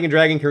riding a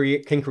dragon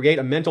can create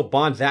a mental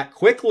bond that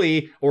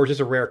quickly, or is this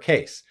a rare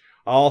case?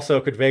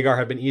 Also, could Vhagar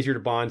have been easier to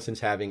bond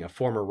since having a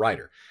former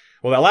rider?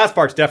 Well, that last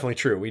part's definitely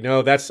true. We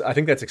know I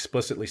think that's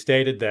explicitly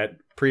stated that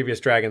previous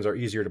dragons are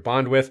easier to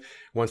bond with.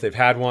 Once they've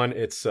had one,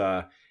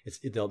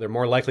 they're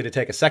more likely to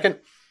take a second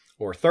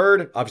or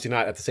third, obviously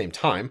not at the same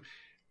time.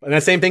 And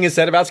that same thing is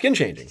said about skin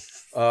changing.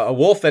 A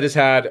wolf that has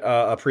had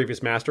a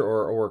previous master,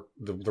 or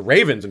the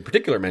ravens in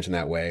particular mentioned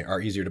that way, are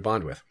easier to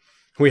bond with.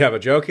 We have a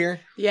joke here?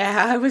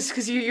 Yeah, it was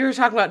because you were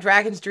talking about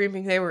dragons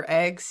dreaming they were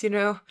eggs, you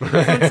know?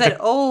 Someone said,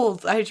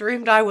 old, I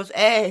dreamed I was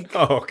egg.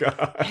 Oh,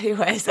 God.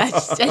 Anyways, that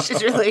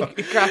just really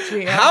cracked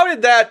me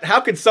up. How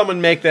could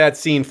someone make that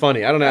scene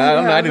funny? I don't know.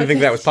 I didn't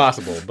think that was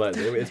possible, but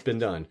it's been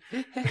done.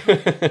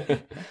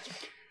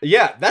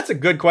 Yeah, that's a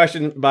good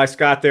question by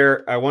Scott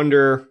there. I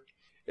wonder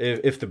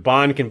if the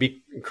bond can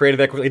be created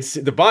that quickly.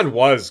 The bond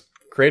was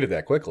created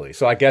that quickly,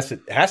 so I guess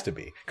it has to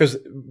be. Because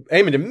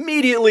Aemond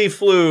immediately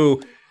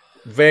flew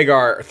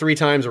Vhagar 3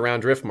 times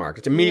around Driftmark.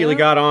 It immediately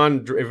got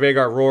on,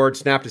 Vhagar roared,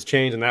 snapped his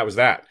chains, and that was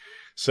that.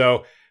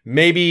 So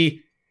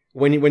maybe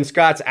when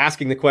Scott's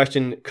asking the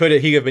question, could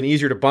he have been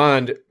easier to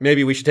bond,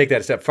 maybe we should take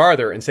that a step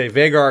farther and say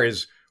Vhagar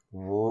is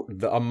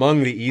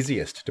among the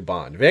easiest to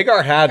bond.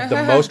 Vhagar had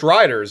the most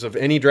riders of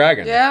any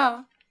dragon.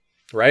 Yeah.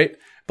 Right?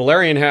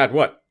 Balerion had,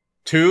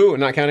 2,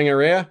 not counting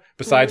Arrhea,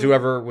 besides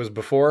whoever was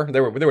before.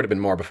 There would have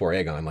been more before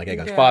Aegon, like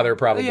Aegon's father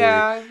probably.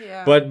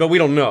 Yeah. But we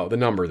don't know the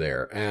number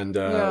there. And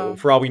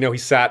for all we know, he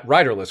sat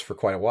riderless for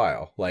quite a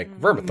while, like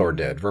Vermithor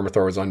did.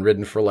 Vermithor was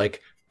unridden for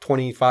like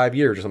 25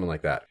 years or something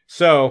like that.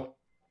 So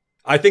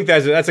I think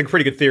that's a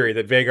pretty good theory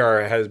that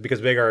Vhagar has, because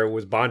Vhagar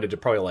was bonded to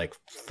probably like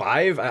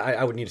 5.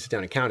 I would need to sit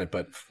down and count it,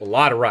 but a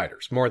lot of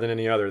riders, more than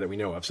any other that we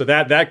know of. So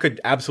that could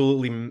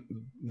absolutely,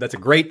 that's a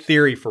great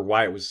theory for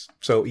why it was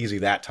so easy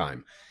that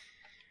time.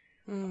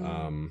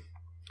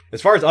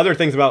 As far as other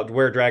things about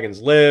where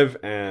dragons live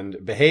and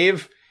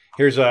behave,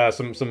 here's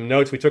some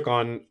notes we took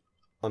on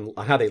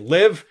how they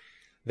live.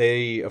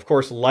 They, of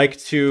course,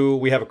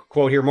 we have a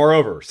quote here,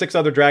 moreover, 6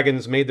 other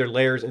dragons made their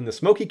lairs in the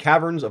smoky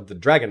caverns of the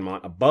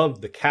Dragonmont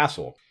above the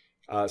castle.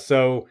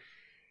 So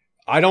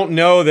I don't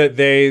know that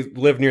they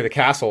lived near the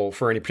castle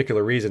for any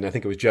particular reason. I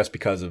think it was just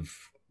because of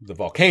the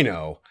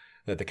volcano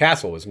that the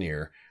castle was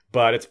near.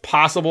 But it's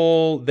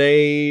possible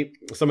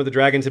some of the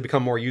dragons have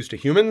become more used to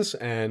humans,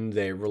 and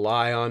they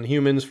rely on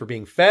humans for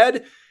being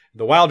fed.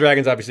 The wild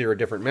dragons obviously are a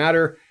different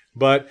matter,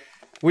 but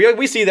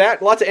we see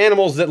that. Lots of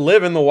animals that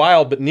live in the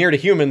wild but near to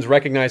humans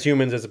recognize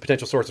humans as a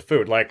potential source of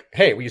food. Like,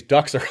 hey, we used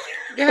ducks earlier.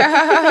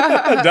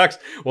 Ducks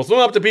will swim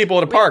up to people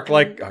at a park,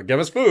 give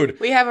us food.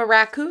 We have a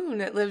raccoon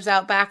that lives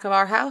out back of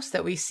our house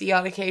that we see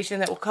on occasion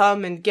that will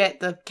come and get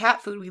the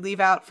cat food we leave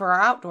out for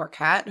our outdoor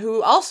cat,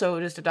 who also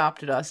just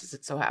adopted us, as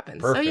it so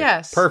happens. Perfect. So,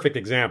 yes. Perfect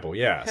example,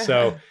 yeah.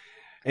 So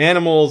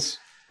animals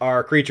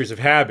are creatures of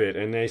habit,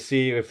 and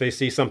if they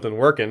see something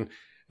working,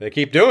 they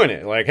keep doing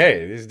it. Like,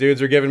 hey, these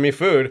dudes are giving me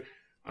food.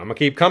 I'm going to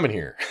keep coming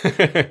here.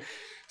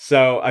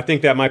 So I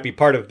think that might be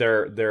part of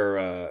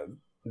their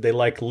they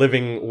like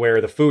living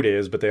where the food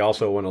is, but they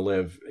also want to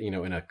live, in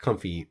a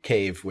comfy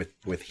cave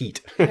with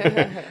heat.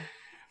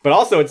 But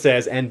also it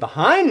says, and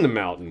behind the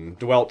mountain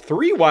dwelt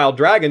 3 wild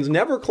dragons,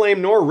 never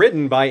claimed nor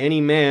ridden by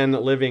any man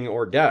living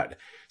or dead.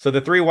 So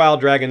the 3 wild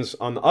dragons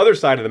on the other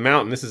side of the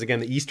mountain, this is again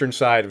the eastern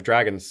side of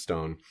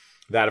Dragonstone.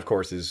 That, of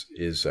course, is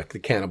the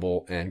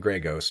Cannibal and Grey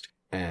Ghost.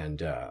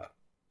 and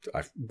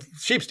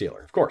sheep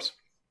stealer, of course.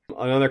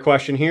 Another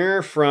question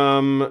here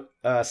from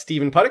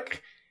Stephen Puttick.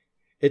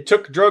 It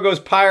took Drogo's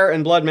pyre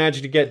and blood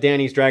magic to get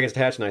Dany's dragons to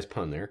hatch. Nice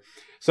pun there.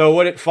 So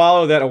would it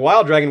follow that a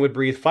wild dragon would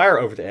breathe fire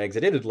over the eggs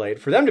that it had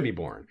laid for them to be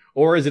born?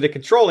 Or is it a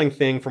controlling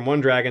thing from when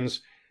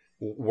dragons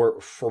were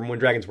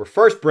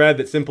first bred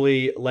that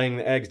simply laying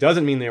the eggs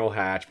doesn't mean they will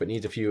hatch, but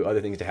needs a few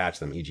other things to hatch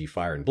them, e.g.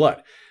 fire and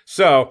blood?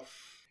 So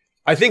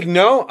I think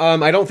no.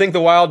 I don't think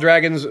the wild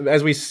dragons,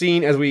 as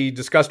we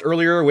discussed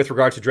earlier with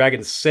regards to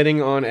dragons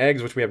sitting on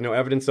eggs, which we have no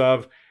evidence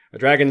of,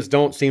 dragons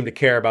don't seem to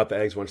care about the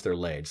eggs once they're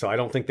laid. So I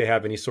don't think they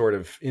have any sort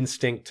of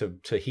instinct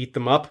to heat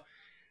them up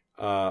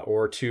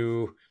or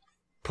to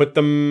put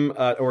them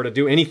or to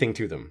do anything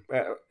to them.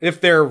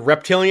 If they're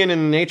reptilian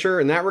in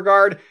nature in that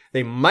regard,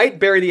 they might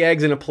bury the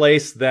eggs in a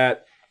place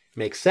that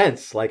makes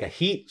sense, like a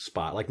heat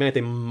spot. Like,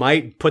 they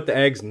might put the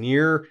eggs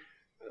near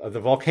the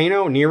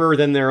volcano, nearer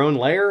than their own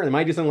lair. They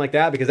might do something like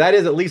that, because that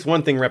is at least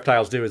one thing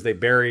reptiles do, is they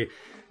bury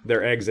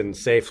their eggs in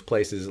safe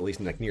places, at least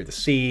near the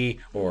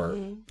sea or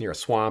near a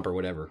swamp or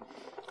whatever,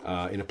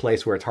 in a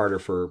place where it's harder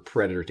for a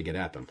predator to get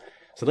at them.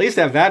 So at least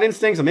have that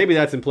instinct, so maybe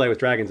that's in play with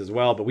dragons as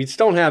well, but we just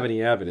don't have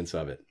any evidence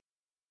of it.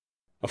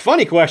 A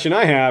funny question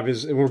I have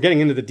is, and we're getting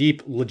into the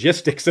deep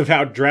logistics of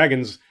how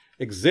dragons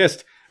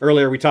exist.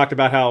 Earlier we talked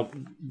about how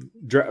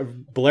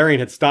Balerion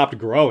had stopped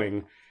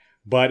growing,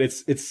 but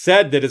it's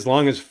said that as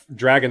long as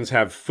dragons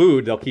have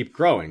food, they'll keep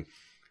growing.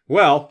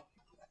 Well,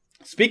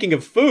 speaking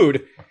of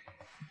food,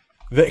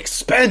 the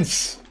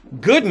expense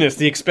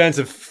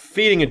of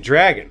feeding a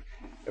dragon.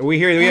 We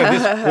have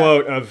this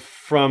quote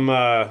from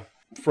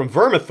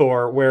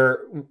Vermithor,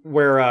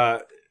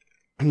 where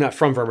not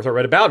from Vermithor,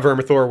 but about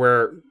Vermithor,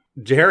 where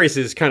Jaehaerys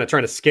is kind of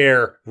trying to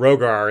scare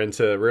Rogar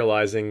into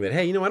realizing that,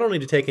 hey, I don't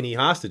need to take any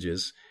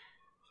hostages.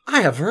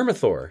 I have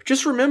Vermithor.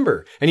 Just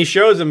remember. And he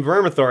shows him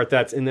Vermithor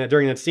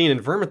during that scene,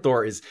 and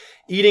Vermithor is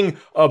eating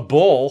a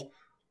bowl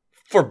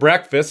for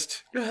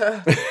breakfast.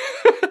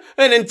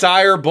 An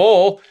entire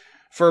bowl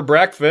for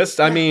breakfast.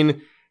 I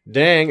mean,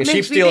 dang, a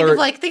sheep stealer.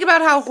 Think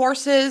about how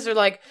horses are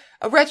like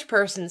a rich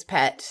person's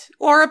pet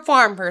or a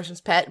farm person's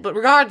pet, but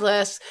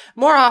regardless,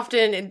 more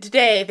often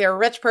today they're a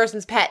rich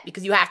person's pet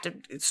because you have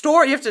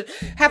to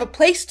have a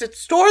place to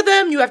store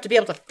them. You have to be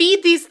able to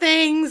feed these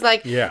things.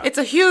 It's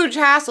a huge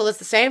hassle. It's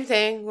the same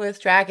thing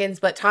with dragons,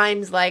 but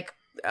times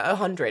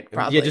 100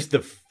 probably. Yeah, just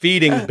the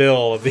feeding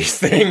bill of these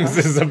things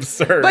is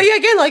absurd. But yeah,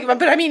 again,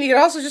 but I mean, you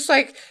also just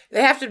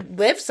they have to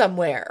live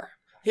somewhere.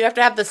 You have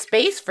to have the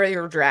space for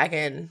your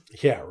dragon.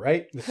 Yeah,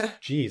 right?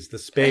 Jeez, the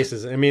space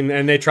is...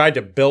 and they tried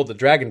to build the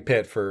dragon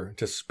pit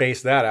to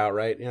space that out,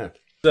 right? Yeah.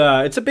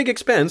 It's a big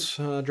expense,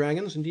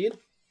 dragons, indeed.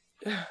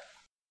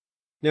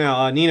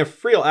 Now, Nina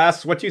Friel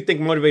asks, what do you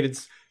think motivated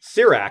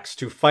Syrax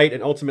to fight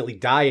and ultimately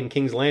die in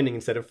King's Landing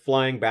instead of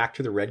flying back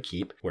to the Red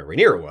Keep, where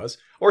Rhaenyra was,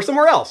 or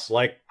somewhere else,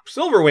 like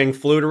Silverwing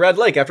flew to Red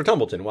Lake after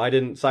Tumbleton? Why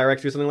didn't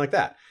Syrax do something like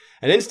that?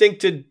 An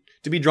instinct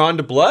to be drawn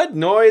to blood,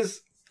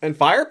 noise, and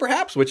fire,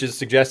 perhaps, which is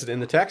suggested in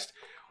the text,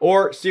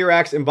 or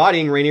Syrax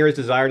embodying Rhaenyra's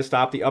desire to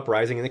stop the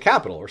uprising in the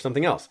capital, or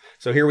something else.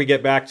 So here we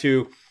get back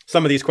to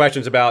some of these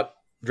questions about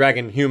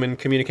dragon-human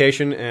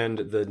communication and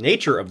the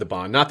nature of the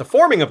bond. Not the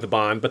forming of the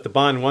bond, but the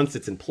bond once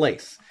it's in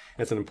place.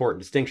 That's an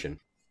important distinction.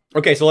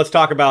 Okay, so let's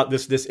talk about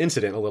this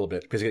incident a little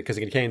bit, because it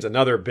contains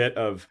another bit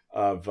of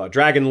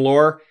dragon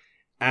lore,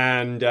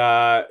 and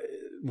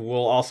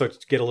we'll also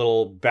get a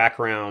little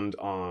background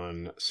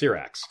on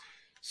Syrax.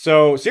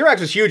 So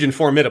Syrax is huge and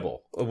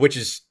formidable, which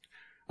is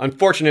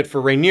unfortunate for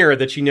Rhaenyra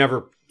that she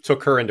never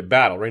took her into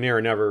battle.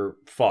 Rhaenyra never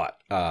fought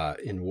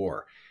in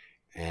war.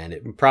 And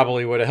it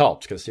probably would have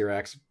helped, because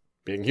Syrax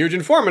being huge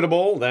and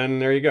formidable, then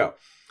there you go.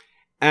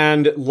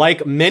 And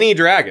like many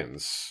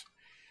dragons,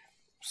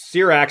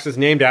 Syrax is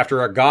named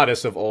after a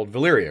goddess of old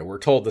Valyria. We're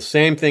told the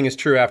same thing is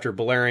true after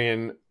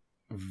Balerion,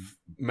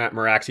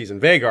 Meraxes,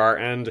 and Vhagar,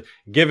 and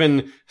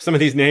given some of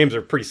these names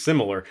are pretty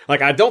similar.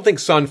 I don't think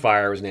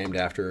Sunfire was named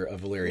after a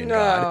Valyrian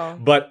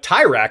god, but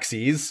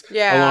Tyraxes,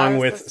 along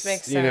with,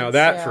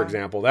 for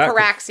example.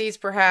 Caraxes,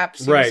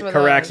 perhaps. Right,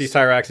 Caraxes,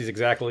 Tyraxes,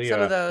 exactly.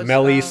 Some of those.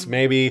 Melis,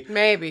 maybe.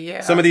 Maybe,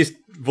 yeah. Some of these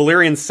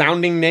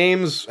Valyrian-sounding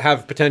names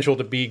have potential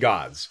to be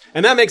gods.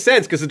 And that makes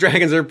sense, because the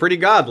dragons are pretty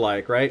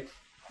godlike, right?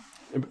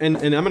 And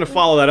I'm going to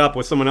follow that up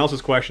with someone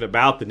else's question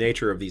about the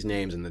nature of these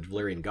names and the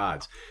Valyrian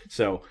gods.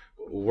 So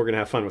we're going to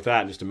have fun with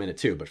that in just a minute,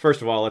 too. But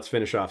first of all, let's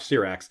finish off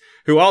Syrax,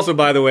 who also,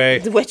 by the way...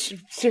 Which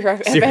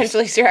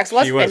eventually Syrax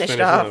was finished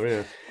off.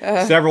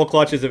 Yeah. Several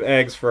clutches of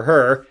eggs for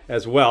her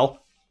as well.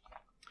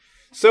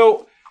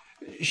 So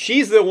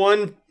she's the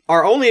one,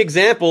 our only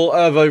example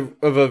of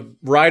a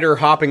rider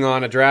hopping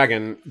on a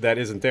dragon that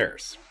isn't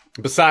theirs,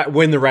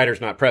 when the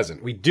rider's not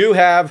present. We do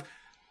have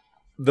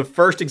the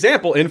first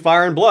example in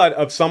Fire and Blood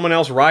of someone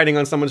else riding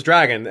on someone's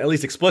dragon, at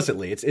least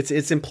explicitly.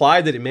 It's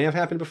implied that it may have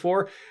happened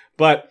before,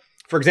 but...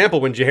 For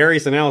example, when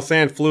Jaehaerys and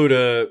Alysanne flew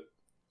to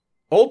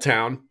Old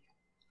Town,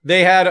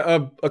 they had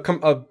a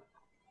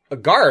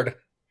guard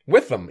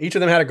with them. Each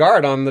of them had a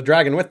guard on the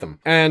dragon with them.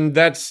 And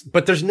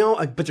but there's no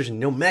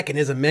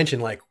mechanism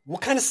mentioned, like,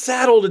 what kind of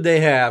saddle did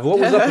they have? What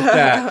was up with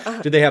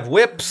that? Did they have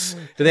whips?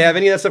 Did they have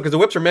any of that stuff? Because the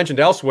whips are mentioned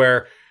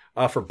elsewhere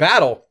for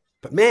battle.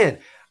 But man,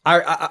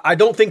 I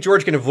don't think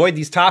George can avoid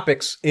these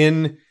topics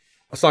in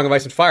A Song of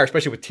Ice and Fire,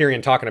 especially with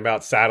Tyrion talking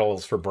about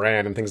saddles for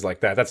Bran and things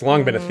like that. That's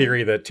long been a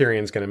theory that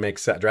Tyrion's going to make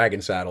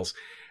dragon saddles.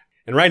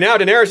 And right now,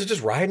 Daenerys is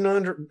just riding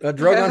on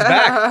Drogon's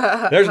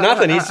back. There's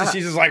nothing.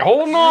 She's just like,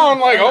 holding on,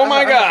 like, oh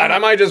my God, I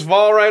might just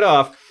fall right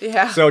off.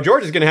 Yeah. So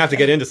George is going to have to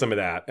get into some of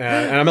that.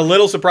 And I'm a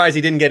little surprised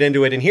he didn't get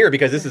into it in here,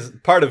 because this is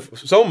part of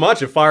so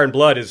much of Fire and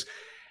Blood is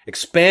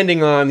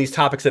expanding on these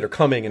topics that are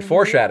coming and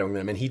foreshadowing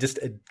them. And he just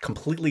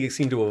completely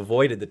seemed to have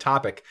avoided the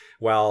topic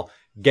while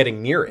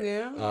getting near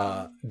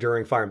it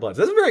during Fire and Blood.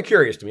 So that's very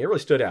curious to me. It really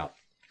stood out.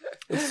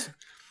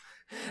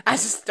 I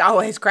just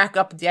always crack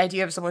up at the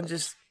idea of someone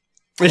just...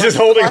 It's just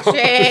holding on.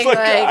 Especially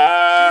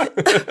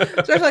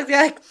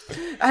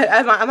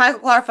Michael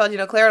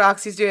Clarfeld,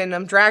 Claridox, he's doing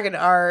dragon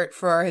art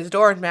for his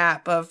Dorne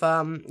map of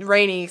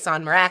Rhaenys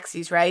on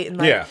Meraxes, right?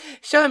 And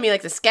showing me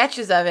the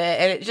sketches of it,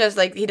 and it just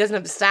he doesn't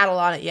have the saddle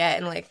on it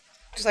yet, and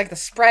just the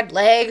spread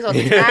legs on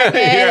the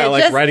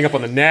dragon. Riding up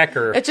on the neck,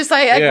 or it's just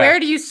where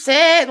do you sit?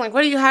 And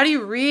how do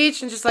you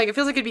reach? And just it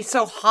feels like it'd be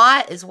so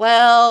hot as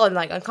well, and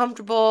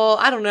uncomfortable.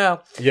 I don't know.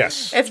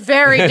 Yes, it's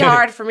very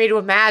hard for me to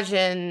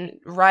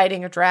imagine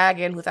riding a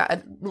dragon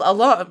without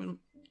alone.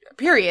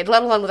 Period.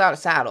 Let alone without a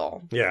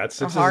saddle. Yeah, it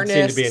doesn't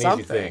seem to be an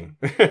something.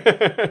 Easy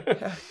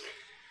thing.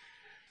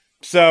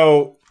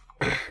 So,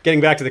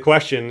 getting back to the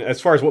question, as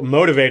far as what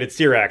motivated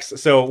Syrax.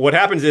 So what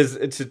happens is,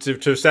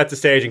 to set the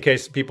stage in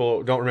case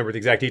people don't remember the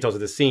exact details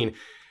of this scene,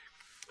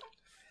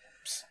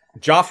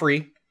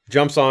 Joffrey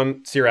jumps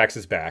on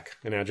Syrax's back.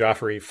 And now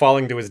Joffrey,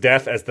 falling to his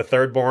death as the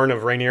third born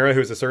of Rhaenyra,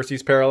 who's a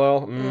Cersei's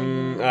parallel.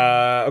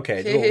 Okay,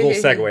 a little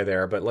segue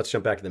there, but let's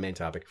jump back to the main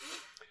topic.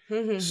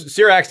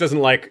 Syrax doesn't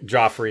like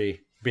Joffrey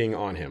being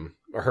on him,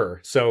 or her,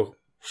 so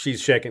she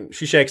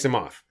shakes him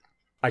off,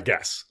 I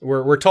guess.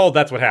 We're told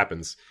that's what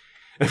happens.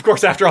 And of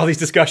course, after all these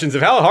discussions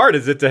of how hard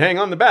is it to hang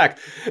on the back,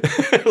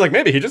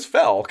 maybe he just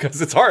fell,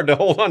 because it's hard to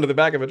hold on to the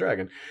back of a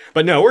dragon.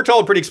 But no, we're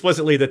told pretty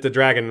explicitly that the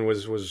dragon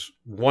was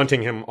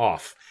wanting him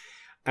off.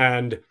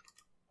 And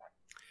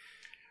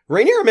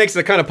Rhaenyra makes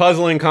a kind of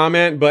puzzling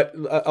comment, but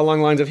along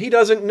the lines of, he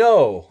doesn't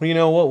know.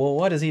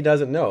 What is he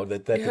doesn't know?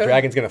 That the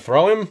dragon's going to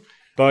throw him?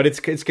 But it's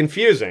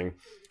confusing.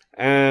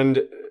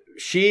 And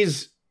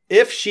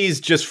if she's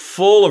just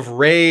full of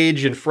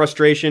rage and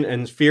frustration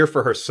and fear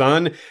for her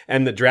son,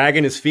 and the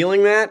dragon is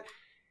feeling that,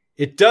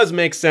 it does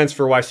make sense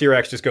for why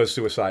Syrax just goes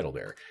suicidal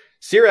there.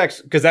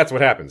 Syrax, because that's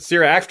what happens.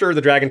 Syrax, after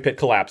the dragon pit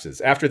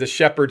collapses, after the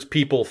shepherd's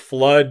people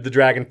flood the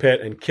dragon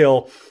pit and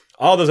kill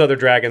all those other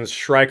dragons,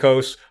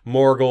 Shrykos,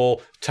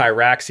 Morgul,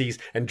 Tyraxes,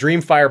 and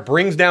Dreamfire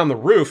brings down the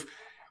roof,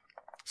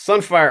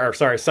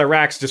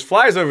 Syrax just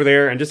flies over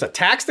there and just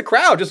attacks the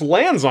crowd, just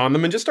lands on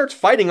them and just starts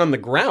fighting on the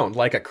ground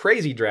like a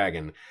crazy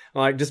dragon.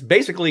 Just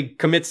basically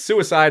commits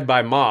suicide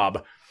by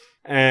mob.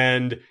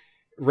 And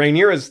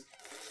Rhaenyra's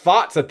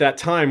thoughts at that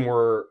time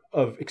were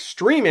of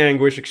extreme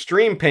anguish,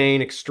 extreme pain,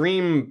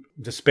 extreme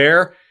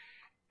despair.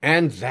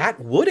 And that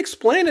would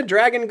explain a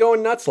dragon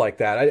going nuts like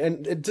that.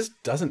 And it just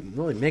doesn't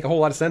really make a whole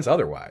lot of sense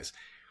otherwise.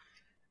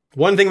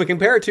 One thing we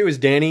compare it to is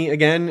Dany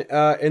again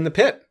in the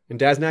pit. In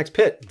Daznak's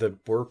pit,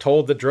 we're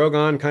told that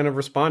Drogon kind of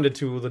responded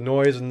to the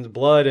noise and the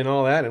blood and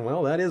all that, and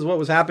well, that is what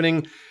was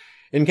happening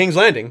in King's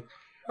Landing.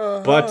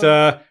 But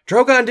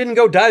Drogon didn't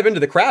go dive into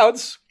the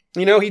crowds.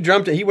 He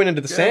went into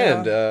the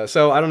sand.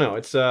 So I don't know.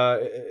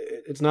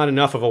 It's not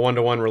enough of a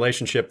one-to-one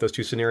relationship, those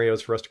two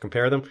scenarios, for us to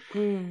compare them.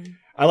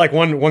 I like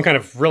one kind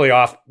of really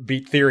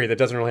offbeat theory that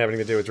doesn't really have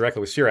anything to do directly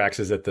with Syrax,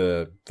 is that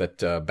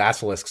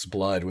Basilisk's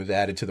blood was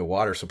added to the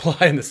water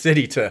supply in the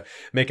city to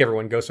make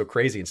everyone go so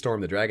crazy and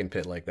storm the dragon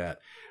pit like that.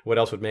 What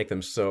else would make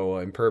them so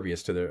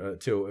impervious to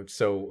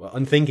so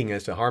unthinking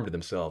as to harm to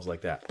themselves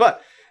like that?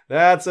 But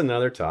that's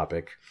another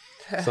topic,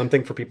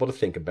 something for people to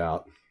think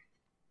about.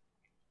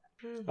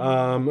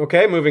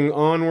 Okay, moving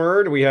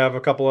onward, we have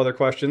a couple other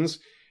questions.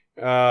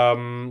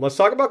 Let's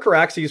talk about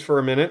Caraxes for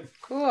a minute.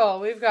 Cool.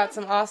 We've got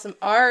some awesome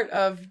art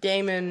of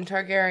Daemon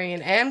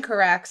Targaryen and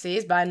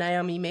Caraxes by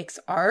Naomi Makes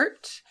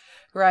Art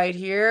right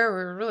here.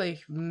 We're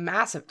really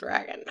massive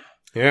dragon.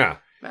 Yeah.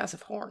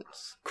 Massive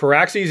horns.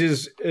 Caraxes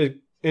is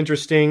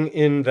interesting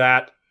in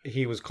that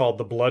he was called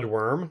the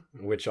Bloodworm,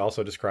 which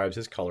also describes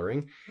his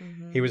coloring.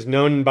 Mm-hmm. He was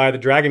known by the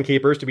Dragon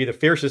Keepers to be the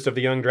fiercest of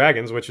the young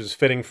dragons, which is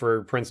fitting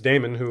for Prince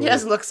Daemon, who... He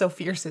doesn't look so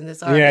fierce in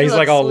this art. Yeah, he's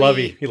all sweet.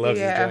 Lovey. He loves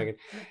his dragon.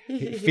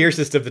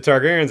 Fiercest of the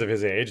Targaryens of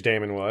his age,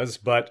 Daemon was,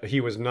 but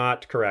he was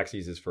not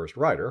Caraxes' first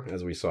rider,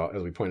 as we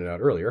pointed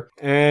out earlier.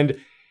 And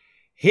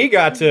he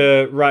got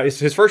to ride...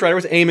 His first rider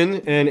was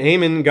Aemon, and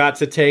Aemon got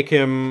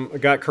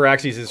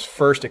Caraxes'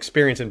 first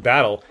experience in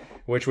battle,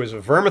 which was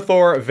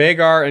Vermithor,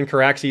 Vhagar, and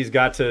Caraxes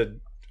got to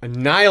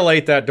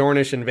annihilate that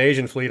Dornish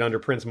invasion fleet under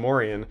Prince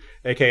Morion,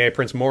 aka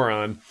Prince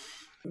Moron.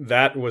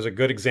 That was a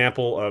good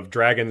example of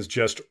dragons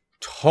just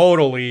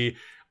totally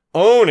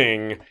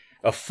owning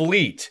a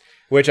fleet.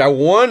 which I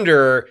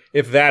wonder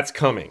if that's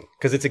coming,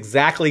 because it's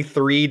exactly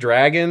 3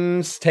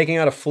 dragons taking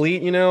out a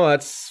fleet.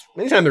 That's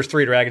anytime there's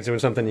 3 dragons doing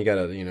something, you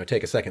gotta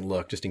take a second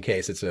look just in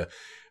case it's a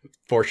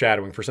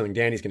foreshadowing for something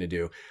Dany's going to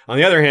do. On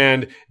the other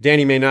hand,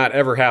 Dany may not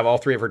ever have all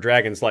 3 of her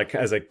dragons like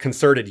as a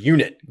concerted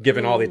unit,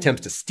 given all the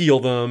attempts to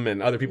steal them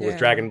and other people with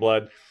dragon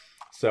blood.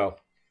 So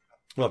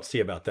we'll have to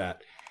see about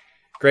that.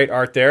 Great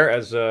art there,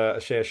 as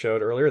Shea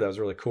showed earlier. That was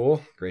really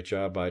cool. Great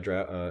job by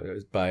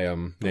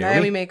Naomi.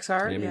 Naomi makes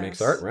art. Naomi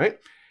makes art, right?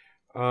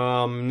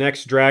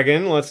 Next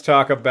dragon. Let's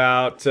talk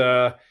about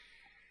Vermithor.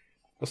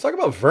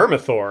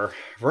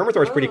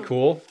 Vermithor is pretty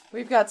cool.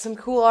 We've got some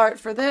cool art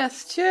for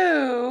this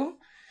too,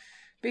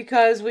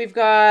 because we've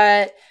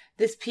got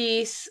this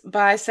piece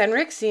by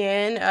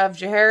Sanrixian of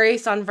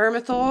Jaehaerys on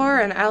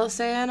Vermithor and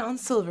Alysanne on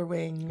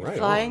Silverwing,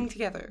 flying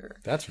together.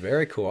 That's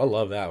very cool. I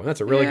love that one. That's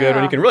a really good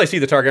one. You can really see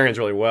the Targaryens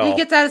really well. You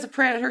get that as a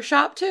print at her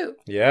shop too.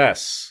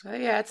 Yes.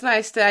 Yeah, it's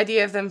nice. The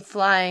idea of them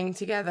flying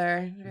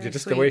together. Just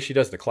sweet. The way she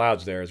does the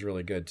clouds there is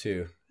really good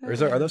too. Or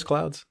are those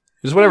clouds?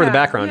 Just whatever the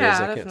background is,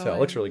 I can't tell. It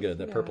looks really good,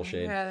 that purple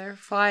shade. Yeah, they're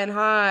flying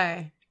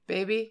high,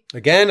 baby.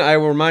 Again, I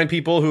will remind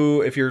people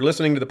who, if you're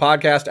listening to the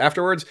podcast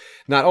afterwards,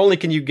 not only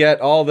can you get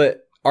all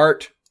the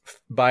art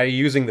by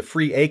using the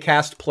free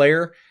Acast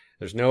player,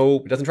 it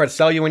doesn't try to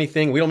sell you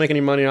anything. We don't make any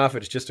money off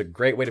it. It's just a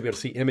great way to be able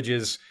to see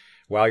images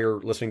while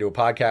you're listening to a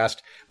podcast.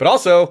 But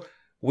also,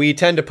 we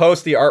tend to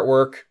post the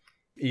artwork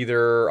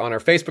either on our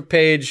Facebook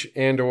page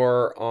and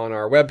or on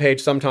our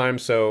webpage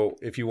sometimes. So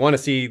if you want to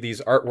see these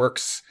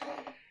artworks,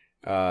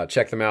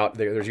 check them out.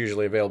 There's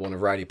usually available in a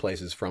variety of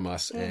places from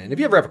us. And if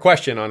you ever have a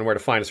question on where to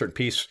find a certain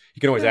piece, you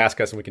can always ask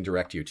us and we can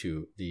direct you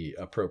to the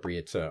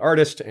appropriate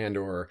artist and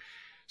or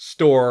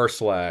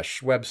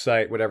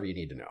store/website, whatever you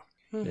need to know.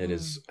 It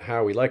is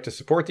how we like to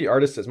support the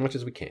artists as much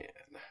as we can.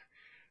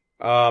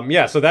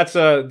 So that's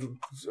as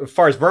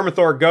far as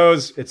Vermithor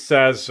goes. It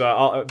says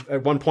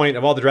at one point,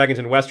 of all the dragons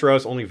in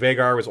Westeros, only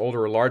Vhagar was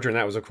older or larger, and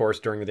that was, of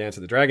course, during the Dance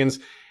of the Dragons.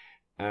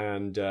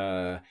 And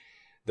there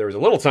was a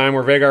little time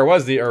where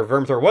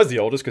Vermithor was the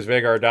oldest, because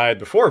Vhagar died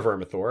before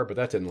Vermithor, but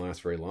that didn't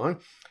last very long.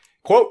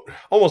 Quote,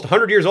 almost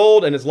 100 years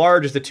old and as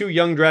large as the 2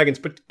 young dragons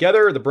put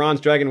together, the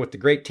bronze dragon with the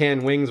great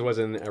tan wings was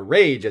in a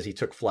rage as he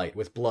took flight,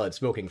 with blood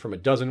smoking from a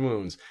dozen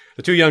wounds.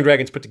 The 2 young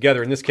dragons put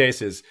together in this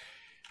case is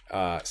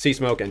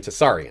Seasmoke and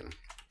Tessarion.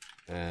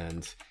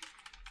 And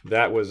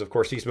that was, of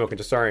course, Seasmoke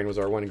and Tessarion was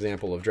our one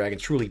example of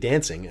dragons truly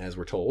dancing, as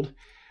we're told.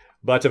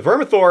 But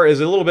Vermithor is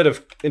a little bit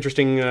of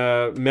interesting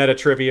meta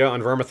trivia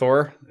on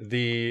Vermithor.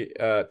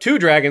 The 2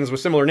 dragons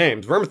with similar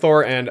names,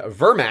 Vermithor and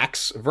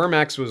Vermax.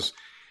 Vermax was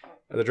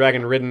the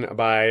dragon ridden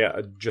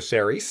by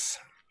Jacaerys.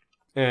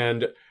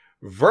 And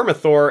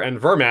Vermithor and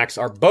Vermax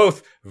are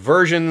both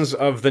versions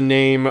of the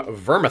name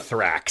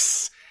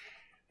Vermithrax,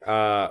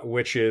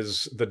 which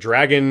is the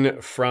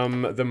dragon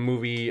from the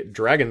movie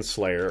Dragon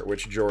Slayer,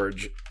 which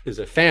George is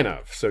a fan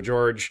of. So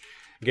George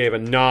gave a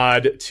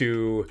nod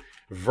to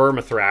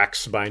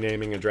Vermithrax by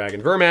naming a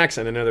dragon Vermax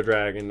and another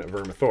dragon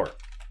Vermithor.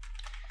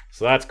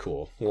 So that's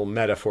cool. A little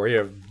meta for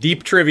you.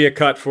 Deep trivia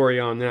cut for you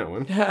on that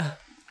one.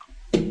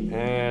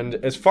 And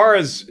as far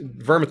as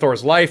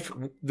Vermithor's life,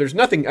 there's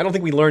nothing, I don't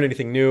think we learned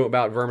anything new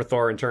about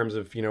Vermithor in terms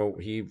of,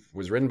 he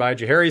was ridden by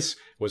Jaehaerys,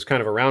 was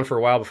kind of around for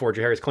a while before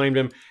Jaehaerys claimed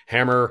him.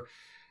 Hammer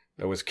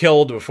was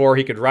killed before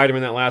he could ride him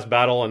in that last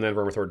battle, and then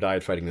Vermithor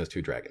died fighting those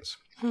 2 dragons.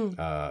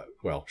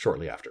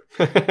 Shortly after.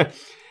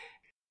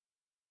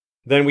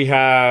 Then we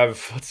have,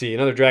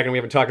 another dragon we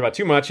haven't talked about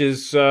too much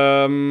is,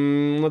 we're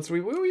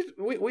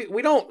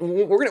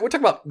talking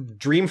about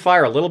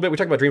Dreamfire a little bit. We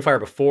talked about Dreamfire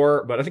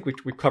before, but I think we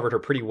covered her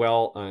pretty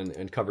well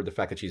and covered the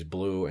fact that she's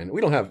blue. And we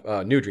don't have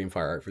new Dreamfire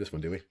art for this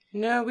one, do we?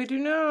 No, we do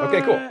not.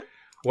 Okay, cool.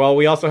 Well,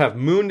 we also have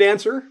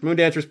Moondancer.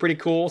 Moondancer's pretty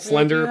cool,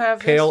 slender,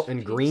 pale,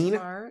 and green.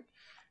 Art,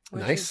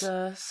 which is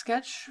a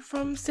sketch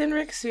from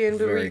Sanrixian,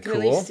 but we can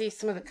really see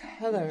some of the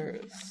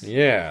colors.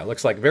 Yeah, it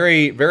looks like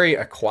very, very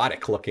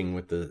aquatic looking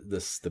with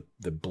the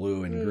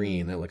blue and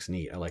green. That looks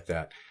neat. I like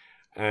that.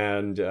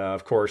 And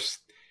of course,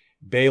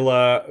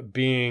 Baela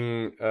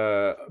being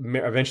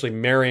eventually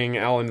marrying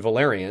Alan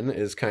Valerian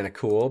is kind of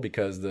cool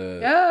because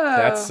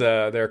that's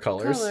their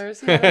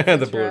colors, yeah,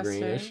 the blue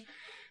greenish.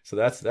 So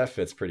that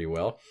fits pretty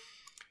well.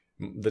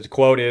 The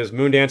quote is,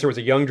 Moondancer was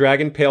a young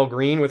dragon, pale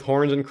green, with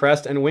horns and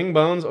crest and wing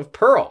bones of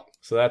pearl.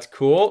 So that's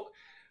cool.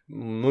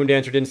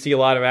 Moondancer didn't see a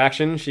lot of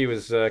action. She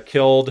was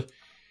killed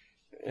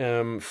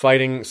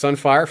fighting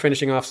Sunfire,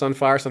 finishing off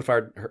Sunfire.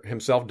 Sunfire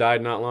himself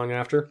died not long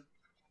after.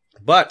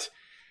 But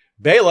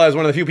Baela is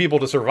one of the few people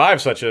to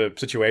survive such a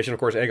situation. Of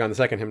course, Aegon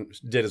II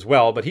did as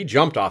well, but he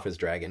jumped off his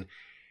dragon.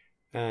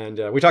 And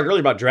we talked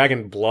earlier about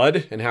dragon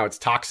blood and how it's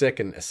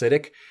toxic and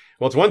acidic.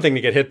 Well, it's one thing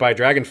to get hit by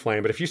dragon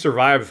flame, but if you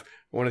survive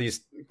one of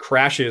these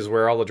crashes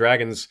where all the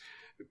dragons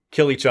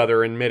kill each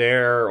other in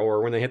midair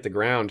or when they hit the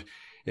ground,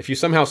 if you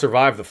somehow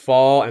survive the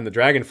fall and the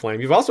dragon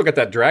flame, you've also got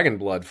that dragon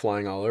blood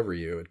flying all over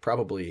you.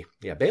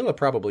 Baela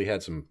probably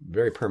had some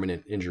very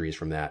permanent injuries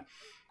from that.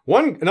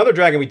 Another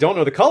dragon we don't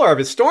know the color of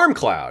is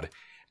Stormcloud.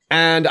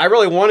 And I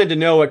really wanted to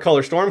know what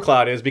color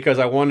Stormcloud is because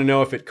I want to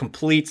know if it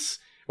completes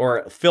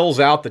or fills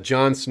out the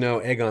Jon Snow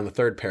Aegon the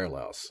Third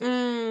parallels.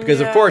 Because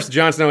yeah. of course,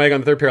 Jon Snow Aegon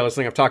the Third parallels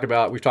thing we've talked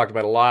about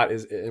a lot.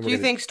 Do you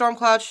think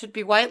Stormcloud should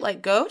be white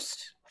like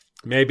Ghost?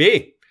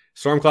 Maybe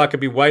Stormcloud could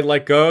be white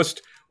like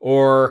Ghost,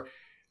 or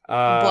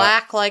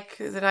black like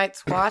the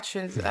Night's Watch.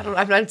 And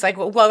it's like,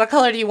 well, what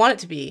color do you want it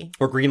to be?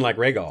 or green like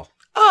Rhaegal.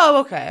 Oh,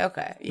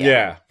 okay,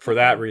 Yeah, for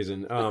that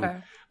reason. Okay.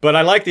 But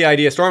I like the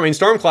idea.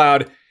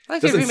 Stormcloud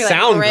Like doesn't like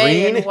sound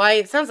gray green. and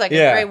white. It sounds like a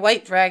gray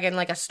white dragon,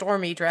 like a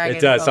stormy dragon. It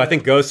does. So I color.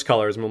 think Ghost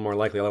color is a little more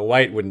likely. Although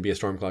white wouldn't be a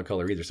Stormcloud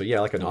color either. So yeah,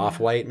 like an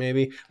off-white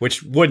maybe,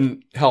 which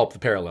wouldn't help the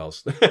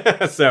parallels.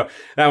 So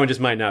that one just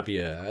might not be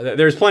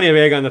there's plenty of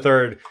Aegon the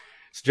Third,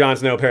 Jon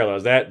Snow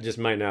parallels. That just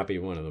might not be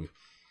one of them.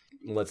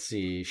 Let's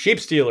see.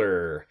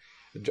 Sheepstealer.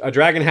 A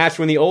dragon hatched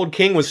when the old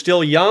king was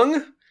still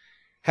young.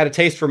 Had a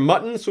taste for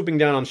mutton, swooping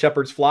down on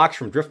shepherds' flocks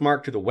from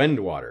Driftmark to the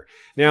Wendwater.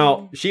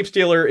 Now,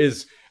 Sheepstealer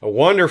is a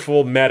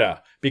wonderful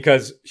meta,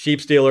 because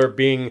Sheepstealer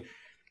being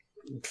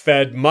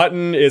fed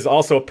mutton is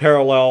also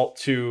parallel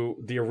to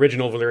the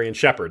original Valyrian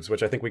shepherds,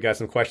 which I think we got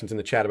some questions in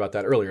the chat about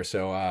that earlier,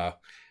 so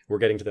we're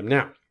getting to them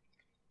now.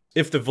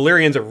 If the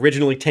Valyrians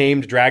originally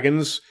tamed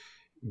dragons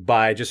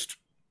by just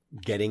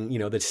getting,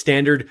 the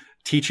standard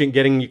teaching,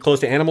 getting you close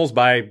to animals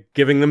by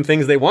giving them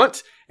things they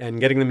want and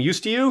getting them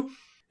used to you,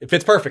 it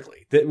fits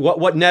perfectly.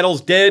 What Nettles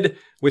did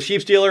with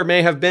Sheepstealer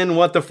may have been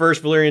what the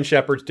first Valyrian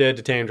shepherds did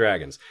to tame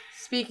dragons.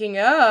 Speaking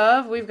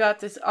of, we've got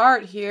this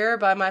art here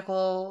by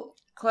Michael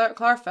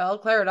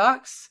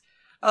Claradox,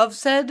 of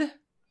said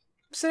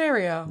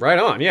scenario. Right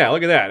on. Yeah,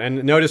 look at that.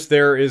 And notice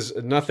there is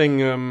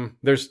nothing,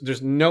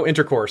 there's no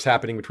intercourse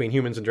happening between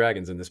humans and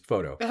dragons in this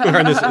photo. Or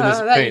in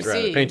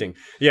this painting.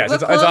 Yes,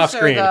 Look it's closer, off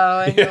screen.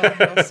 Though, and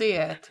you'll see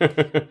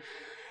it.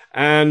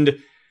 And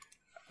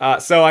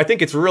so I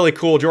think it's really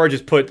cool. George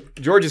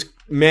has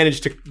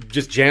managed to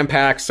just jam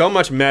pack so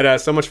much meta,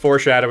 so much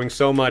foreshadowing,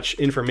 so much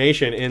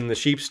information in the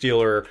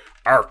Sheepstealer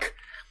arc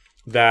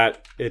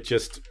that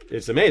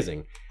it's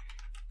amazing.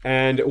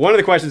 And one of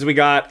the questions we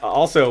got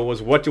also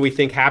was, what do we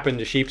think happened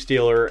to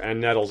Sheepstealer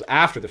and Nettles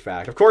after the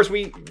fact? Of course,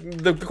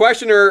 the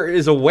questioner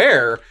is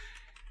aware.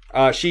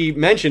 She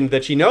mentioned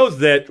that she knows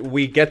that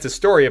we get the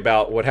story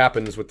about what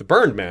happens with the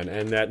Burned Men,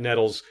 and that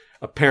Nettles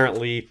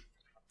apparently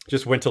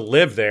just went to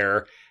live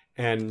there.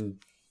 And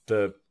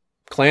the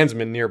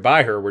clansmen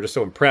nearby her were just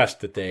so impressed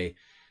that they,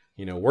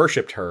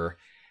 worshipped her.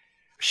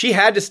 She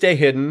had to stay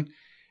hidden,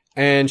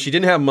 and she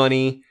didn't have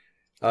money.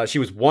 She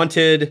was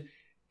wanted,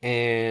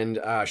 and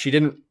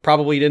she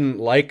probably didn't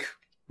like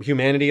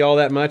humanity all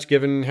that much,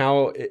 given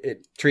how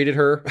it treated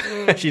her.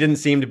 She didn't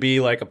seem to be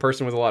like a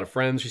person with a lot of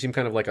friends. She seemed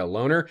kind of like a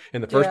loner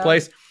in the first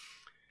place.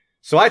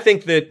 So I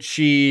think that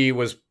she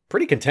was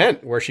pretty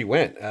content where she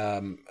went.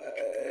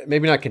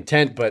 Maybe not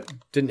content, but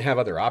didn't have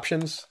other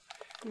options.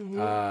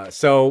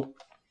 So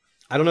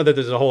I don't know that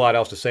there's a whole lot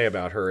else to say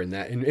about her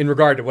in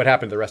regard to what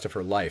happened to the rest of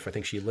her life. I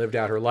think she lived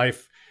out her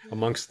life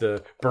amongst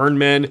the Burned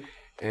Men,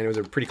 and it was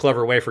a pretty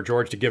clever way for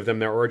George to give them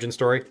their origin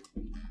story.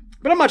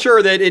 But I'm not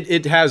sure that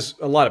it has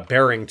a lot of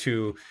bearing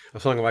to A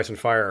Song of Ice and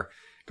Fire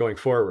going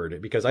forward,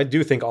 because I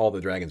do think all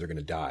the dragons are going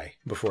to die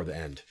before the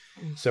end.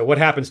 So what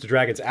happens to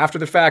dragons after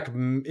the fact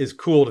is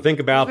cool to think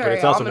about, but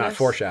it's also not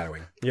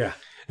foreshadowing. Yeah.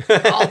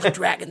 All the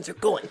dragons are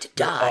going to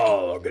die.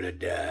 All are going to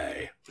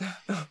die.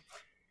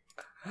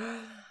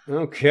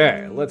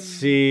 Okay, let's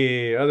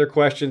see. Other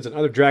questions and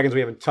other dragons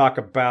we haven't talked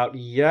about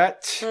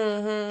yet.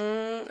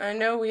 I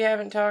know we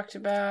haven't talked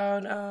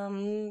about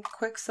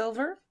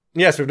Quicksilver.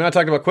 Yes, we've not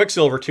talked about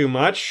Quicksilver too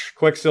much.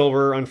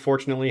 Quicksilver,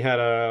 unfortunately, had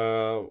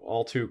a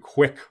all too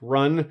quick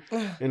run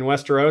in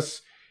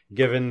Westeros,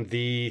 given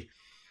the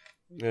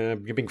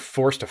being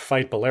forced to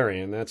fight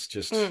Balerion. That's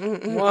just...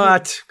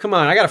 What? Come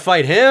on, I gotta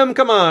fight him?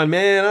 Come on,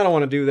 man. I don't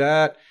want to do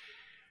that.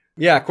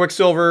 Yeah,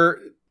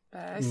 Quicksilver...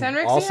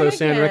 Sanrixian also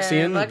again.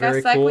 Sanrixian,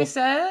 very like cool. we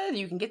said,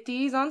 you can get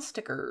these on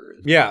stickers.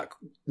 Yeah,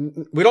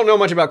 we don't know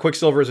much about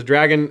Quicksilver as a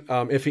dragon.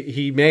 If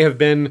he may have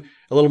been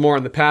a little more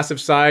on the passive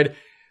side,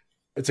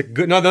 it's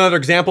another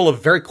example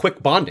of very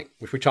quick bonding,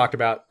 which we talked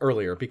about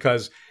earlier,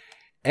 because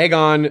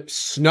Aegon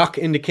snuck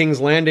into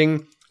King's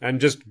Landing and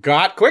just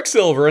got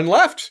Quicksilver and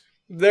left.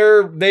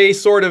 They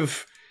sort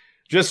of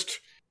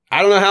just,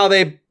 I don't know how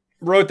they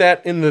wrote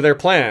that into their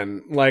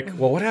plan. Like,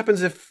 well, what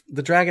happens if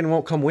the dragon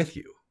won't come with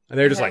you? And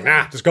they're just like,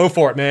 nah, just go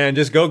for it, man.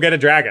 Just go get a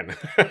dragon.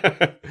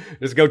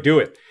 Just go do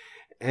it.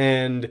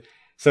 And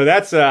so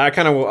that's, I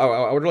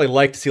would really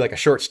like to see like a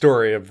short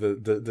story of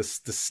the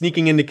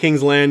sneaking into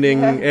King's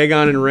Landing,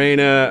 Aegon and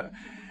Rhaena.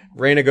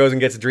 Rhaena goes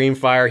and gets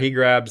Dreamfire. He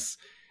grabs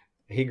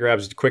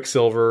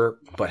Quicksilver.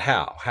 But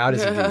how? How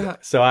does he do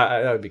that? So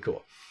that would be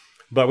cool.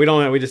 But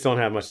we just don't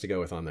have much to go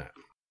with on that.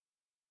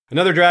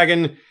 Another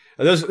dragon,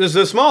 there's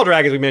the small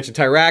dragons we mentioned,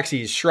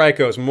 Tyraxes,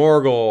 Shrykos,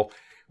 Morgul.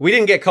 We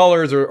didn't get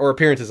colors or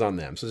appearances on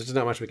them, so there's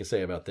not much we can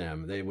say about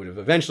them. They would have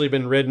eventually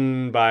been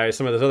ridden by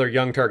some of those other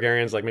young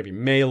Targaryens, like maybe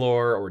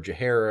Maelor or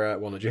Jaehaera.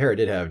 Well, no, Jaehaera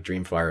did have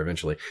Dreamfire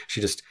eventually. She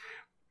just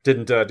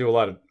didn't do a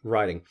lot of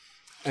riding.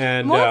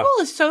 And Morgul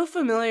is so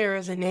familiar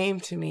as a name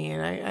to me,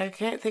 and I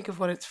can't think of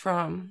what it's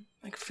from.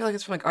 I feel like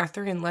it's from like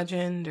Arthurian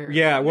legend or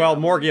Yeah, well,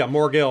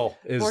 Morgil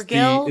is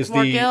Morgil. the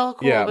Morgil,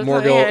 cool. yeah, But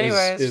Morgil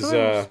anyways,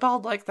 is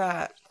spelled like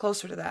that,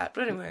 closer to that.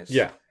 But anyways,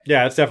 yeah,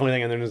 it's definitely a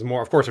thing. And then there's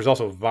more. Of course, there's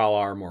also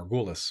Valar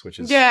Morghulis, which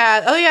is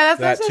yeah. Oh yeah,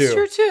 that's too.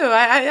 true too.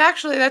 I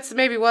actually that's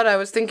maybe what I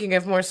was thinking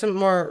of more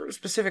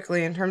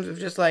specifically in terms of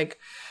just like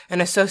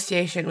an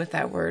association with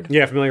that word.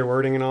 Yeah, familiar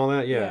wording and all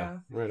that. Yeah.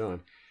 Right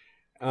on.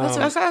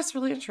 That's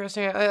really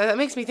interesting. That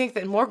makes me think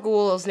that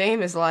Morgul's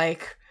name is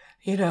like,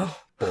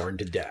 born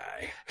to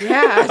die.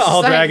 Yeah, it's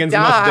all like dragons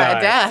must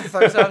die. Death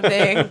or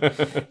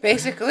something.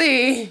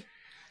 Basically.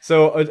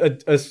 So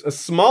a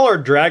smaller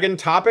dragon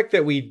topic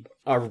that we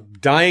are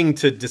dying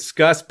to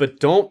discuss but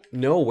don't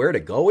know where to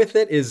go with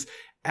it is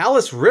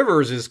Alice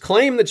Rivers'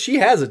 claim that she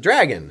has a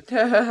dragon.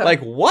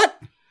 Like, what?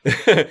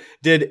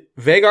 Did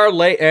Vhagar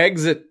lay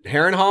eggs at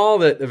Harrenhal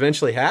that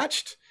eventually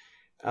hatched?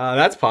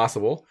 That's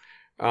possible.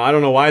 I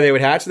don't know why they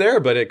would hatch there,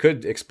 but it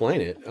could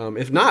explain it.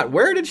 If not,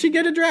 where did she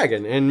get a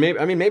dragon? And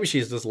maybe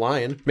she's just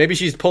lying. Maybe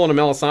she's pulling a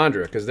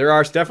Melisandre, because there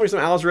are definitely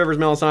some Alice Rivers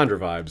Melisandre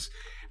vibes.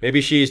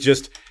 Maybe she's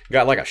just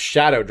got like a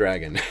shadow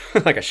dragon,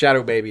 like a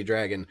shadow baby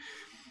dragon.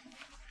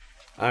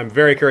 I'm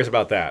very curious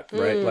about that,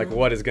 right? Like, we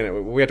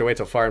have to wait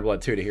till Fire and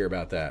Blood 2 to hear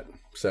about that.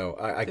 So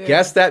I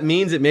guess that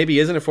means it maybe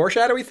isn't a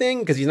foreshadowy thing,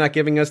 because he's not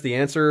giving us the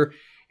answer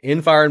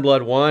in Fire and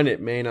Blood 1. It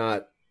may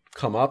not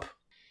come up.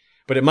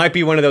 But it might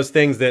be one of those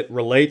things that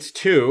relates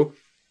to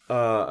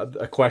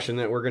a question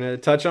that we're going to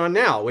touch on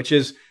now, which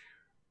is,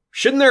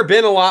 shouldn't there have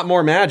been a lot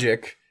more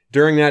magic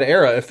during that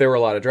era if there were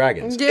a lot of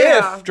dragons?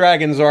 Yeah. If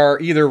dragons are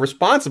either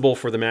responsible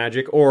for the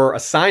magic or a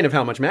sign of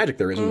how much magic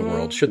there is in the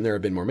world, shouldn't there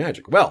have been more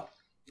magic? Well,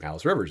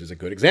 Alice Rivers is a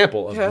good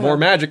example of more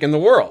magic in the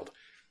world.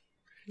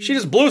 She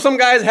just blew some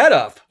guy's head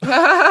up.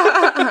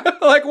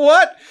 Like,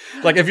 what?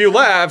 Like, if you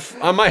laugh,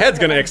 my head's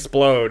going to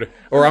explode.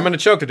 Or I'm going to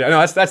choke to death.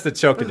 No, that's the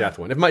choke to death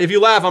one. If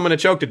you laugh, I'm going to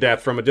choke to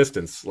death from a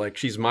distance. Like,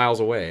 she's miles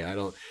away.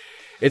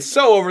 It's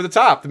so over the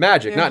top, the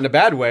magic. Not in a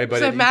bad way, but...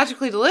 So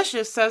Magically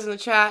Delicious says in the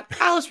chat,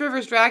 Alice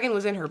Rivers' dragon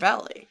was in her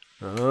belly.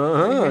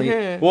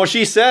 Well,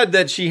 she said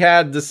that she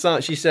had the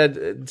son. She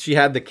said she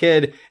had the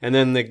kid, and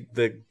then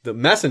the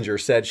messenger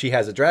said she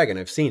has a dragon.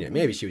 I've seen it.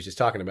 Maybe she was just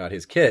talking about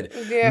his kid.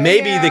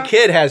 Maybe the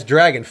kid has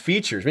dragon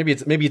features. Maybe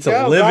it's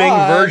a living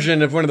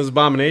version of one of those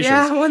abominations.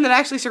 Yeah, one that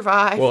actually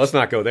survived. Well, let's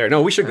not go there.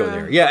 No, we should go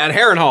there. Yeah, at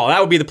Harrenhal, that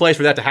would be the place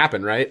for that to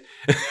happen, right?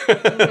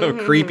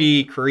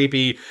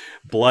 Creepy,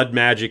 blood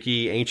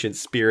magic-y, ancient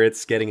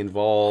spirits getting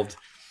involved.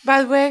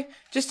 By the way,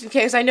 just in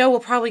case, I know we'll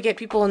probably get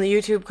people in the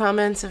YouTube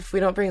comments if we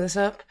don't bring this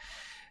up.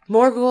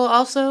 Morgul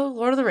also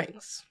Lord of the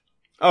Rings.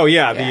 Oh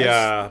yeah,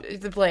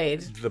 the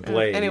blade. The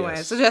blade. Anyway,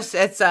 yes. so just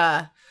it's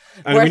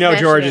and we know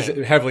George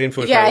is heavily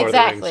influenced by Lord of the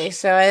Rings. Exactly.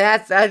 So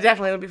I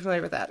definitely would be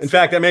familiar with that. In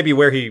fact, that may be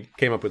where he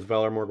came up with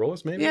Valar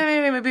Morghulis, maybe?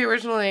 Yeah, maybe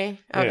originally.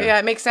 Yeah,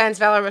 it makes sense.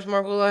 Valar was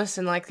Morghulis,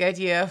 and like the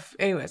idea of...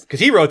 Anyways. Because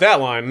he wrote that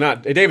line.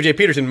 Not David J.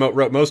 Peterson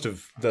wrote most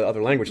of the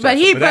other language stuff.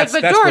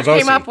 But George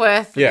came up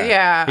with...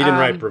 Yeah. He didn't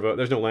write Braavosi.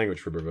 There's no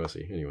language for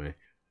Braavosi, anyway.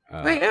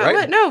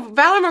 No,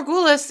 Valar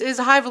Morghulis is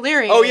High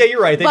Valyrian. Oh, yeah,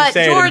 you're right. But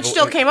George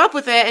still came up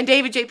with it, and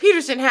David J.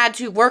 Peterson had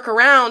to work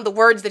around the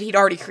words that he'd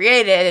already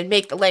created and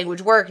make the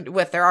language work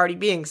with there already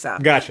being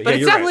some. Gotcha. But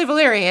it's definitely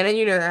Valyrian, and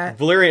you know that.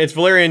 It's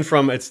Valyrian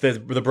from, it's the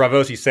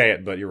Braavosi say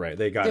it, but you're right.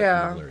 They got it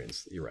from the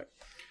Valyrians. You're right.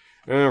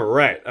 All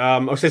right.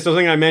 Okay, so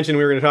something I mentioned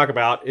we were going to talk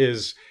about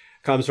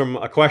comes from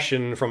a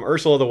question from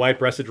Ursula the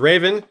White-Breasted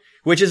Raven,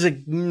 which is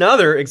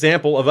another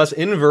example of us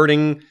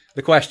inverting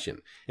the question.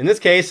 In this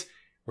case,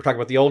 we're talking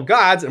about the old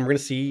gods, and we're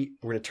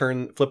going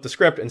to flip the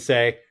script and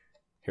say,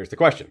 here's the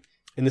question.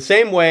 In the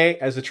same way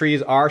as the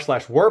trees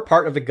are/were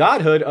part of the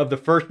godhood of the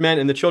first men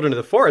and the children of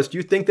the forest, do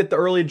you think that the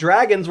early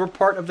dragons were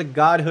part of the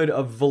godhood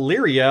of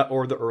Valyria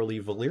or the early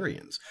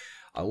Valyrians?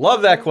 I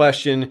love that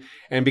question,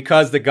 and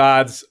because the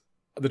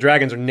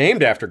dragons are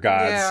named after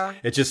gods,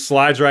 it just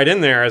slides right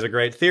in there as a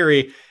great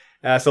theory.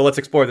 So let's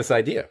explore this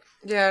idea.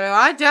 Yeah, no,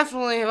 I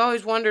definitely have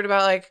always wondered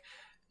about, like,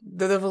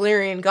 the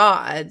Valyrian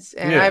gods,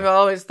 and I've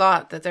always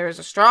thought that there was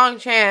a strong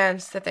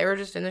chance that they were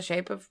just in the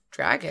shape of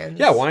dragons.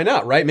 Yeah, why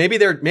not, right?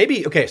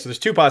 Okay, so there's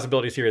two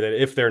possibilities here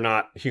that if they're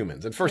not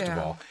humans. And first of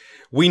all,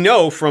 we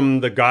know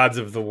from the gods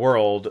of the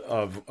world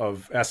of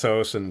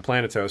Essos and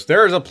Planetos,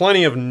 there's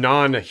plenty of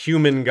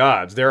non-human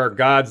gods. There are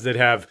gods that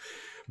have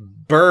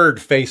bird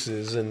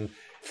faces and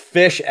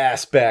fish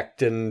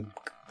aspect, and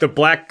the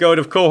black goat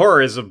of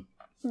Qohor is a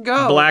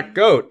black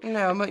goat.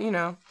 No, but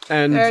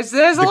and there's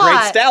a the lot.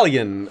 Great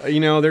Stallion.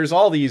 There's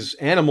all these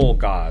animal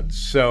gods.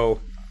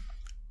 So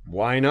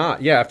why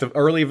not? Yeah, if the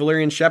early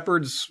Valyrian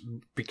shepherds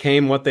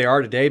became what they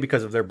are today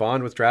because of their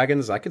bond with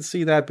dragons, I could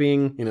see that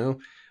being,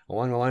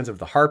 along the lines of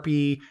the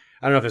harpy.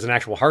 I don't know if there's an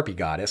actual harpy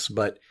goddess,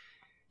 but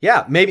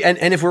yeah, maybe. And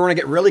if we want to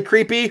get really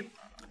creepy,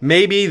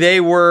 maybe they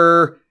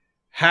were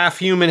half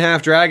human,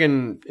 half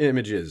dragon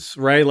images,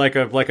 right? Like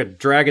a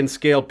dragon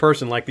scaled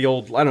person, like the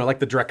old, like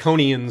the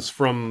Draconians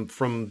from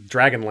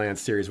Dragonlance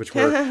series, which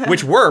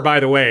were, by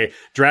the way,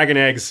 dragon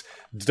eggs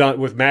done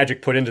with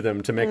magic put into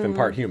them to make them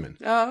part human.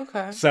 Oh,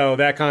 okay. So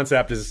that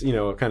concept is,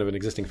 kind of an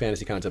existing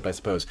fantasy concept, I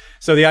suppose.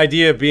 So the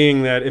idea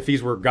being that if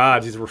these were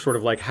gods, these were sort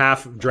of like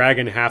half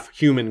dragon, half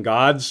human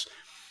gods.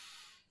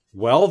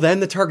 Well, then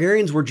the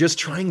Targaryens were just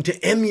trying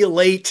to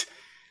emulate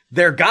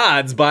their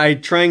gods by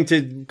trying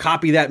to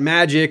copy that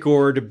magic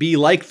or to be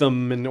like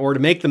them or to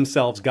make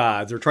themselves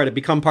gods or try to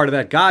become part of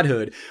that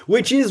godhood,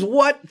 which is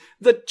what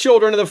the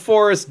Children of the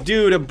Forest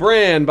do to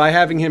Bran by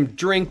having him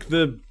drink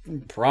the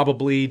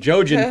probably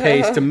Jojen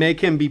paste to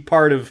make him be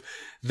part of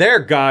their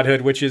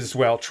godhood, which is,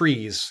 well,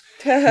 trees.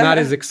 Not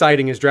as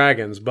exciting as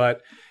dragons,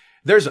 but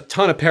there's a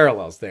ton of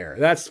parallels there.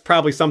 That's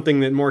probably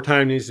something that more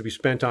time needs to be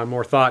spent on,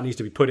 more thought needs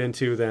to be put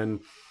into than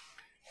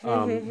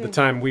the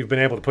time we've been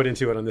able to put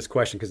into it on this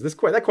question, because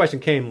that question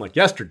came like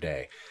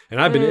yesterday,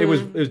 and it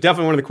was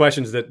definitely one of the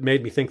questions that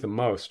made me think the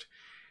most.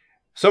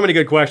 So many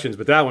good questions,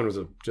 but that one was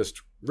just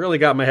really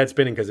got my head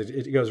spinning because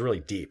it goes really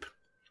deep.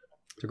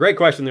 It's a great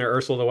question there,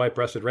 Ursula the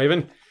White-Breasted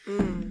Raven.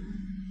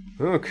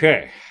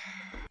 Okay.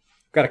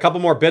 Got a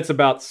couple more bits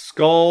about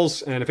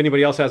skulls, and if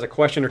anybody else has a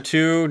question or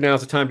two,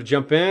 now's the time to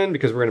jump in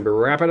because we're going to be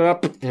wrapping it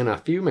up in a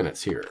few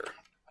minutes here.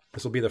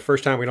 This will be the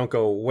first time we don't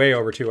go way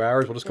over 2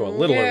 hours. We'll just go a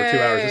little over 2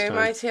 hours this time.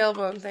 My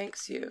tailbone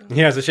thanks you.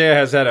 Yeah, Zashea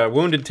has had a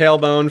wounded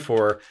tailbone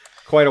for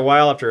quite a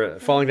while after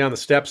falling down the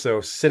steps,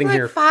 so sitting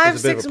here is a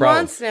bit of a problem. 5-6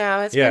 months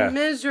now. It's been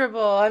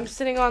miserable. I'm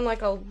sitting on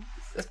like a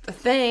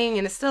thing,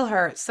 and it still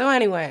hurts. So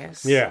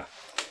anyways. Yeah.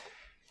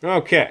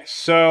 Okay,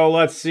 so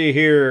let's see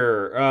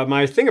here.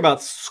 My thing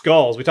about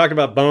skulls, we talked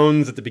about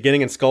bones at the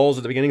beginning and skulls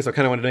at the beginning, so I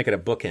kind of wanted to make it a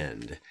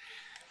bookend.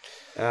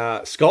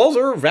 Skulls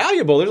are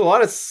valuable. There's a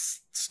lot of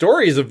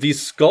stories of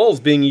these skulls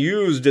being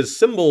used as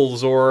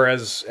symbols or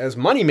as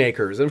money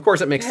makers, and of course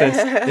it makes sense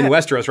in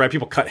Westeros, right?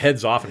 People cut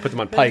heads off and put them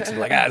on pikes and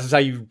be like, this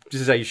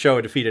is how you show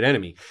a defeated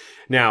enemy.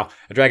 Now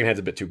a dragon head's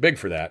a bit too big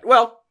for that.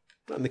 Well,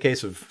 in the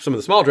case of some of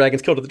the small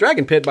dragons killed at the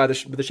dragon pit by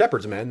the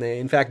shepherd's men, they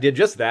in fact did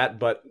just that,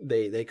 but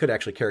they could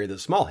actually carry the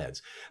small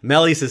heads.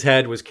 Melis's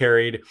head was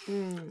carried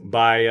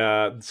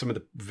by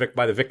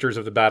by the victors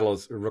of the Battle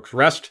of Rook's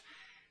Rest.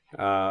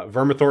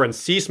 Vermithor and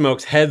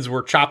Seasmoke's heads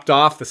were chopped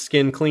off, the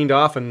skin cleaned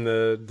off, and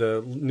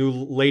the new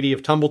Lady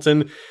of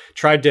Tumbleton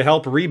tried to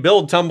help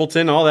rebuild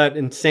Tumbleton, all that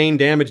insane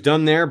damage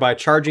done there by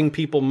charging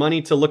people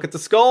money to look at the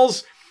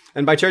skulls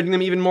and by charging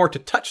them even more to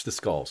touch the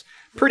skulls.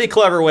 Pretty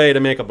clever way to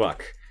make a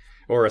buck.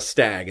 Or a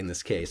stag in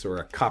this case, or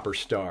a copper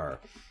star.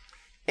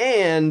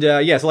 And,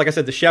 so like I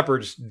said, the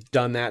shepherd's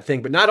done that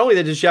thing. But not only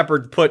did the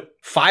shepherd put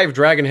 5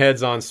 dragon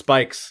heads on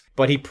spikes,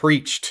 but he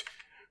preached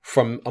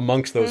from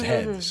amongst those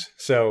heads.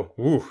 So,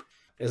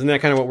 isn't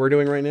that kind of what we're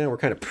doing right now? We're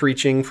kind of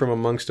preaching from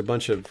amongst a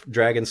bunch of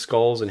dragon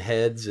skulls and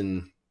heads.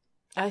 And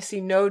I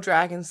see no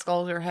dragon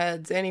skulls or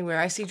heads anywhere.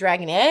 I see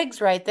dragon eggs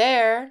right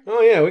there.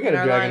 Oh yeah, we got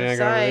a dragon egg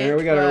over there.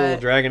 We got a little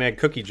dragon egg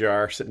cookie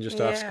jar sitting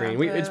just off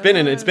screen. It's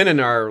been in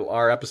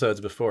our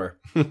episodes before.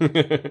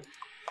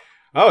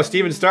 Oh,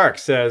 Steven Stark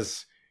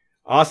says,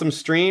 awesome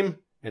stream,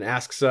 and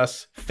asks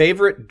us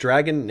favorite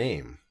dragon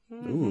name.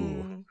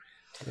 Ooh,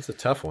 that's a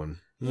tough one.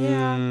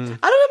 Yeah,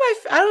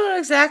 I don't know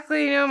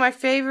exactly my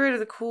favorite or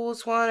the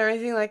coolest one or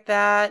anything like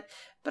that.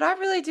 But I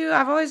really do.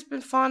 I've always been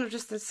fond of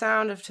just the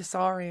sound of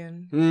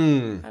Tessarion.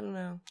 I don't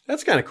know.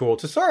 That's kind of cool.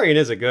 Tessarion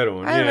is a good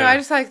one. I don't know. I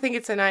just think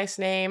it's a nice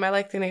name. I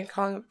like the name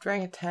calling it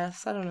Dragon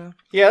Tess. I don't know.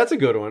 Yeah, that's a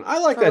good one. I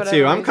like that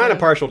too. I'm kind of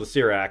partial to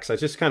Syrax. It's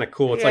just kind of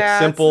cool. It's like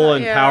simple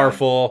and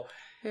powerful.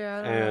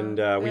 Yeah. And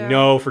we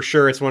know for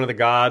sure it's one of the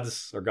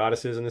gods or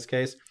goddesses in this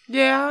case.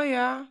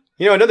 Yeah.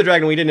 Another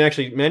dragon we didn't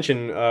actually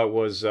mention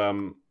was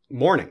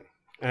Morning.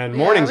 And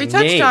Morning's name. We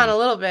touched on a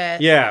little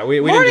bit. Yeah, we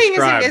Morning didn't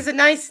describe. is a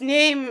nice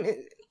name in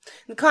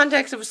the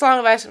context of A Song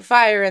of Ice and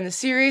Fire in the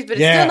series, but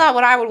it's still not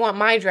what I would want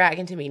my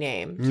dragon to be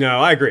named. No,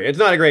 I agree. It's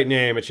not a great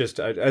name. It's just,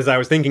 as I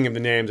was thinking of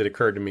the names, it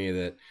occurred to me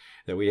that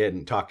we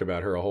hadn't talked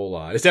about her a whole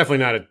lot. It's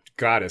definitely not a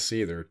goddess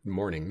either,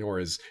 Morning, nor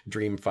is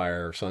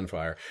Dreamfire or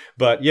Sunfire.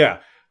 But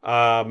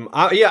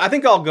I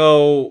think I'll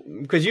go,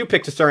 because you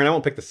picked Tessarion, I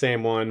won't pick the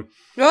same one.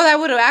 No, that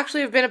would have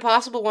actually been a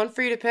possible one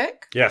for you to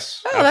pick?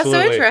 Yes, absolutely. That's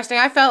so interesting.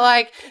 I felt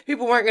like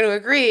people weren't going to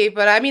agree,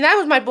 but I mean, that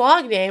was my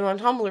blog name on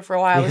Tumblr for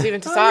a while, was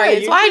even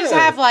Tessarion. So I just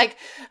have like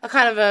a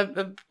kind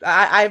of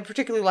I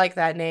particularly like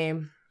that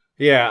name.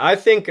 Yeah, I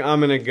think I'm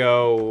going to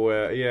go,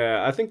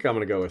 I think I'm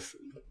going to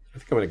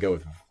go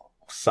with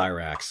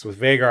Syrax, with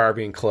Vhagar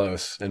being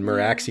close and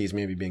Meraxes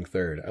maybe being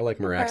third. I like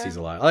Meraxes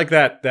a lot. I like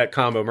that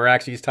combo,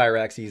 Meraxes,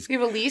 Tyraxes. Do you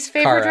have a least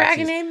favorite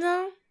dragon name,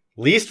 though?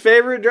 Least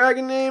favorite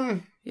dragon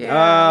name?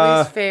 Yeah,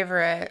 least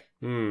favorite.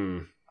 I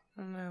don't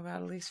know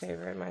about a least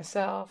favorite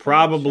myself.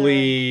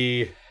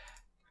 Probably.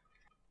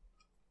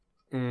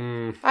 I've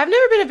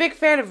never been a big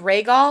fan of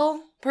Rhaegal,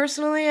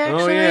 personally,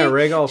 actually. Oh, yeah,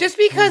 Rhaegal. Just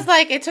because,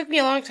 it took me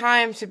a long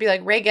time to be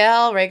like,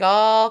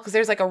 Rhaegal, because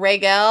there's, a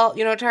Rhaegal,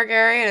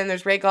 Targaryen, and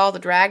there's Rhaegal the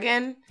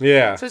dragon.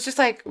 Yeah. So it's just,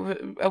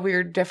 a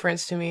weird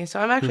difference to me. So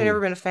I've actually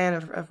never been a fan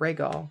of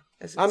Rhaegal.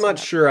 I'm not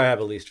sure I have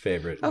a least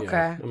favorite. Okay.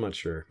 Yeah, I'm not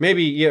sure.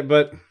 Maybe,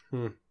 but...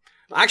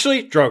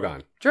 Actually,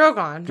 Drogon.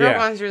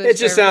 Drogon's really It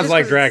just sounds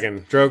like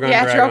dragon. Drogon,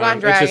 yeah, dragon. Drogon,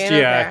 dragon. It's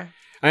just,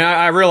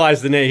 I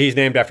realize the name. He's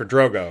named after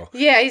Drogo.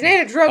 Yeah, he's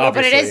named Drogo,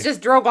 Obviously. but it is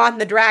just Drogon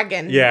the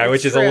dragon. Yeah,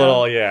 which is true. a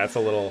little. Yeah, it's a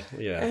little.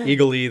 Yeah,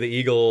 Eagle-y the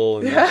eagle,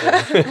 and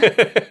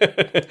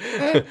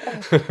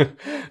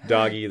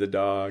Doggy the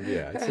dog.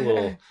 Yeah, it's a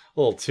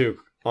little too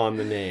on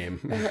the name.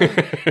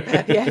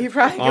 Yeah, you are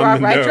right.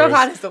 Nose.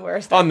 Drogon is the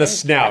worst. On the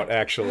snout,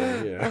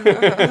 actually.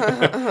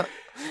 Yeah.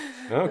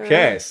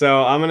 Okay,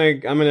 so I'm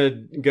gonna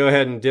go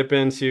ahead and dip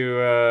into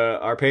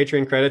our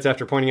Patreon credits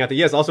after pointing out that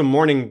yes, also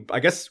morning.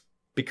 I guess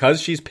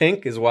because she's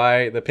pink is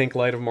why the pink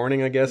light of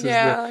morning. I guess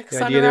yeah, is like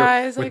the idea there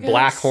sunrise, with I guess.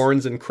 black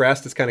horns and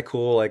crest. It's kind of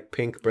cool, like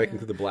pink breaking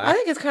through the black. I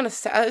think it's kind of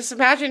sad. Just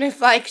imagine if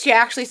like she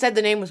actually said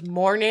the name was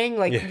morning,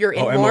 like you're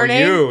in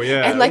morning, MOU,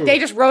 yeah. and like they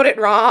just wrote it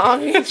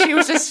wrong, and she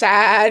was just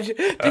sad,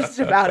 just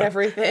about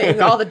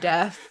everything, all the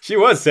death. She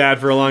was sad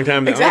for a long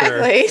time.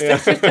 Exactly. Yeah.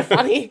 So it's just a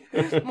funny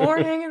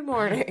morning and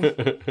morning.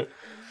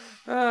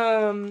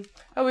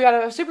 We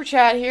got a super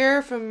chat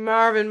here from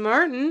Marvin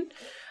Martin.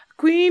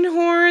 Queen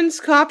horns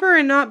copper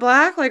and not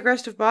black like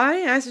rest of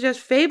body. I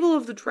suggest Fable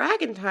of the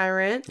Dragon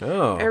Tyrant.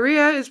 Oh.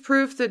 Aria is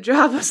proof that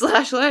Jabba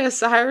 / Leia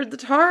sired the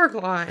Targ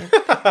line.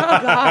 Oh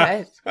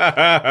God.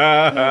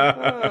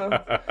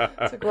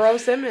 It's a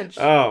gross image.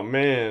 Oh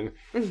man.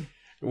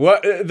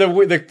 What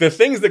the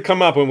things that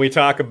come up when we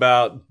talk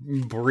about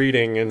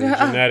breeding and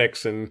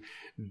genetics and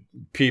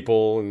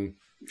people and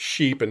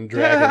sheep and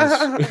dragons.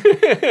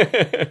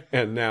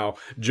 And now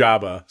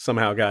Jabba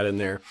somehow got in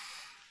there.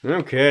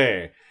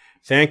 Okay.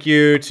 Thank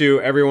you to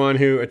everyone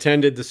who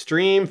attended the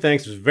stream.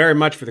 Thanks very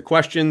much for the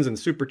questions and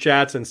super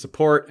chats and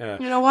support.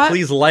 You know what?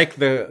 Please like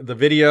the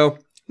video.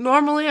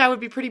 Normally I would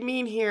be pretty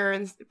mean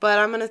here, but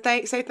I'm going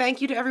to say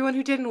thank you to everyone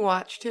who didn't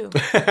watch too.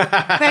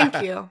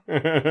 Thank you.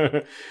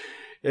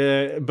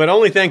 But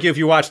only thank you if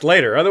you watched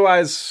later.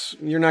 Otherwise,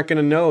 you're not going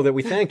to know that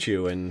we thanked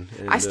you. And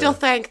I still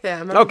thank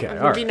them. Okay, I'm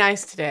all going to be right.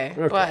 nice today.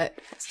 Okay. But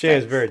Shay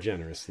is very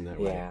generous in that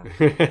way.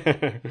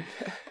 Yeah.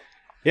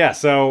 Yeah,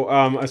 so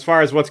as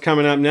far as what's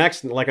coming up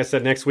next, like I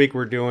said, next week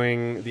we're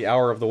doing the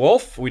Hour of the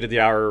Wolf. We did the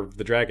Hour of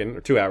the Dragon,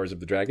 or 2 hours of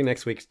the Dragon.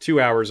 Next week, 2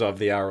 hours of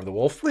the Hour of the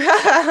Wolf.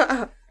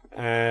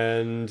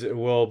 And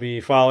we'll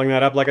be following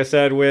that up, like I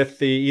said,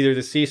 with either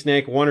the Sea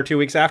Snake 1 or 2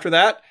 weeks after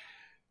that.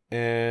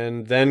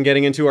 And then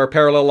getting into our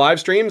parallel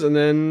live streams and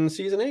then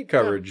Season 8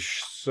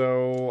 coverage.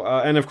 So,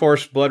 and of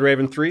course, Blood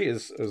Raven 3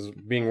 is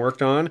being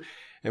worked on.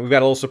 And we've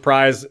got a little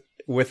surprise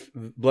with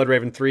Blood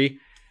Raven 3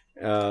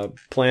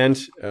 planned,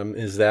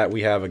 is that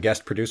we have a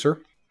guest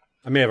producer.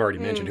 I may have already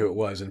mentioned who it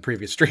was in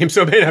previous streams,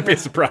 so it may not be a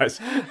surprise.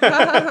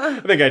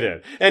 I think I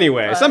did.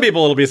 Anyway, some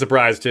people it'll be a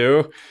surprise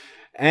too.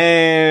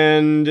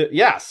 And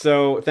yeah,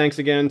 so thanks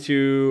again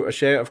to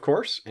Ashea, of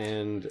course,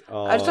 and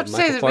I just have to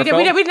say that we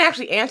didn't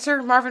actually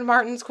answer Marvin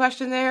Martin's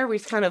question there. We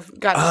kind of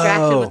got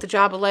distracted with the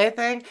Jabba Leia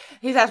thing.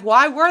 He's asked,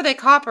 why were they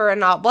copper and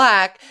not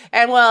black?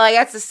 And well, I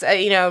guess it's,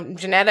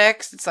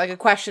 genetics. It's like a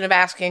question of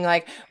asking,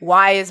 like,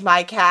 why is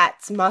my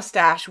cat's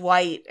mustache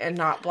white and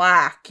not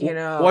black,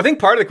 Well, I think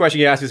part of the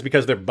question you asked is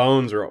because their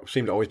bones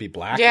seem to always be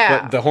black.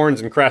 Yeah. But the horns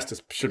and crest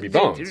should be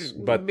bones,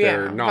 but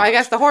they're not. Well, I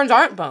guess the horns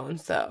aren't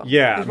bones, though.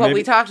 Yeah. Is what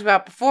we talked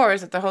about before is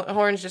that the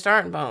horns just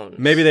aren't bones.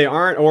 Maybe they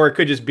aren't, or it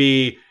could just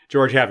be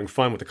George having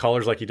fun with the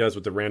colors like he does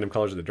with the random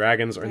colors of the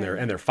dragons and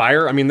their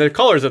fire. I mean, the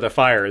colors of the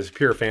fire is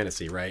pure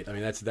fantasy, right? I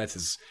mean, that's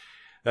his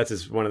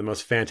one of the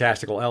most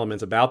fantastical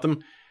elements about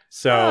them.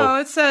 So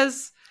it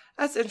says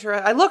that's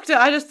interesting.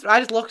 I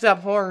just looked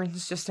up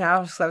horns just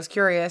now because I was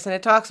curious, and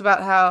it talks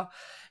about how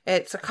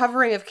it's a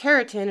covering of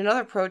keratin and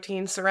other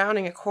proteins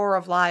surrounding a core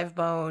of live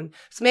bone.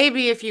 So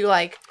maybe if you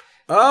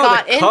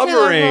got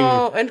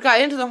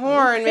into the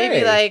horn, maybe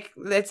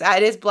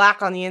it is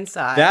black on the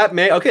inside. That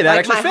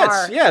actually fits.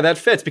 Heart. Yeah, that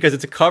fits because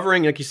it's a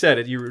covering, like you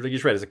said. You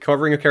just read, it's a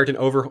covering of keratin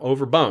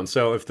over bone.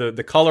 So if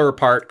the color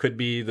part could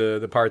be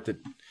the part that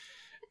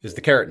is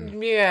the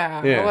keratin.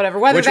 Yeah. Or whatever.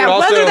 Whether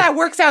that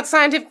works out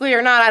scientifically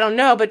or not, I don't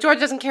know. But George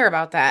doesn't care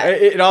about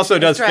that. It also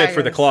does fit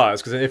for the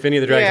claws because if any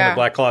of the dragons have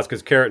black claws,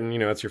 because keratin,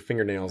 it's your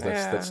fingernails.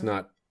 That's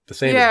not the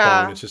same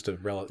as bone. It's just a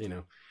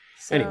relative,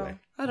 So, anyway,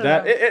 I don't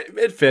know.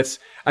 It fits.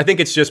 I think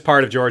it's just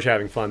part of George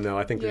having fun, though.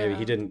 I think that maybe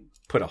he didn't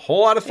put a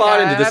whole lot of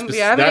thought into this.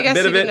 I guess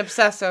he didn't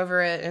obsess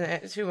over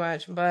it too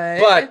much,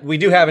 but we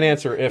do have an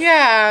answer. If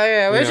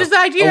it's just the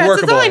idea.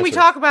 It's something we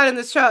talk about in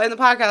this show, in the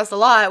podcast a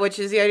lot, which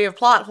is the idea of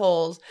plot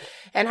holes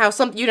and how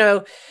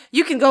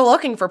you can go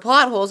looking for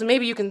plot holes and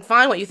maybe you can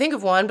find what you think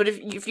of one, but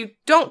if you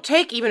don't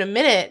take even a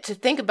minute to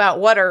think about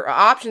what our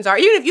options are,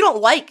 even if you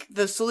don't like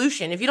the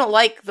solution, if you don't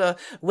like the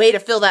way to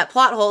fill that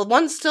plot hole,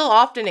 one still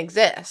often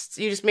exists.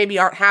 You just maybe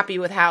aren't happy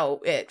with how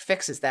it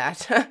fixes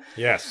that.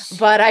 Yes.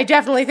 But I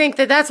definitely think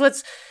that that's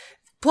what's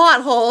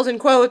plot holes in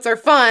quotes are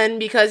fun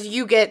because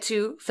you get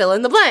to fill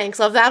in the blanks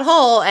of that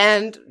hole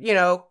and,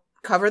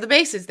 cover the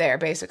bases there,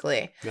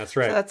 basically. That's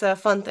right. So that's a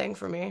fun thing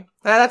for me.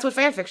 That's what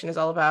fan fiction is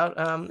all about,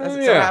 as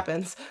it so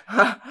happens.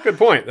 Good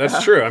point.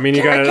 That's true. I mean,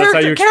 that's how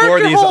you explore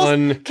these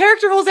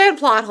character holes and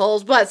plot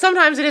holes, but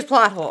sometimes it is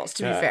plot holes,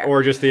 to be fair.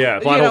 Or just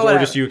plot holes, or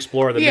just you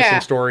explore the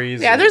missing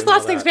stories. Yeah, there's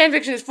lots of things fan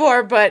fiction is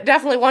for, but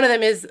definitely one of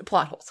them is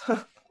plot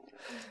holes.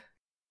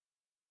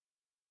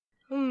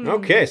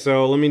 Okay,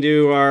 so let me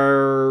do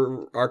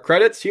our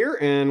credits here,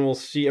 and we'll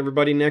see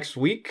everybody next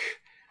week.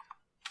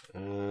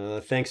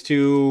 Thanks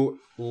to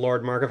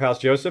Lord Mark of House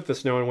Joseph, the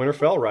Snow and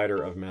Winterfell,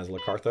 rider of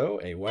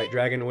Mazlacartho, a white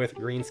dragon with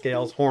green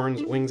scales,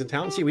 horns, wings, and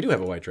talons. See, we do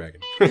have a white dragon.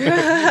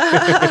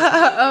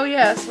 Oh,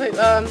 yes. Wait,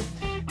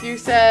 you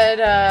said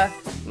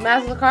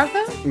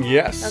Mazlacartho?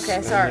 Yes.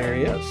 Okay, sorry. And there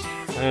he is.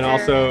 And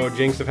also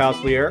Jinx of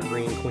House Lier,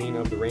 Green Queen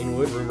of the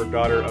Rainwood, rumored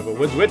daughter of a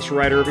Woods Witch,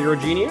 rider of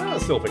Eurogenia, a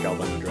Sylphic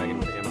albino dragon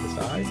with amethyst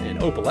eyes, and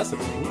opalescent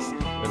wings,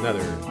 another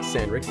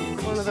Sandrixian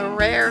piece. One of the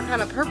rare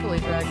kind of purpley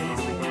dragons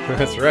we have.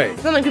 That's right.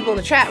 So many people in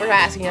the chat were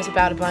asking us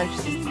about a bunch.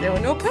 There were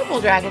no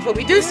purple dragons, but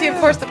we do see, of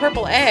course, the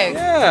purple egg.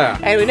 Yeah.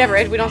 And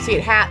we don't see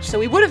it hatch. So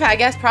we would have, I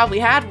guess, probably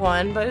had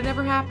one, but it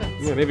never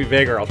happens. Yeah, maybe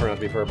Vhagar will turn out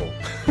to be purple.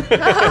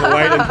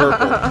 White and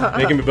purple.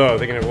 They can be both.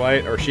 They can have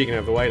white, or she can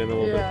have the white and a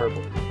little bit of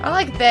purple. I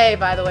like they,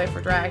 by the way,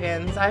 for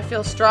dragons. I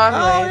feel strongly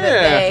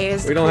that they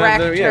is we the don't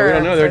correct have we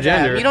don't know their term for them.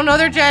 gender. You don't know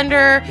their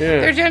gender.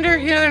 Yeah. Their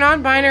gender, they're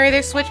non-binary.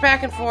 They switch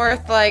back and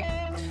forth. Like,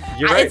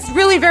 You're right. it's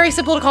really very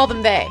simple to call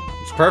them they.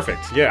 It's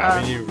perfect. Yeah,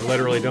 I mean, you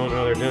literally don't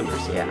know their gender,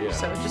 so yeah.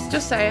 So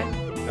just saying.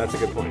 That's a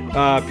good point.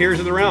 Peers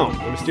of the Realm.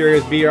 The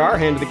mysterious BR,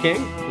 Hand of the King.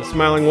 The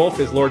Smiling Wolf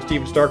is Lord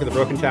Stephen Stark of the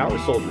Broken Tower,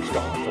 soldier,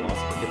 scholar,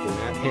 philosopher,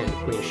 diplomat, Hand of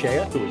Queen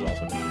Shea, who is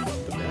also known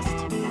as the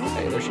best.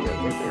 Hey, there she is,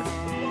 right there.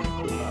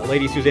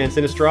 Lady Suzanne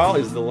Sinistral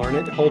is the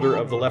learned, holder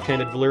of the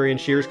left-handed Valyrian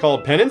shears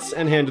called Penance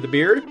and Hand of the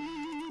Beard.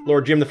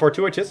 Lord Jim the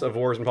Fortuitous of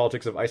Wars and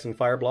Politics of Ice and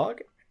Fire blog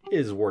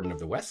is Warden of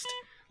the West.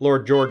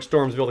 Lord George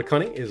Stormsville the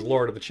Cunning is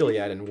Lord of the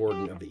Chiliad and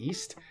Warden of the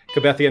East.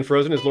 Cabethian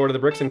Frozen is Lord of the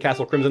Bricks and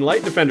Castle Crimson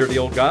Light, Defender of the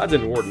Old Gods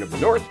and Warden of the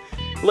North.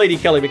 Lady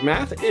Kelly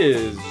McMath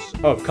is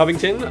of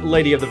Covington,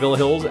 Lady of the Villa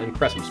Hills and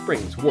Crescent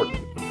Springs, Warden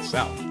of the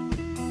South.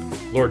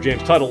 Lord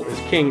James Tuttle is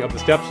King of the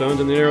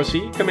Stepstones and the Narrow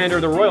Sea, Commander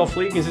of the Royal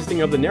Fleet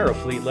consisting of the Narrow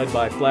Fleet led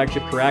by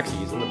Flagship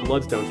Caraxes and the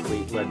Bloodstone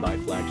Fleet led by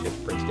Flagship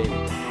Prince Damon.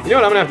 You know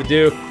what I'm going to have to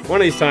do?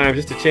 One of these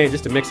times,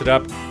 just to mix it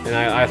up, and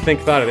I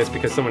thought of this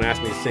because someone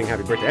asked me to sing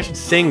Happy Birthday. I should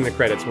sing the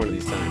credits one of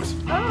these times.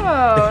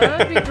 Oh,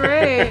 that would be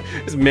great.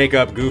 Just make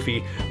up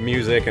goofy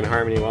music and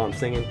harmony while I'm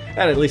singing.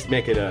 That'd at least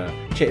make it a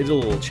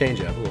little change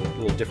up, a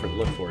little different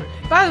look for it.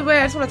 By the way,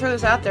 I just want to throw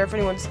this out there for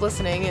anyone who's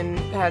listening and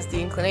has the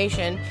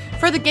inclination.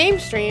 For the game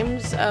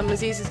streams,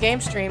 Aziz's game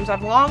streams,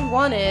 I've long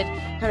wanted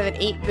kind of an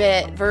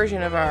 8-bit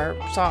version of our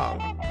song.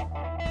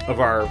 Of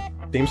our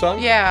theme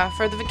song? Yeah,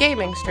 for the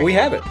gaming stream. We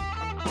have it.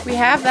 We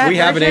have that We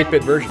have an version?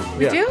 8-bit version.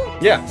 We Yeah. do?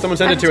 Yeah, someone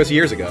sent it to us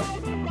years ago.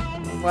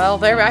 Well,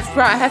 that's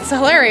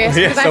hilarious,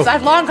 Yeah, because so-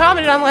 I've long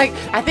commented, I'm like,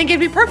 I think it'd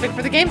be perfect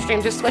for the game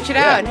stream, just switch it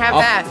out and have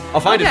that.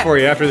 I'll find it Okay. for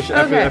you after Okay.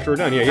 after we're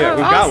done. Yeah, Oh,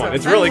 we've got awesome. one.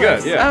 It's really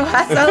good. Yeah. Oh,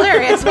 that's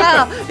hilarious.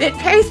 Wow, it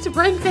pays to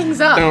bring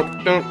things up. Yeah, I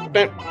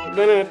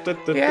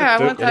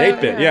want an that.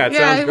 8-bit. Yeah, it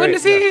sounds I great. wanted to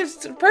see Yeah.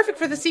 it's perfect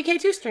for the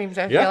CK2 streams,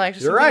 I feel like.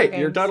 just You're some video right.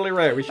 You're games. totally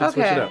right. We should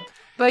switch it Okay. up.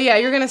 But yeah,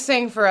 you're going to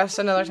sing for us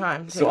another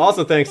time. So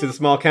also thanks to the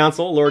small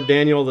council, Lord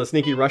Daniel the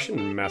Sneaky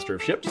Russian, Master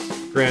of Ships,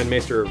 Grand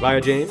Maester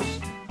Via James,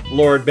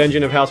 Lord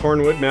Benjen of House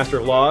Hornwood, Master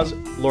of Laws,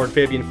 Lord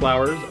Fabian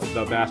Flowers,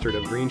 the Bastard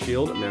of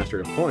Greenshield, Master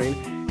of Coin,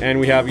 and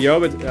we have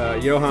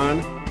Johan,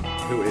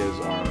 who is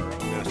our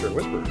Master of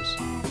Whispers.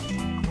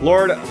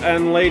 Lord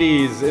and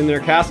ladies in their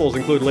castles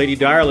include Lady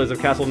Direliz of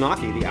Castle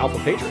Naki, the Alpha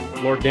Patron.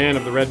 Lord Dan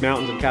of the Red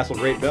Mountains of Castle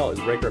Great Bell is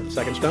Breaker of the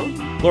Second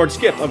Stone. Lord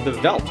Skip of the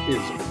Veld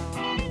is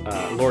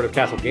Lord of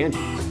Castle Ganges.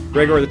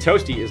 Gregor the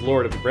Toasty is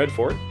Lord of the Bread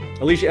Fort.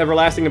 Alicia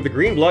Everlasting of the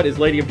Green Blood is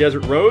Lady of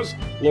Desert Rose.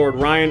 Lord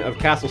Ryan of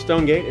Castle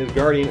Stonegate is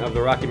Guardian of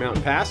the Rocky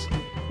Mountain Pass.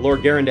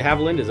 Lord Garen de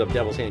Haviland is of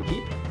Devil's Hand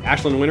Keep.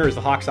 Ashlyn Winter is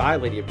the Hawk's Eye,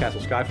 Lady of Castle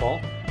Skyfall.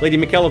 Lady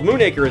Mikkel of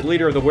Moonacre is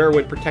leader of the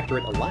Werewood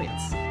Protectorate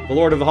Alliance. The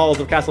Lord of the Halls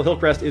of Castle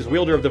Hillcrest is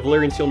wielder of the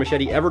Valyrian Steel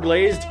Machete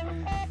Everglazed.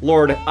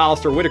 Lord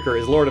Alistair Whitaker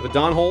is Lord of the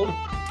Dawnhold.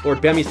 Lord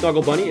Bemmy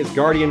Snuggle Bunny is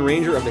Guardian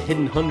Ranger of the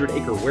Hidden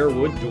 100-Acre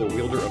Werewood, dual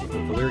wielder of the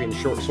Valyrian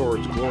Short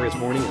Swords Glorious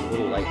Morning and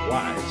Little Light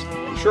Wives,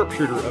 and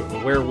sharpshooter of the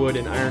Werewood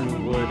and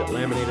Ironwood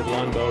Laminated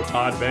Longbow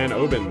Todd Von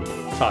Oben,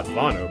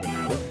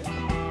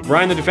 rather.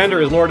 Brian the Defender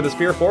is Lord of the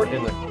Spear Fort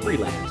in the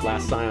Freelands,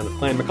 last scion of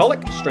Clan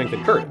McCulloch, Strength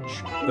and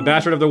Courage. The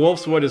Bastard of the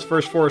Wolfswood is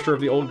First Forester of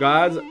the Old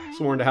Gods,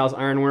 sworn to House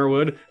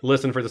Ironwerewood,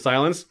 listen for the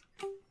silence.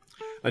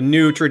 A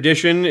new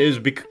tradition is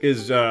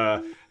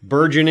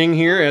burgeoning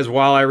here, as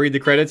while I read the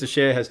credits,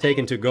 Ashea has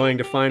taken to going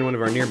to find one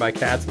of our nearby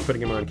cats and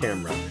putting him on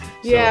camera.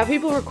 So- Yeah,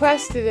 people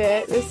requested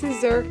it. This is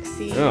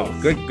Xerxes. Oh,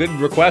 good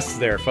requests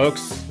there,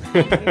 folks.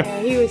 Yeah,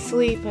 he was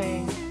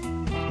sleeping.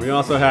 We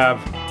also have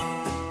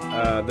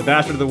the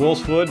Bastard of the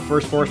Wolfswood,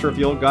 First Forester of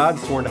the Old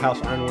Gods, sworn to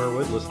House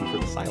Ironwerewood, listen for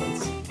the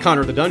silence.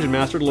 Connor the Dungeon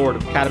Master, Lord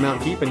of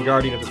Catamount Keep and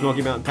Guardian of the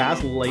Smoky Mountain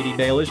Pass, Lady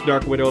Baelish,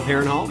 Dark Widow of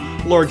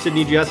Harrenhal, Lord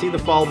Sidney Jesse, the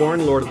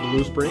Fallborn, Lord of the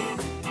Blue Spring,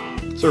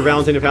 Sir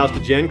Valentine of House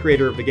DeGen,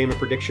 creator of the Game of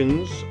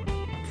Predictions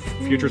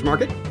Futures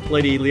Market,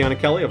 Lady Liana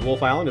Kelly of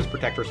Wolf Island is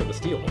Protectress of the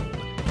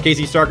Steelhold,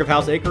 Casey Stark of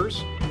House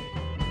Acres,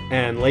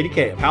 and Lady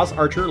Kay of House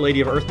Archer,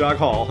 Lady of Earthdog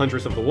Hall,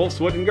 Huntress of the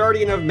Wolfswood, and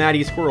Guardian of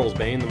Maddie Squirrel's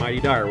Bane, the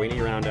Mighty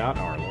Direwing, round out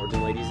our lords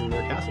and ladies in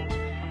their castles.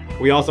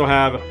 We also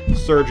have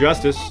Sir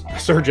Justice?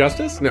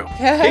 No.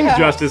 King's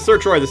Justice, Sir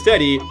Troy the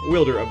Steady,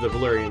 wielder of the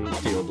Valyrian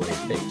steel blade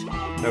fate.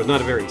 That was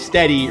not a very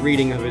steady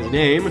reading of his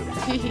name,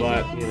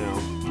 but, you know,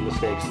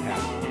 mistakes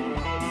happen.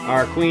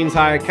 Our Queen's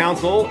High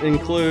Council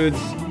includes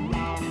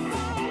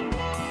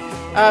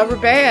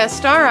Rebea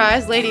Star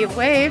Eyes, Lady of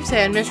Waves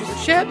and Mistress of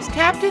Ships,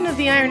 Captain of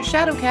the Iron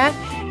Shadow Cat,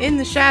 in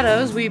the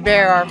shadows we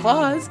bear our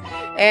claws,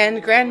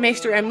 and Grand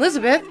Maester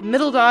Elizabeth,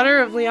 middle daughter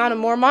of Lyanna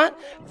Mormont,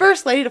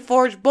 First Lady to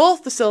forge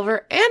both the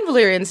silver and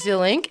Valyrian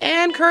steel ink,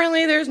 and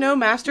currently there's no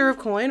Master of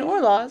Coin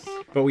or Laws.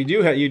 But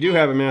you do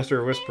have a Master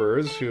of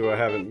Whisperers who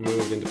haven't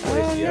moved into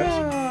place yet.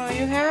 Oh,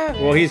 you have.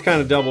 Well, he's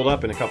kind of doubled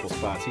up in a couple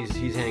spots.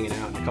 He's hanging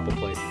out in a couple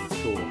places. It's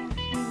cool.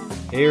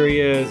 Here he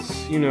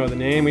is. You know the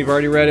name. We've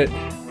already read it.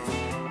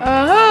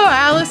 Oh,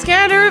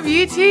 Alexander of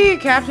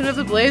ET, Captain of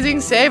the Blazing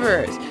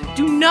Sabers.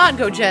 Do not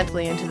go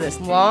gently into this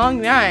long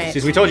night.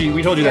 See, we told you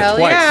that Hell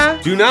twice.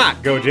 yeah. Do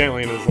not go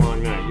gently into this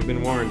long night. You've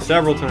been warned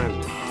several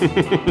times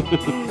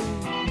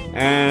now.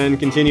 And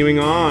continuing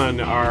on,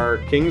 our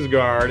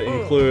Kingsguard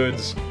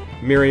includes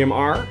Miriam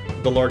R.,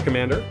 the Lord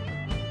Commander,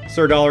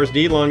 Sir Dollars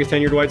D., longest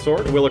tenured White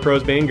Sword, Willa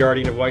Crowsbane,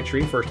 Guardian of White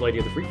Tree, First Lady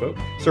of the Free Folk,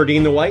 Sir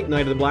Dean the White,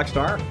 Knight of the Black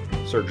Star,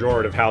 Sir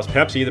Jord of House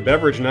Pepsi, the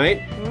Beverage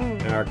Knight.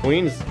 And our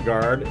Queen's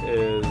Guard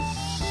is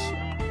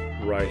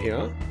right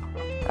here.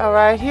 Oh,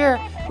 right here.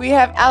 We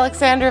have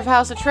Alexander of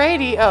House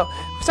Atreides. Oh,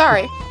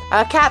 sorry.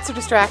 Cats are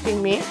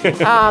distracting me.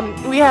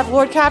 We have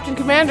Lord Captain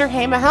Commander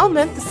Haema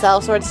Helmet, the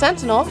Sellsword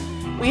Sentinel.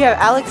 We have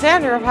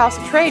Alexander of House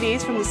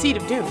Atreides from the Seat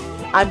of Doom.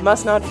 I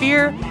must not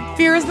fear.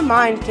 Fear is the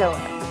mind killer.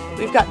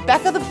 We've got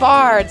Becca the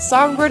Bard,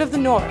 Songbird of the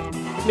North.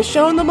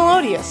 Michonne the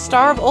Melodious,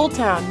 Star of Old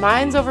Town,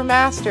 Minds Over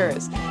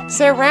Masters.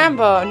 Ser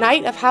Rambo,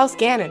 Knight of House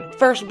Ganon,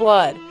 First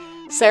Blood.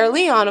 Ser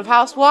Leon of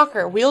House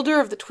Walker, wielder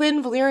of the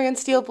twin Valyrian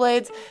steel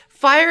blades,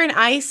 Fire and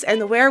Ice, and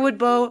the werewood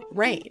bow,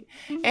 Rain.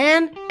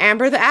 And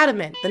Amber the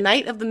Adamant, the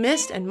Knight of the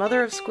Mist and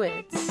Mother of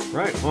Squids.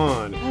 Right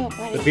on. Oh,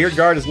 buddy. The Beard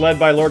Guard is led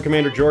by Lord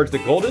Commander George the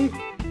Golden,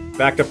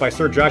 backed up by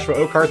Sir Joshua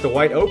Oakhart the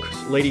White Oak,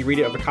 Lady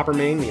Rita of the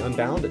Coppermane, the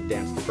Unbound, that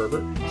danced the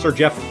fervor, Sir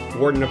Jeff,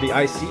 Warden of the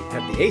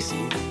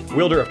AC,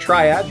 wielder of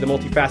Triad, the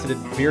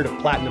multifaceted beard of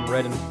platinum,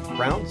 red, and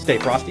brown, Stay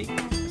Frosty.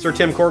 Sir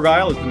Tim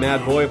Corgyle is the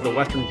mad boy of the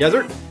Western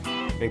Desert.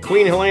 And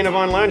Queen Helena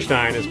von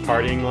Landstein is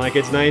partying like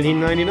it's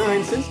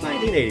 1999 since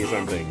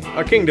 1980-something.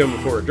 A kingdom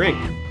for a drink.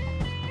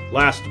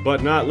 Last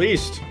but not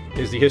least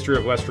is the History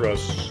of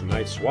Westeros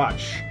Night's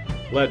Watch,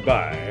 led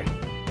by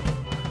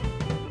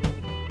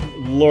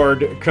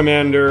Lord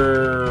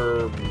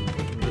Commander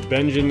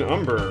Benjen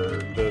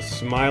Umber, the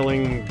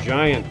Silent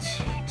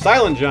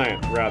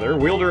Giant,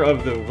 wielder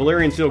of the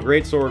Valyrian Steel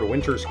Greatsword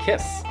Winter's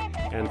Kiss,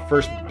 and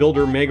First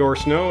Builder Maegor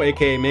Snow,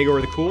 aka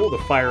Maegor the Cool, the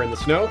Fire and the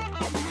Snow.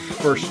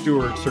 First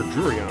Steward Sir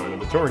Jurion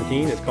of the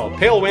Torrentine is called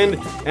Pale Wind,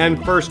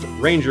 and First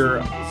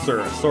Ranger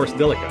Sir Source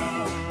Delica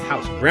of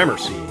House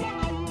Gramercy.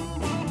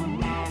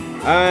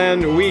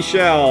 And we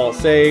shall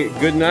say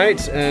good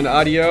night and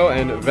audio,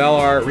 and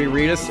Valar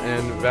re-readus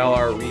and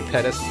Valar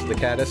re-petus the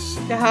catus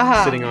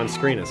sitting on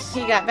screenus.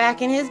 He got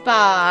back in his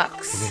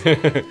box.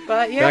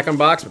 But yeah. Back on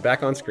box, but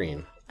back on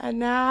screen. And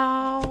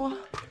now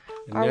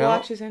our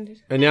watch has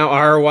ended. And now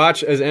our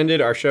watch has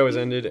ended, our show has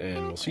ended,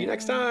 and we'll see you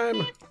next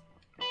time.